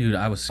dude,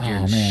 I was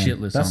scared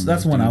shitless.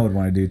 That's one I would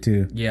want to do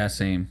too. Yeah,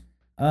 same.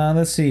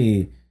 Let's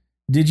see.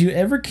 Did you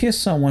ever kiss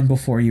someone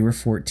before you were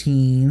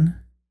 14?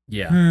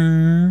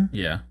 Yeah.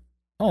 Yeah.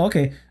 Oh,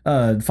 okay.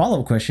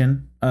 Follow-up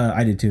question.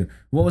 I did too.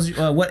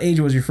 What age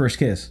was your first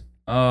kiss?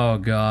 Oh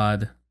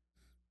God.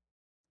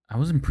 I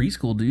was in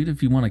preschool, dude.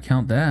 If you want to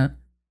count that.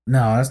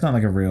 No, that's not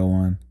like a real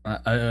one.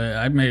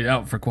 I made it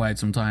out for quite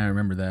some time. I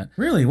remember that.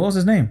 Really? What was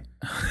his name?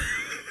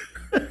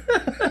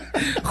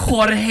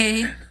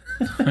 Jorge.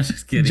 I'm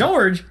just kidding.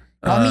 George.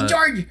 Call me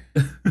George.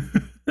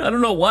 I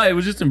don't know why. It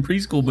was just in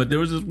preschool, but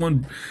there's this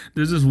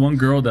one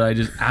girl that I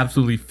just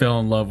absolutely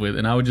fell in love with,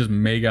 and I would just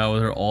make out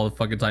with her all the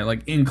fucking time,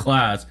 like in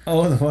class. Oh,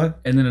 what the fuck?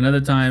 And then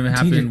another time it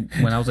happened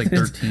when I was like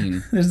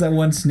 13. There's that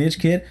one snitch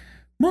kid.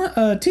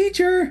 My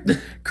teacher,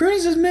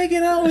 Chris is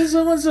making out with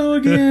so-and-so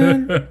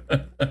again.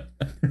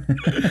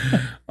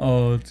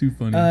 Oh, too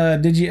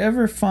funny. Did you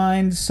ever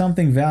find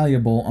something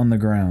valuable on the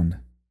ground?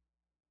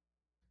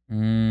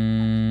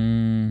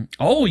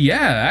 Oh,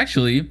 yeah,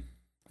 actually.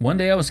 One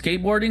day I was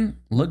skateboarding,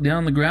 looked down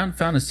on the ground,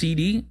 found a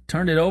CD,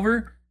 turned it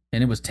over,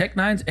 and it was Tech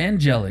Nine's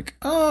Angelic.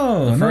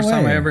 Oh, the first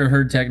time I ever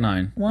heard Tech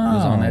Nine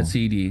was on that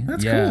CD.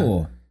 That's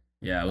cool.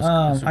 Yeah, it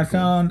was I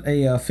found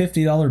a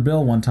 $50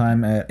 bill one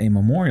time at a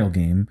Memorial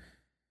game.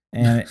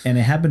 And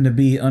it happened to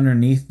be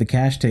underneath the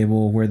cash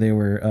table where they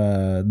were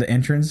the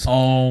entrance.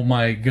 Oh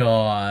my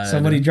God.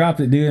 Somebody dropped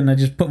it, dude, and I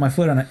just put my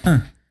foot on it.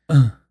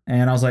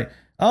 And I was like,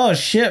 oh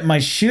shit, my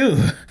shoe.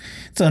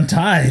 It's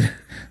untied.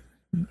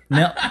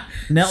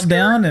 Knelt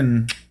down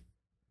and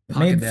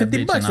made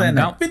 $50 that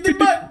night.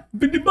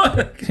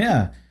 $50.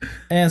 Yeah.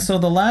 And so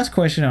the last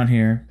question on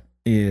here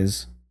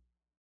is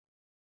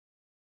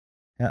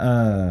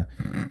no,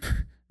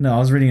 I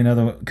was reading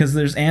another one because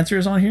there's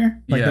answers on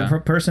here. Like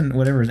the person,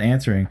 whatever is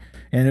answering.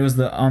 And it was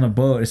on a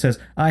boat. It says,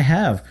 I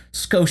have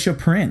Scotia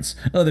Prince,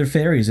 other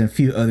ferries, and a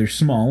few other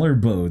smaller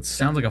boats.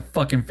 Sounds like a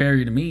fucking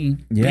ferry to me.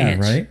 Yeah,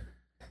 bitch. Right?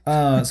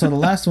 So the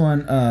last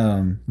one,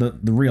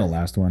 the real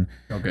last one,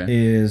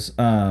 is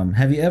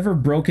have you ever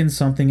broken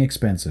something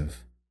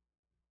expensive?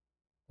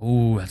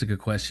 Oh, that's a good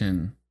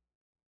question.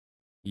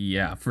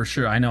 Yeah, for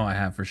sure. I know I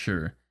have for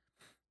sure.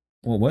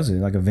 What was it?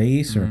 Like a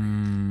vase, or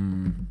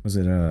was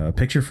it a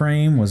picture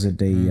frame? Was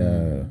it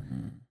a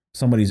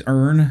somebody's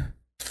urn?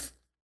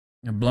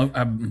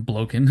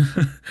 Broken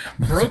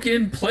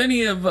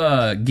plenty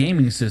of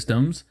gaming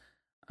systems.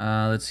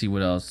 Let's see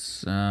what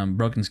else.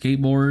 Broken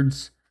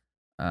skateboards.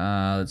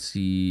 Let's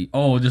see.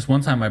 Oh, just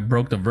one time I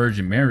broke the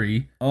Virgin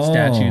Mary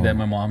statue that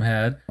my mom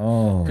had.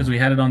 Oh, because we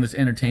had it on this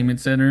entertainment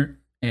center,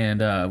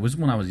 and it was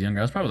when I was younger.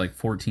 I was probably like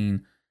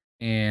 14,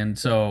 and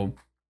so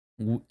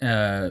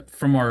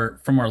from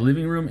our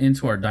living room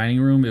into our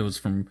dining room, it was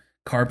from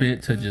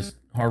carpet to just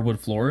hardwood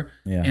floor.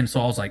 Yeah. And so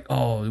I was like,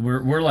 oh,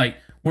 we're like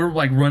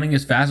running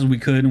as fast as we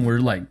could, and we're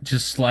like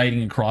just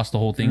sliding across the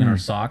whole thing in our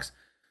socks.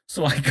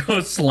 So I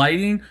go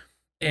sliding,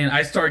 and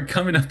I started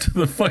coming up to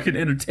the fucking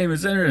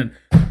entertainment center, and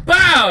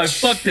bow! I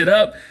fucked it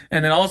up,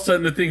 and then all of a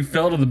sudden the thing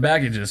fell to the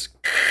back and just.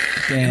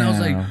 Damn. And I was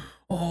like,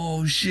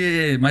 oh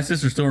shit! My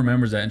sister still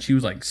remembers that, and she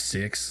was like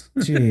 6.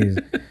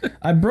 Jeez,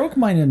 I broke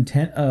my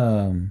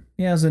Nintendo.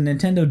 Yeah, it was a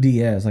Nintendo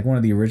DS, like one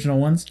of the original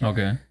ones.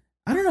 Okay.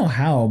 I don't know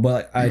how,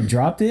 but I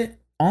dropped it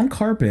on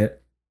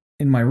carpet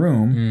in my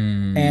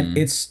room, and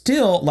it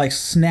still like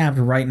snapped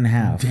right in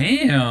half.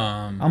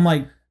 Damn. I'm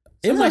like,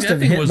 it must have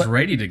hit. It was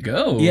ready to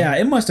go. Yeah,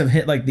 it must have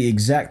hit like the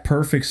exact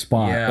perfect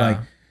spot. Yeah. Like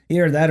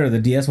Either that or the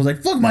DS was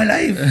like, fuck my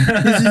life.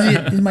 This is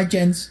it. This is my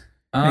chance.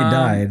 And he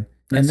died.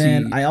 And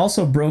then I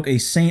also broke a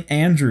St.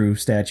 Andrew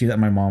statue that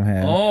my mom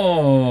had.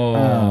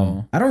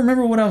 Oh. I don't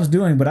remember what I was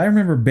doing, but I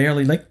remember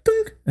barely like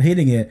thunk,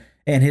 hitting it,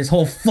 and his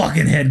whole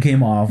fucking head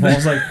came off. I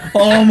was like,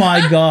 oh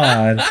my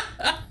God.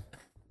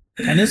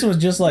 And this was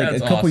just like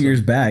That's a couple awesome.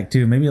 years back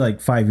too, maybe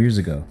like 5 years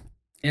ago.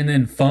 And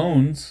then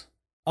phones.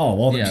 Oh,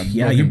 well,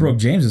 Yeah, you broke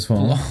James's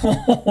phone.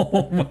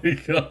 Oh my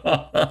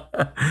God.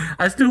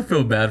 I still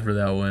feel bad for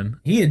that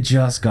one. He had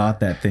just got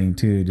that thing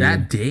too, dude.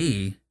 That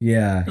day.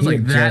 Yeah. It was he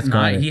like had that just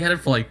got night. it. He had it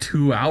for like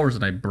 2 hours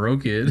and I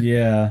broke it.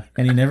 Yeah,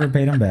 and he never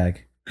paid him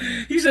back.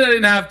 He said I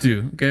didn't have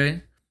to,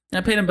 okay?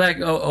 I paid him back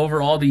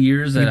over all the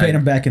years He that paid I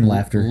him back in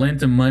laughter.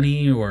 lent him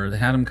money or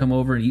had him come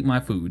over and eat my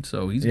food.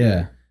 So he's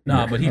good.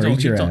 No, but he Or told,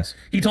 eat he, your told, ass.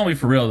 he told me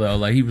for real though.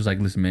 Like he was like,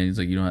 "Listen, man." He's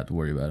like, "You don't have to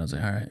worry about it." I was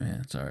like, "All right,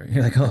 man. Sorry."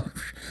 You're like, oh,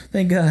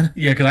 thank God.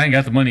 Yeah, because I ain't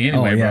got the money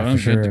anyway, Oh, yeah, bro. for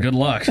sure. Good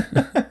luck.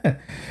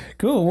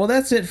 Cool. Well,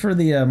 that's it for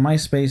the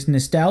MySpace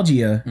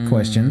nostalgia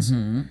questions.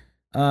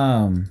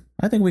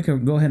 I think we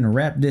can go ahead and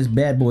wrap this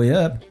bad boy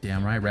up.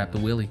 Damn right, wrap the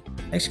willy.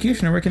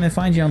 Executioner, where can they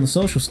find you on the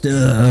social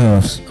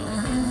stuff?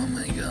 Oh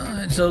my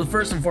God. So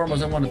first and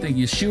foremost, I want to thank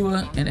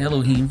Yeshua and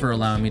Elohim for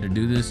allowing me to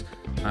do this.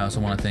 I also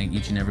want to thank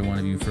each and every one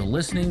of you for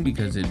listening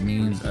because it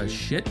means a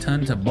shit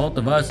ton to both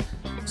of us,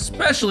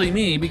 especially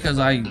me because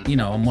I'm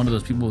one of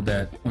those people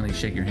that when they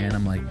shake your hand,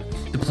 I'm like,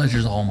 the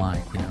pleasure's all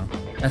mine,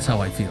 That's how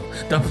I feel.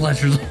 The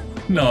pleasure's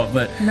no,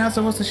 but You're not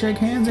supposed to shake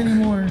hands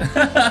anymore.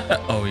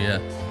 oh yeah,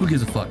 who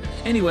gives a fuck?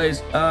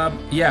 Anyways,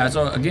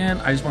 so again,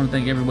 I just want to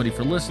thank everybody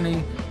for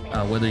listening.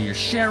 Whether you're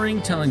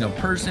sharing, telling a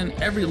person,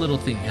 every little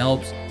thing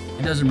helps.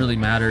 It doesn't really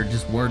matter,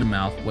 just word of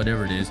mouth,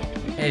 whatever it is.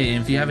 Hey,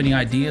 if you have any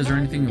ideas or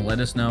anything, let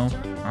us know.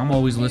 I'm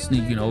always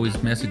listening. You can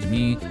always message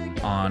me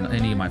on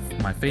any of my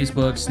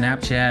Facebook,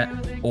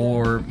 Snapchat,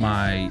 or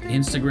my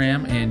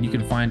Instagram, and you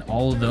can find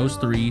all of those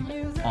three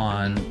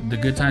on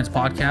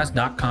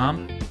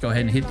thegoodtimespodcast.com. Go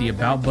ahead and hit the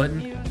about button,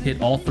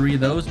 hit all three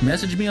of those.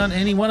 Message me on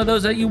any one of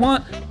those that you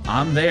want.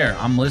 I'm there.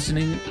 I'm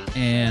listening,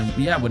 and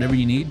yeah, whatever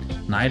you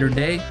need, night or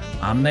day,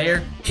 I'm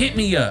there. Hit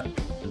me up.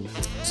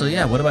 So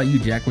yeah, what about you,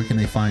 Jack? Where can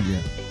they find you?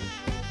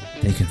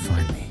 They can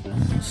find me on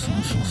the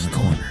social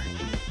corner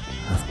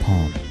of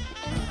Palm.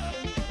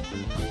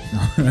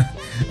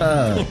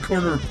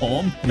 Corner of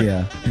Palm?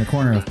 Yeah, in the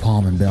corner of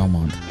Palm and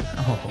Belmont.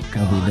 Oh,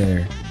 God. I'll be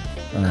there.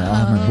 I'll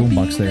have my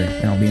boombox there,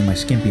 and I'll be in my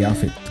skimpy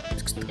outfit.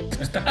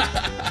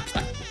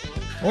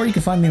 Or you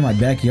can find me in my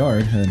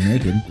backyard,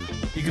 naked.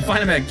 You can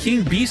find him at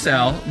King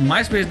B-Sal,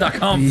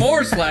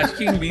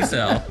 myspace.com/King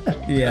B-Sal.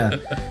 Yeah.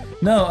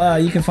 No,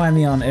 you can find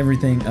me on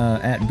everything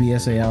at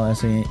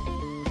BSALSANCHEZ.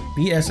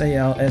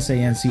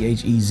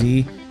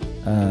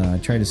 I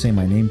tried to say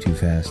my name too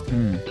fast.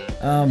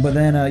 But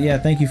then,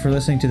 thank you for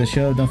listening to the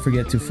show. Don't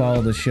forget to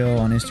follow the show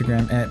on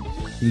Instagram at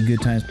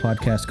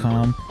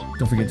thegoodtimespodcast.com.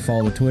 Don't forget to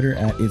follow the Twitter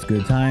at It's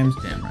Good Times.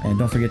 Damn right. And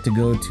don't forget to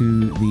go to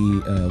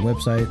the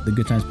website,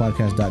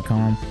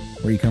 thegoodtimespodcast.com,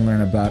 where you can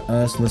learn about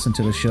us, listen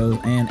to the shows,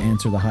 and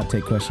answer the hot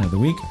take question of the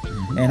week.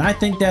 And I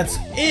think that's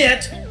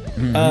it.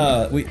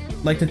 We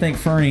like to thank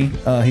Fernie.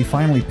 He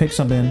finally picked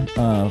something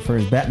for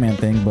his Batman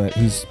thing, but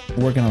he's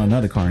working on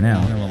another car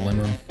now.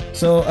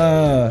 So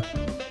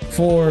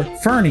for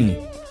Fernie,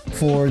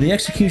 for the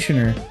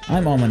Executioner,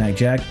 I'm Almanac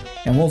Jack,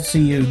 and we'll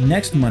see you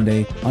next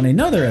Monday on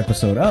another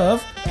episode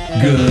of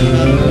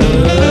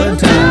Good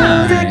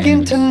Times.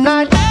 Drinking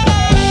tonight.